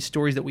back through these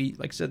stories that we,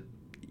 like I said,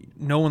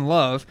 know and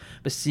love,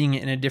 but seeing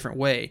it in a different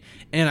way.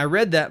 And I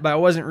read that, but I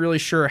wasn't really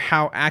sure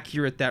how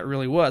accurate that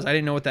really was. I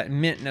didn't know what that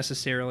meant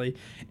necessarily,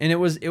 and it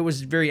was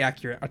very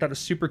accurate. I thought it was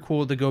super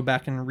cool to go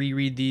back and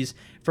reread these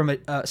from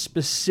a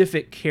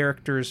specific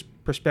character's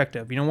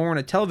perspective. You know, when we're on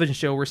a television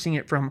show, we're seeing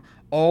it from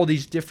all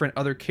these different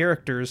other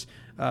characters.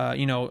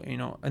 In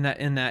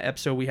that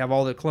episode, we have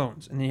all the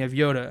clones, and then you have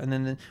Yoda, and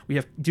then we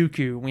have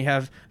Dooku, and we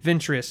have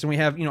Ventress, and we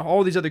have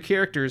all these other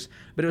characters.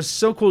 But it was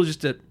so cool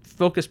just to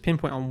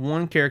pinpoint on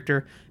one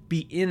character,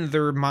 be in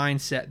their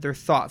mindset, their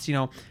thoughts.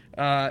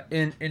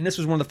 And this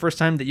was one of the first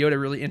times that Yoda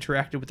really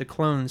interacted with the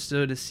clones.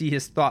 So to see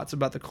his thoughts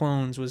about the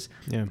clones was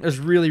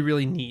really,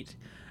 really neat.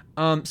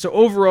 So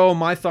overall,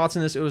 my thoughts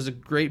on this: it was a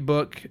great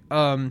book.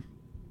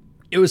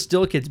 It was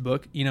still a kid's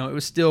book, it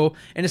was still,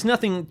 and it's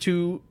nothing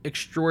too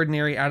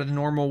extraordinary, out of the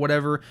normal,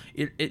 whatever.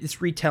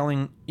 It's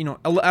retelling,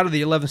 out of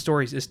the 11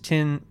 stories is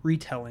 10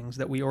 retellings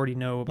that we already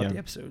know about the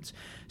episodes.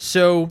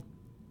 So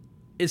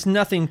it's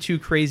nothing too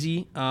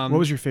crazy. What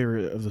was your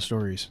favorite of the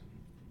stories?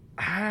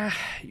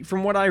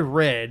 From what I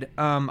read,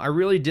 I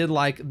really did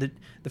like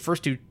the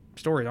first two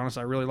stories.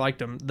 Honestly, I really liked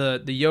them.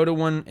 The Yoda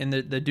one and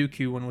the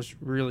Dooku one was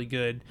really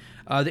good.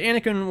 The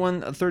Anakin one,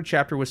 the third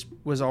chapter was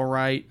all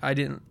right. I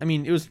didn't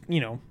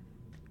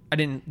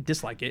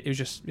dislike it. It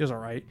was all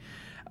right.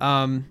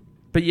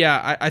 But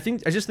yeah, I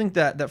just think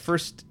that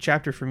first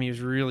chapter for me was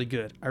really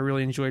good. I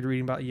really enjoyed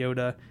reading about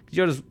Yoda.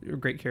 Yoda's a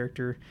great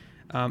character.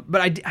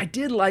 But I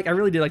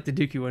really did like the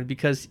Dooku one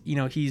because,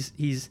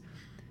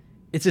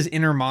 it's his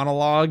inner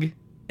monologue,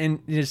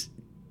 and just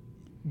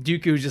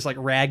Dooku's just like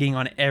ragging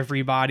on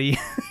everybody.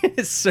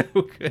 It's so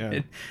good.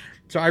 Yeah.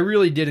 So I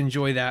really did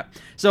enjoy that.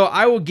 So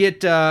I will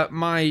get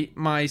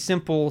my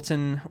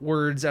simpleton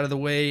words out of the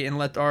way and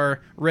let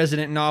our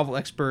resident novel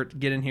expert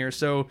get in here.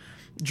 So,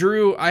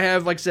 Drew, I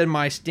have, like I said,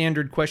 my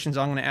standard questions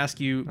I'm going to ask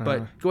you,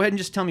 but go ahead and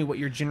just tell me what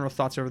your general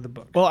thoughts are of the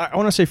book. Well, I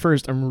want to say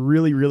first, I'm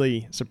really,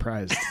 really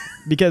surprised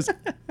because,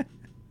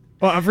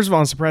 well, first of all,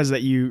 I'm surprised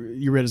that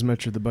you read as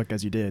much of the book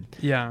as you did.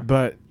 Yeah.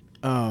 But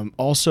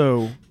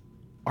also,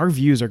 our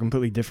views are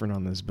completely different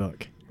on this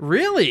book.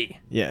 Really?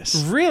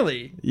 Yes.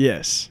 Really?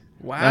 Yes.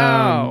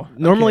 Wow.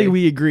 Normally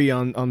we agree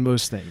on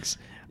most things.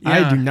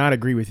 Yeah. I do not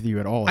agree with you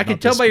at all. I can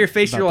tell by your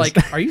face you're like,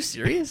 are you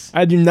serious?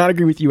 I do not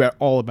agree with you at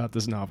all about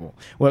this novel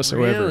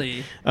whatsoever.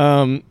 Really?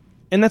 And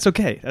that's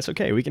okay. That's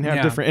okay. We can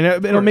have different,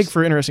 and it'll make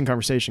for interesting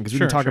conversation because we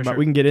can talk about,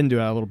 we can get into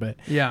it a little bit.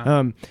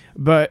 Yeah.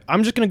 But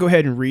I'm just going to go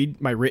ahead and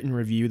read my written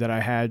review that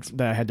I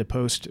had to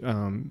post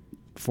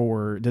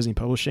for Disney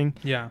Publishing.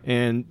 Yeah.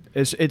 And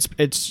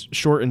it's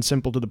short and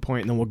simple to the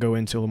point, and then we'll go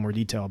into a little more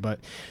detail. But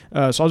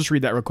so I'll just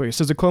read that real quick. It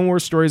says, The Clone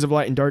Wars Stories of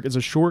Light and Dark is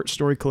a short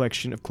story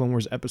collection of Clone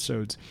Wars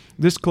episodes.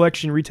 This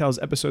collection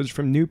retells episodes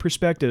from new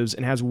perspectives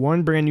and has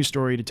one brand new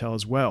story to tell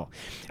as well.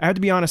 I have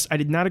to be honest, I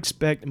did not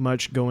expect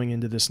much going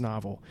into this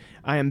novel.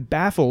 I am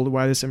baffled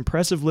why this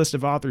impressive list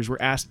of authors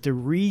were asked to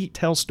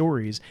retell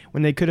stories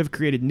when they could have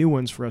created new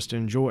ones for us to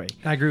enjoy.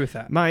 I agree with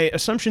that. My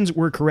assumptions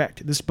were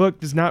correct. This book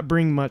does not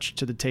bring much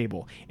to the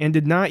table, and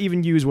did not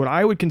even use what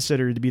I would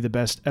consider to be the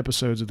best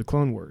episodes of the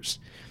Clone Wars.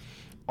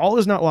 All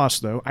is not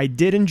lost, though. I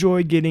did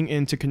enjoy getting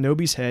into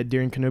Kenobi's head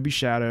during Kenobi's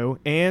Shadow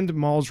and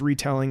Maul's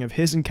retelling of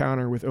his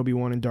encounter with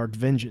Obi-Wan in Dark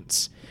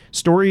Vengeance.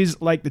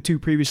 Stories like the two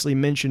previously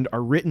mentioned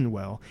are written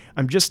well.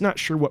 I'm just not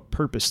sure what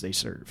purpose they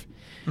serve.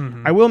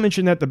 Mm-hmm. I will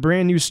mention that the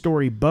brand new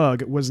story,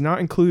 Bug, was not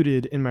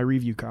included in my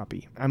review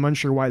copy. I'm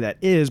unsure why that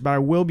is, but I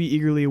will be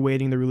eagerly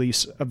awaiting the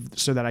release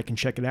so that I can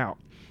check it out.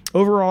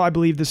 Overall, I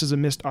believe this is a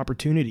missed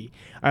opportunity.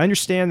 I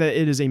understand that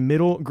it is a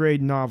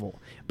middle-grade novel,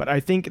 but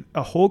I think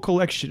a whole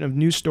collection of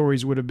new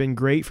stories would have been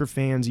great for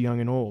fans young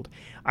and old.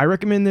 I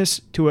recommend this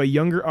to a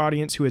younger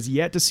audience who has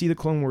yet to see the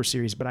Clone Wars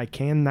series, but I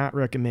cannot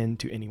recommend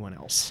to anyone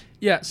else.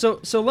 Yeah, so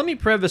let me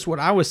preface what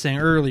I was saying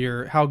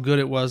earlier, how good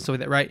it was, so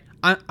that, right?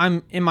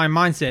 I'm in my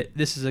mindset,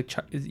 this is a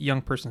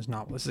young person's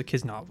novel. This is a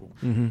kid's novel.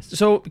 Mm-hmm.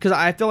 So, because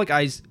I feel like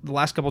the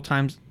last couple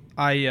times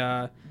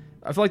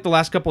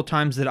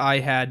that I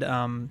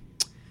had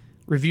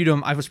reviewed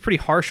them, I was pretty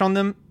harsh on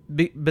them,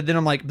 but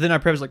then I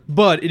preface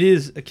but it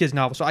is a kid's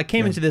novel. So I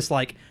came into this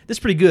this is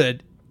pretty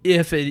good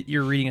if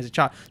you're reading as a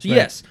child. So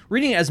yes,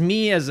 reading as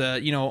me as a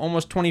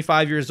almost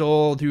 25 years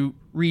old who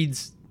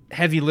reads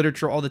heavy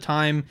literature all the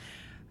time,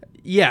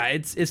 yeah,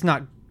 it's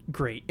not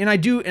great. And I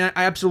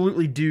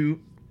absolutely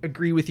do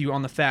agree with you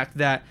on the fact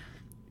that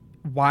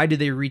why did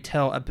they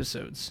retell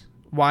episodes?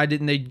 Why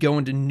didn't they go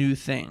into new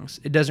things?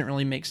 It doesn't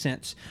really make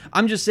sense.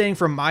 I'm just saying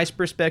from my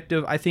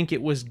perspective, I think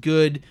it was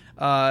good.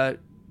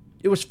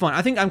 It was fun.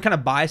 I think I'm kind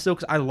of biased, though,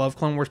 because I love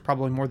Clone Wars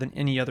probably more than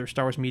any other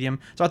Star Wars medium.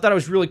 So I thought it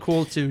was really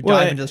cool to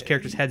dive into those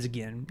characters' heads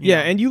again. You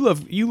know? And you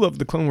love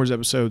the Clone Wars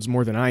episodes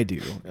more than I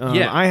do.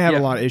 I have a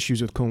lot of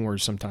issues with Clone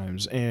Wars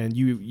sometimes, and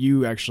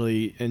you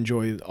actually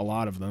enjoy a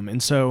lot of them.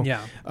 And so,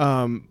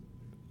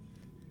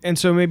 and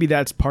so maybe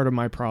that's part of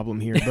my problem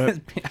here. But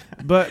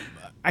but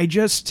I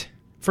just...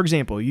 for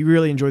example, you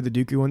really enjoyed the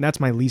Dooku one. That's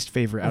my least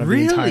favorite out of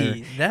really? the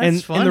entire.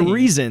 That's funny. And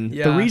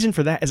the reason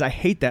for that is I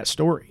hate that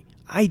story.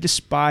 I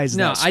despise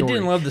that story. No, I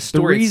didn't love the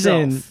story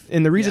itself.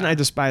 And the reason I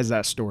despise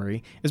that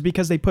story is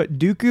because they put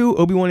Dooku,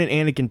 Obi-Wan, and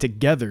Anakin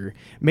together,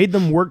 made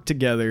them work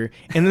together,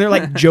 and they're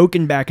like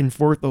joking back and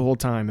forth the whole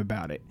time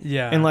about it.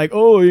 Yeah. And like,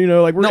 oh, you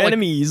know, like we're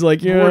enemies,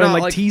 like, you know, and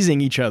like teasing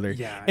each other.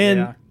 Yeah.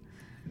 And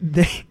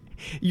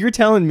you're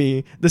telling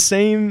me the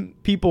same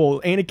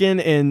people,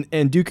 Anakin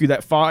and Dooku,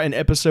 that fought in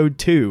Episode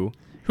 2,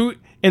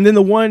 and then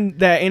the one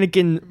that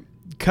Anakin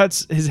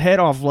cuts his head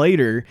off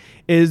later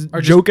is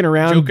joking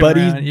around,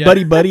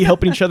 buddy,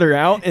 helping each other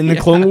out in the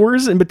Clone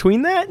Wars in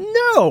between that?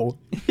 No.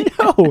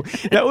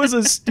 That was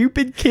a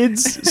stupid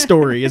kid's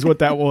story is what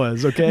that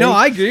was, okay? No,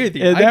 I agree with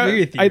you.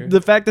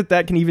 The fact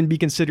that can even be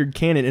considered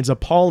canon is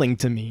appalling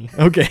to me,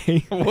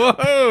 okay?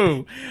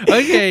 Whoa.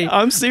 Okay.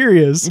 I'm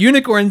serious.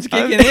 Unicorns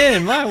kicking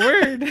in, my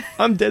word.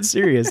 I'm dead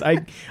serious.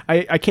 I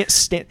can't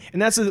stand,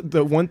 and that's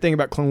the one thing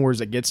about Clone Wars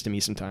that gets to me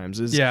sometimes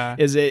is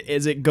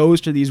it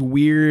goes to these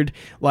weird,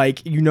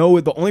 like, you know,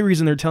 the only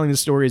reason they're telling the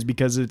story is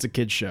because it's a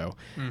kid's show.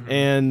 Mm-hmm.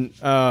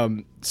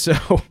 And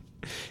so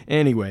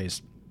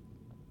anyways,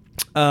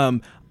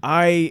 I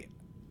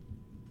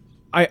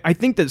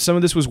think that some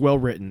of this was well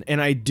written,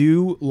 and I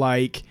do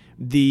like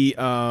the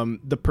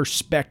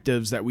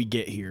perspectives that we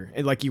get here,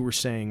 and like you were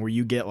saying, where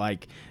you get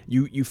like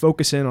you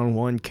focus in on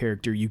one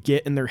character, you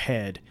get in their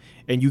head,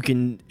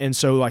 and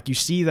so like you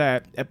see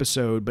that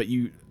episode, but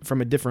you from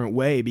a different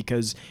way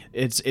because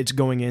it's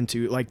going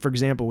into, like, for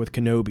example, with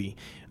Kenobi,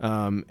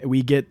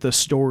 we get the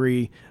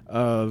story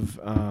of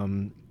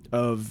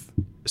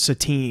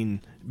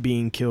Satine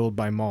being killed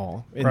by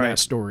Maul in that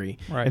story.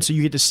 Right. And so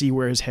you get to see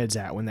where his head's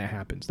at when that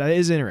happens. That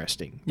is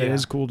interesting. That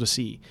is cool to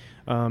see.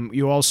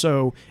 You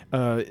also,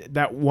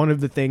 that one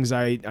of the things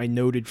I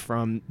noted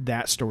from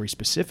that story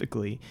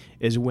specifically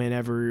is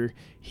whenever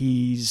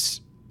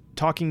he's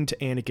talking to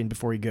Anakin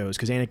before he goes,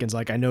 because Anakin's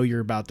like, I know you're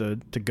about to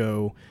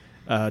go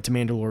to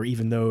Mandalore,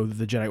 even though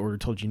the Jedi Order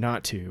told you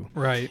not to.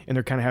 Right. And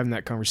they're kind of having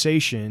that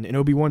conversation, and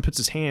Obi-Wan puts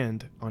his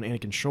hand on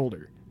Anakin's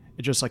shoulder,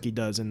 just like he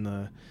does in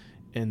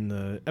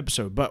the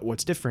episode. But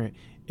what's different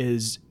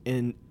is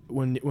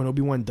when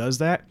Obi-Wan does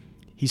that,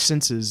 he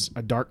senses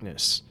a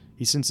darkness.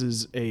 He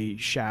senses a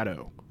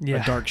shadow,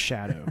 a dark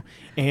shadow.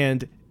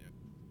 And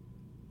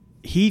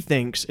he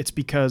thinks it's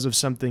because of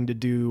something to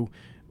do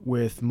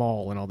with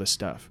Maul and all this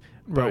stuff.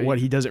 But what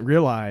he doesn't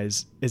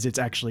realize is it's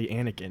actually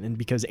Anakin, and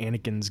because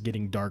Anakin's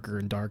getting darker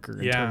and darker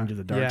and turning to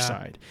the dark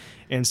side.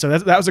 And so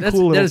that was a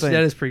cool little thing.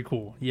 That is pretty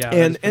cool. Yeah.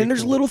 And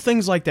there's little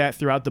things like that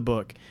throughout the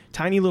book.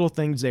 Tiny little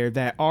things there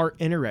that are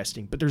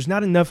interesting, but there's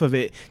not enough of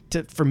it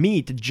for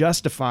me to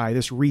justify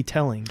this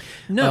retelling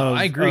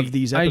I agree. Of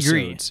these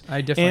episodes.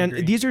 I definitely agree.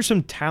 And these are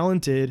some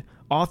talented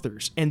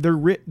authors, and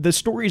the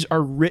stories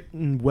are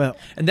written well.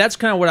 And that's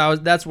kind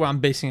of that's what I'm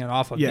basing it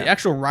off of. Yeah. The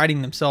actual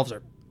writing themselves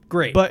are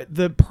great. But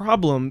the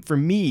problem for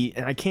me,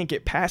 and I can't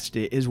get past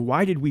it, is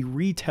why did we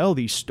retell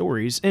these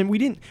stories? And we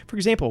didn't, for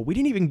example, we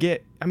didn't even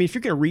get, I mean, if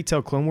you're going to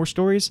retell Clone Wars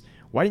stories,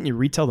 why didn't you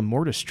retell the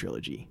Mortis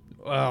trilogy?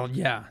 Well,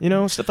 yeah. You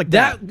know, stuff like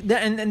that.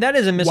 And that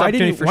is a missed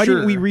opportunity for sure. Why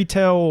didn't we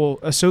retell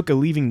Ahsoka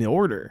leaving the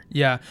Order?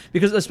 Yeah,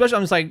 because especially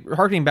I'm just like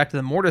harkening back to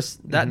the Mortis.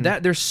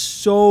 That there's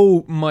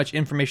so much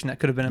information that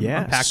could have been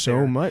unpacked so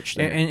there. Much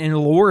there. And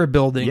lore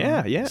building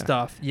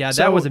stuff. Yeah,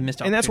 so, that was a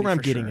missed opportunity. And that's what I'm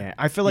getting at.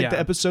 I feel like the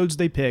episodes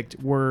they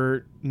picked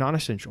were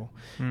non-essential,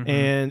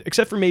 and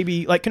except for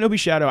maybe like Kenobi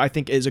Shadow, I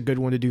think is a good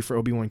one to do for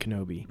Obi-Wan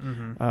Kenobi.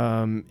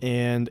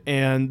 And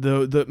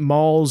the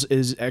Maul's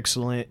is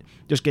excellent.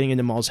 Just getting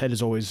into Maul's head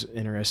is always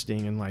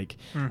interesting, and like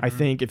I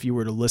think if you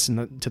were to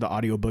listen to the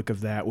audiobook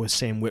of that with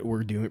Sam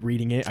Witwer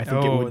reading it, I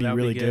think it would be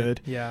really good.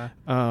 Yeah.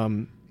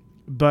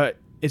 But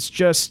it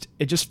just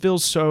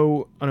feels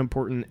so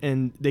unimportant,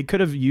 and they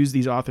could have used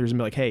these authors and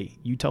be like, hey,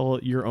 you tell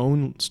your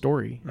own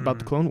story about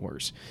the Clone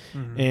Wars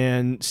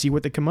and see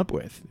what they come up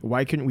with.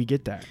 Why couldn't we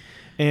get that?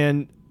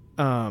 And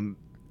the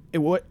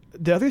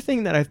other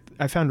thing that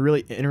I found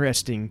really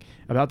interesting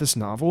about this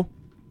novel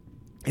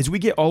is we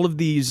get all of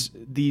these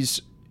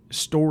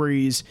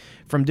stories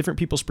from different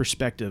people's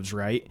perspectives,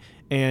 right?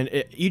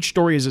 And each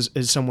story is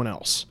someone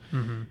else.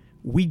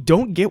 We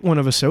don't get one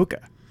of Ahsoka.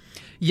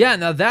 Yeah,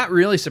 now that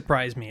really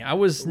surprised me.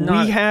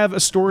 We have a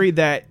story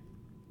that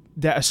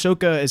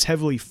Ahsoka is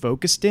heavily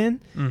focused in,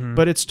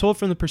 but it's told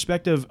from the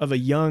perspective of a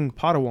young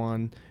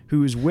Padawan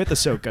who's with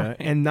Ahsoka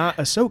and not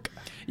Ahsoka.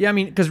 Yeah, I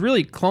mean, because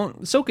really,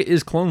 Ahsoka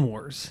is Clone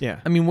Wars.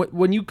 Yeah. I mean,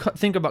 when you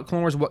think about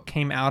Clone Wars, what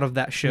came out of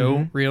that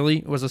show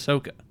really was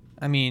Ahsoka.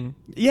 I mean,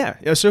 yeah,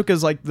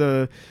 Ahsoka's like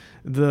the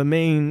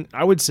main,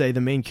 I would say,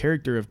 the main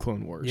character of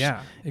Clone Wars.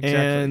 Yeah, exactly.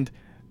 And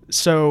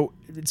so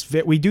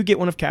we do get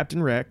one of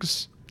Captain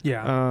Rex.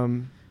 Yeah.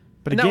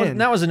 But and again,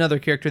 that was another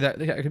character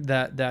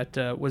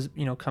that was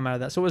come out of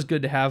that. So it was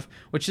good to have.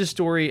 Which this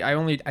story, I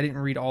didn't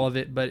read all of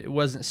it, but it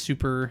wasn't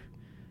super.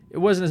 It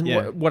wasn't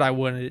as what I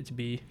wanted it to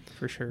be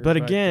for sure. But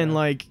again,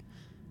 like.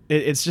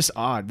 It's just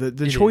odd.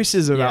 The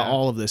choices about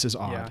all of this is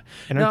odd. Yeah.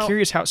 And I'm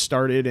curious how it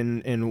started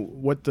and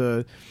what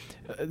the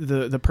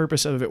the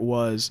purpose of it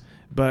was.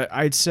 But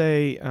I'd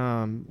say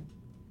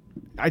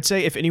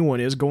if anyone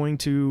is going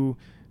to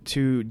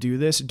do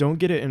this, don't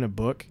get it in a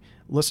book.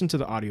 Listen to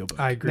the audiobook.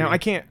 I agree. Now, I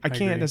can't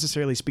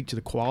necessarily speak to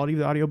the quality of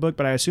the audiobook,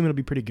 but I assume it'll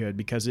be pretty good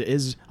because it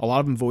is a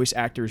lot of them voice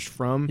actors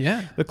from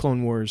the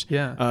Clone Wars,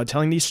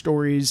 telling these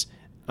stories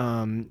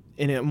in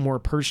a more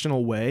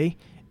personal way.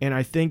 And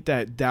I think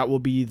that will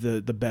be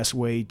the best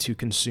way to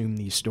consume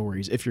these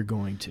stories if you're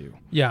going to.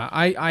 Yeah,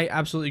 I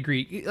absolutely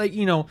agree. Like,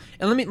 you know,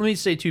 and let me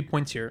say 2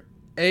 points here.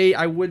 A,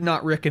 I would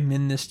not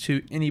recommend this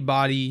to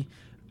anybody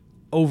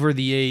over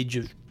the age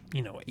of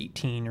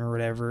 18 or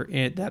whatever,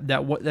 and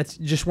that's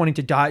just wanting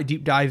to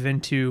deep dive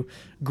into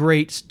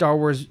great Star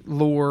Wars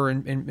lore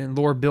and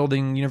lore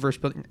building, universe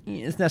building.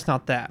 That's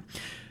not that.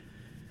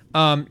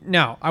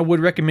 Now, I would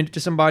recommend it to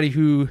somebody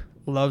who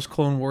loves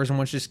Clone Wars and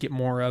wants to just get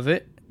more of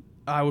it.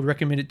 I would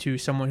recommend it to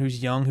someone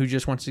who's young, who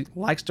just wants to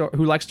likes Star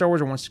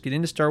Wars or wants to get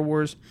into Star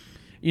Wars.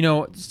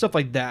 Stuff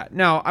like that.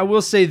 Now, I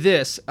will say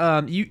this.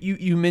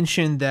 You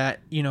mentioned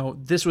that,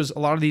 this was a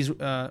lot of these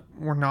were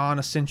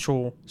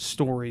non-essential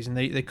stories, and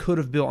they could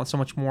have built on so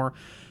much more.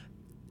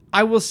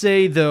 I will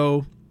say,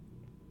 though,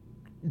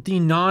 the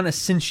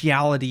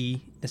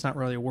non-essentiality, it's not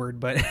really a word,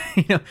 but,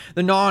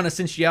 the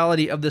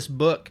non-essentiality of this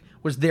book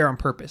was there on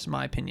purpose, in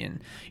my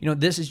opinion.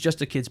 This is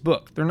just a kid's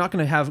book. They're not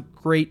going to have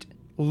great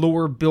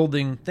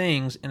lore-building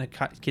things in a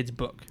kid's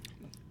book.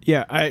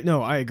 Yeah,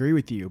 I agree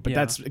with you, but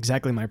that's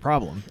exactly my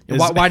problem.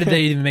 Why did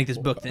they even make this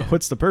book then?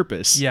 What's the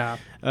purpose? Yeah.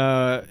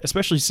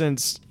 Especially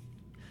since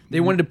they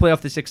wanted to play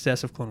off the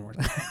success of Clone Wars.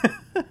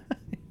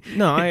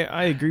 No,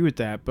 I agree with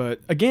that,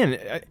 but again,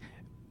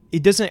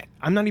 it doesn't.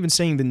 I'm not even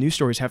saying the new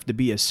stories have to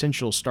be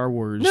essential Star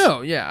Wars.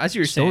 No, yeah, as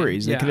you're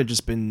stories. saying, They could have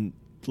just been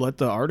let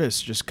the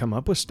artists just come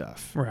up with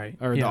stuff, right?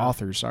 Or the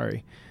authors,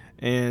 sorry.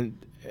 And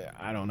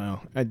I don't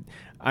know.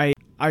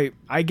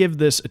 I give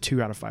this a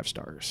 2 out of 5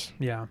 stars.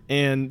 Yeah.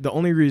 And the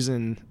only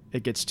reason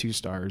it gets 2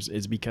 stars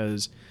is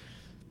because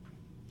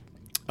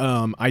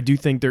I do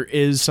think there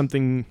is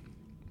something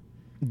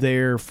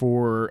there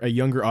for a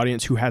younger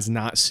audience who has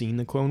not seen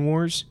the Clone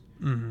Wars.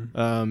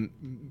 Mm-hmm.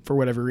 For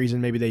whatever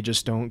reason, maybe they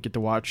just don't get to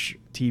watch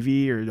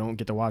TV or don't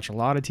get to watch a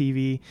lot of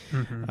TV.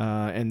 Mm-hmm.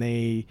 And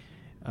they...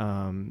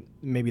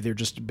 maybe they're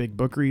just big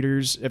book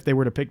readers. If they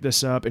were to pick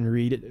this up and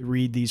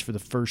read these for the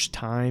first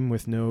time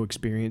with no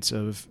experience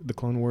of the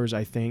Clone Wars,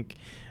 I think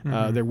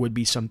there would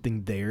be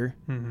something there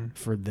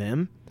for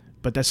them.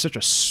 But that's such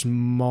a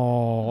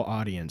small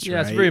audience, right?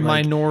 Yeah, it's a very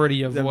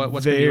minority of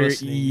what's going to be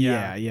listening.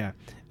 Yeah.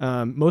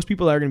 Most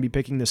people that are going to be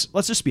picking this,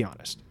 let's just be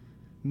honest.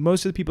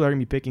 Most of the people that are going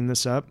to be picking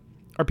this up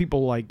are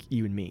people like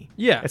you and me.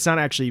 Yeah. It's not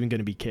actually even going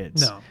to be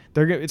kids. No.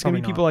 It's going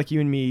to be people like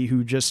you and me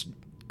who just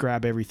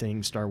grab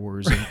everything Star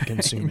Wars and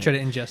consume and try to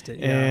ingest it.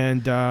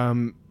 Yeah.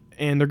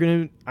 And they're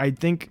going to, I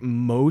think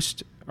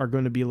most are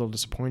going to be a little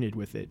disappointed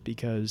with it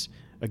because,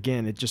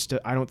 again, it just,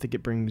 I don't think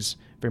it brings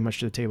very much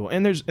to the table.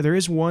 And there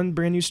is one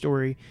brand new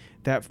story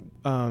that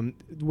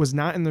was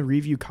not in the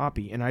review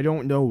copy, and I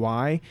don't know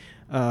why.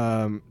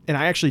 And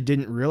I actually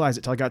didn't realize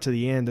it till I got to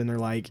the end, and they're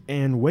like,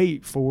 and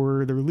wait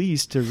for the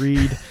release to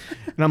read.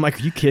 And I'm like,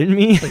 are you kidding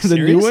me? Like,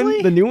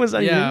 the new one's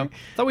on yeah. here?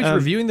 I thought we were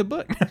reviewing the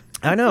book.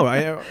 I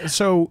know.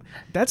 So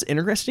that's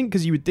interesting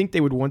because you would think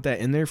they would want that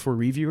in there for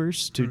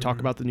reviewers to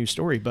talk about the new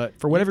story, but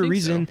for whatever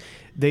reason,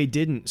 they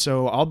didn't.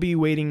 So I'll be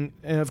waiting.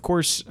 And of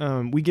course,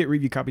 we get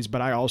review copies,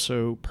 but I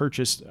also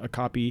purchased a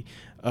copy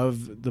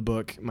of the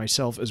book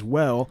myself as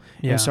well.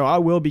 Yeah. And so I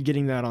will be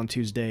getting that on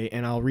Tuesday,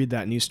 and I'll read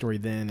that news story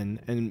then.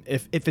 And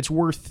if it's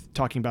worth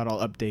talking about,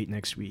 I'll update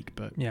next week.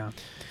 But yeah.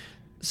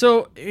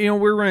 So,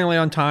 we're running late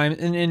on time,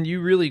 and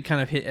you really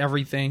kind of hit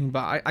everything,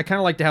 but I kind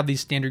of like to have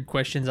these standard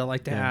questions I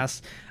like to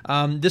ask.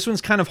 This one's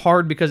kind of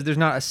hard because there's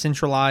not a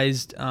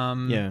centralized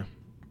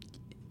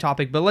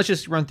topic, but let's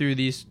just run through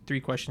these 3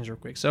 questions real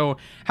quick. So,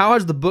 how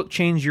has the book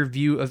changed your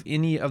view of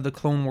any of the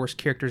Clone Wars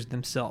characters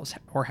themselves,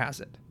 or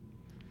has it?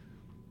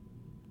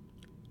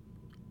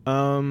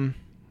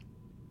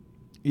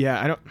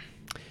 Yeah,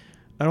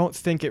 I don't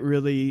think it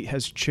really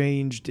has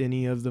changed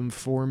any of them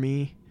for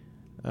me.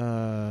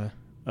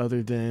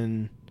 Other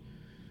than,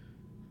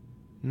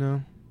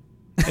 no,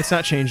 it's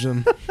not changed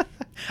them.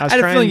 I had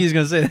a feeling he was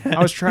going to say that.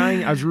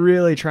 I was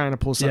really trying to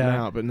pull something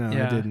out, but no,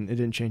 it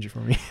didn't change it for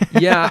me.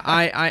 Yeah,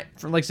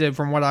 like I said,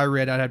 from what I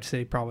read, I'd have to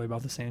say probably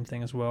about the same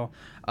thing as well.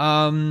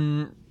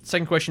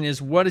 Second question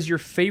is, what is your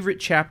favorite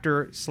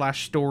chapter /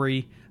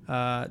 story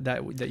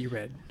that you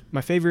read?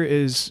 My favorite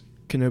is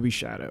Kenobi's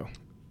Shadow.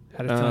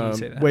 Had a feeling you'd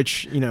say that.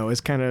 Which,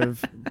 is kind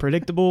of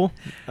predictable.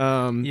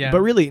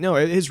 But really, no,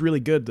 it is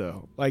really good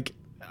though. Like,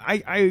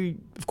 I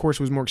of course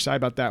was more excited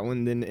about that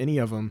one than any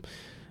of them.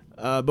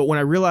 But when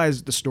I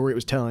realized the story it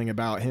was telling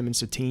about him and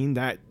Satine,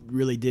 that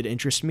really did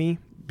interest me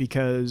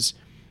because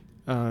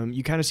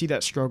you kind of see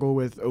that struggle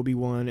with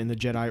Obi-Wan and the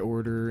Jedi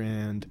Order,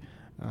 and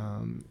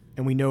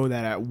we know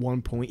that at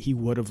one point he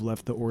would have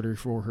left the Order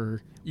for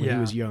her when he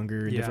was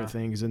younger and different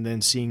things, and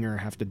then seeing her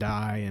have to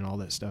die and all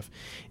that stuff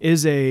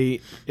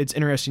it's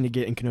interesting to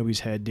get in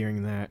Kenobi's head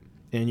during that.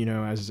 And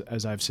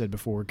as I've said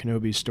before,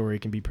 Kenobi's story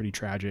can be pretty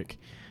tragic.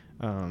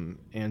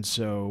 And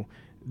so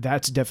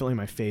that's definitely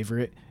my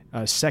favorite.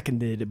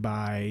 Seconded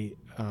by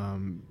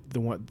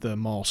the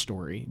Maul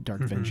story,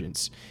 Dark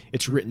Vengeance.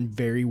 It's written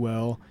very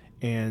well.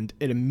 And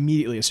it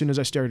immediately, as soon as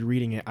I started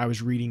reading it, I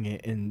was reading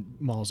it in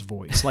Maul's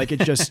voice. Like, it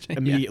just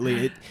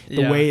immediately,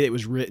 the way it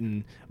was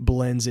written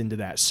blends into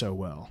that so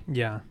well.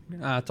 Yeah,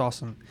 that's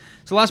awesome.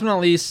 So last but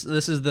not least,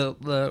 this is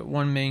the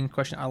one main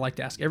question I like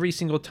to ask every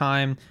single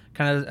time,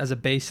 kind of as a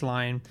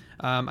baseline.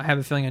 I have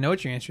a feeling I know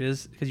what your answer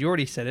is because you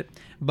already said it.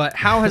 But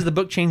how has the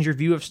book changed your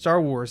view of Star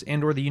Wars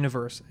and or the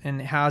universe?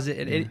 And has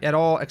it at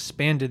all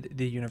expanded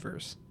the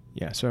universe?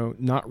 Yeah, so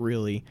not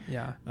really.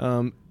 Yeah.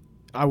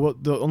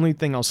 The only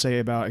thing I'll say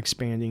about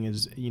expanding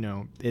is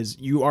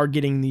you are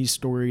getting these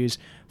stories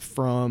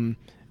from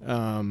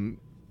an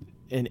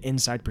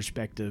inside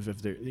perspective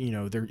of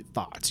their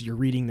thoughts. You're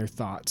reading their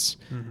thoughts.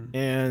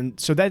 And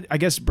so that, I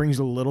guess, brings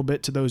a little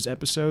bit to those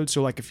episodes.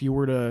 So like if you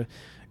were to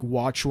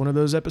watch one of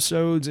those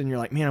episodes and you're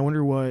like, man, I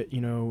wonder what,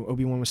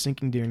 Obi-Wan was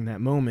thinking during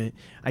that moment.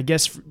 I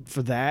guess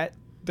for that,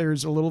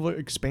 there's a little bit of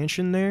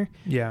expansion there.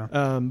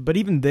 Yeah. But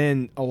even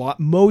then,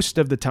 most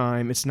of the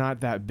time, it's not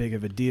that big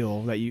of a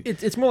deal that you.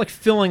 It's more like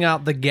filling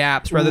out the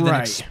gaps rather than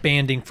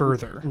expanding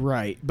further.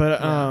 Right.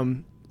 But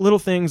little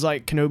things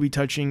like Kenobi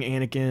touching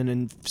Anakin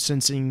and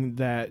sensing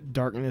that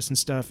darkness and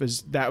stuff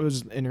that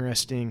was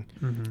interesting.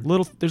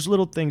 There's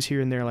little things here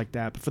and there like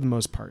that, but for the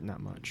most part, not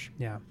much.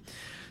 Yeah.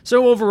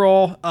 So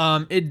overall,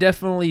 it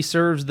definitely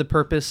serves the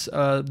purpose.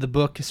 The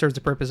book serves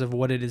the purpose of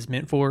what it is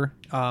meant for,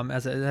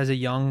 as a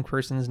young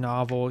person's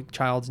novel,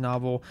 child's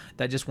novel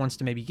that just wants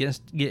to maybe get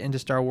into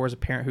Star Wars. A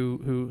parent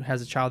who has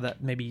a child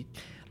that maybe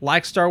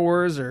likes Star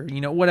Wars or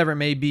whatever it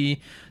may be.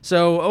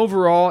 So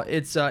overall,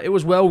 it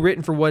was well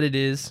written for what it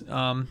is.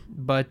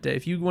 But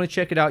if you want to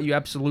check it out, you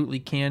absolutely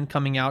can.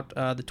 Coming out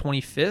the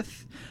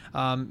 25th.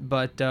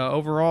 But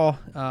overall.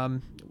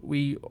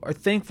 We are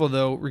thankful,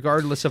 though,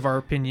 regardless of our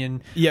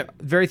opinion.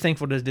 Very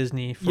thankful to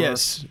Disney.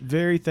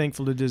 Very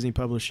thankful to Disney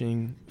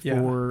Publishing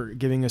for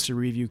giving us a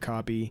review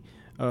copy.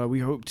 We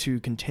hope to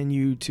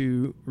continue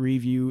to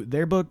review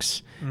their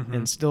books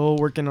and still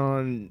working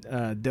on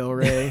Del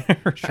Rey,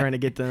 trying to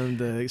get them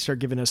to start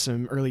giving us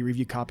some early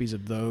review copies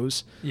of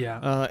those.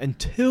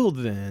 Until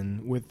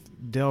then, with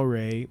Del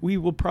Rey, we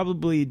will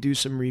probably do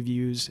some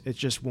reviews. It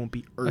just won't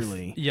be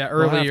early.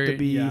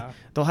 Earlier.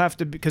 They'll have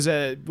to be, because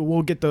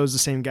we'll get those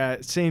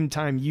the same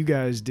time you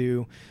guys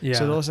do. So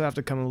they'll also have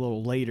to come a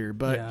little later.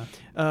 But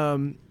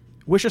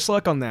wish us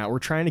luck on that. We're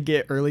trying to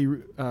get early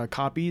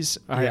copies.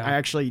 I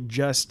actually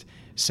just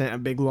sent a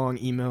big long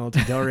email to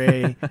Del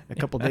Rey a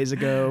couple days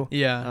ago,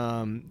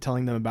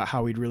 telling them about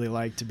how we'd really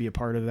like to be a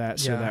part of that,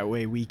 so that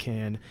way we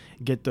can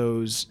get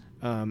those.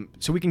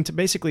 So we can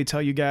basically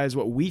tell you guys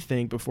what we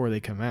think before they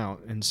come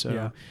out, and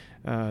so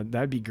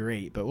that'd be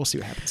great. But we'll see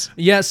what happens.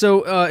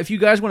 So if you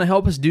guys want to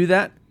help us do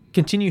that,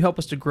 continue to help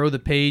us to grow the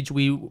page.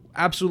 We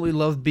absolutely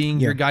love being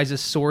your guys'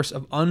 source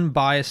of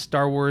unbiased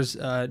Star Wars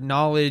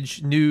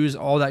knowledge, news,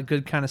 all that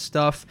good kind of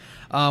stuff.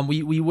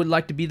 We would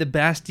like to be the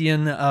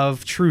bastion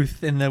of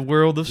truth in the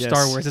world of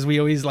Star Wars, as we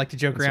always like to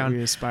joke around. What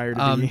we aspire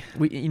to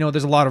be.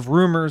 There's a lot of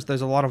rumors.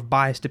 There's a lot of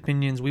biased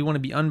opinions. We want to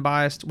be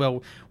unbiased.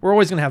 Well, we're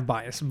always going to have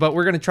bias, but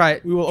we're going to try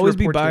it. We will always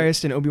be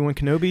biased in Obi-Wan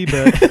Kenobi,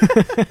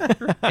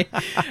 but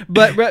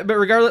but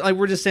regardless, like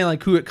we're just saying,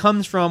 like who it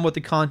comes from, what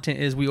the content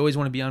is. We always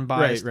want to be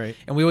unbiased, right.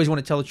 And we always want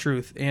to tell the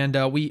truth. And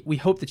we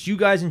hope that you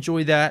guys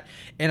enjoy that.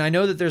 And I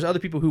know that there's other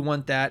people who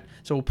want that.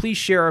 So please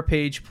share our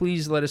page.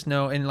 Please let us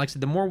know. And like I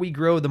said, the more we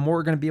grow, the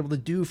more we're going to be able to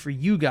do for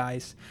you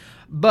guys.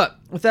 But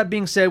with that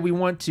being said, we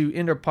want to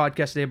end our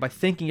podcast today by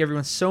thanking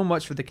everyone so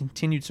much for the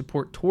continued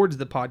support towards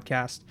the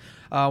podcast.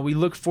 We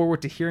look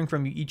forward to hearing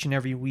from you each and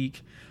every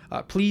week.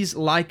 Please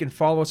like and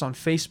follow us on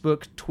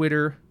Facebook,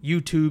 Twitter,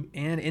 YouTube,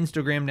 and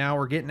Instagram now.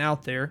 We're getting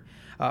out there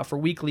for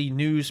weekly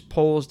news,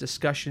 polls,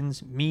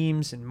 discussions,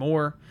 memes, and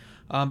more.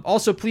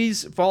 Also,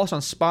 please follow us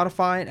on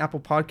Spotify and Apple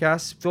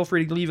Podcasts. Feel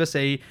free to leave us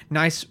a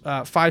nice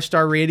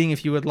 5-star rating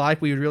if you would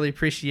like. We would really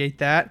appreciate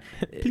that.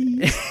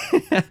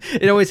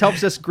 It always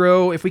helps us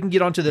grow. If we can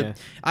get onto the,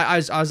 I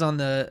was on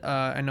the.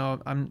 I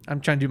know I'm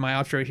trying to do my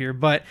outro here,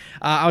 but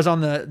I was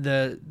on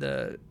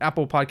the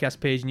Apple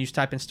Podcast page, and you just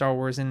type in Star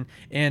Wars, and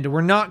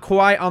we're not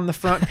quite on the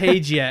front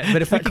page yet.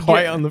 But if we could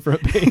quite on the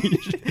front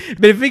page,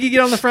 but if we could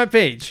get on the front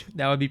page,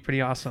 that would be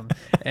pretty awesome.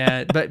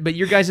 But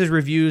your guys'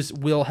 reviews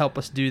will help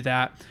us do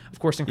that. Of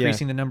course,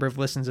 increasing the number of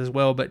listens as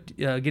well, but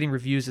getting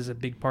reviews is a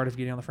big part of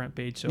getting on the front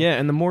page. So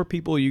and the more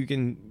people you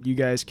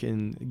guys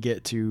can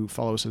get to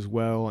follow us as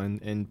well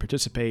and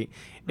participate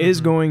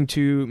is going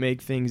to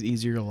make things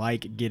easier,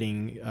 like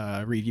getting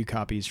review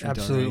copies from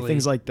Del Rey,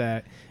 things like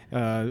that.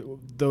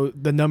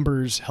 The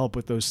numbers help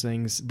with those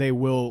things. They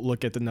will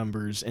look at the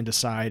numbers and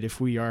decide if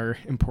we are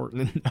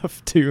important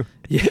enough to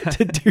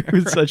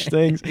do such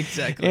things.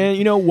 Exactly.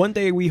 And one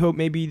day we hope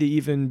maybe to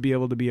even be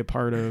able to be a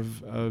part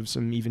of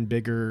some even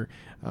bigger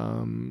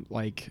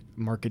like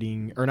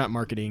marketing, or not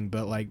marketing,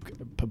 but like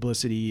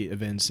publicity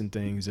events and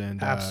things.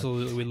 And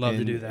absolutely, we'd love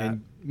to do that.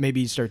 And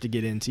maybe start to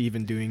get into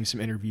even doing some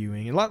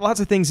interviewing and lots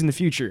of things in the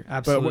future.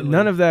 Absolutely. But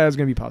none of that is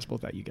going to be possible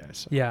without you guys.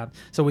 So. Yeah.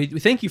 So we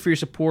thank you for your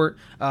support,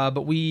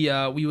 but we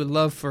would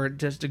love for it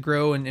just to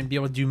grow and be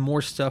able to do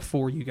more stuff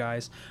for you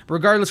guys. But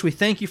regardless, we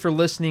thank you for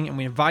listening, and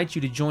we invite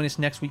you to join us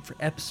next week for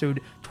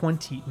episode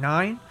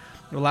 29.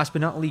 And last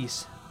but not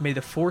least, may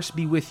the Force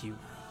be with you,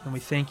 and we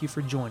thank you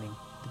for joining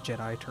the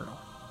Jedi Eternal.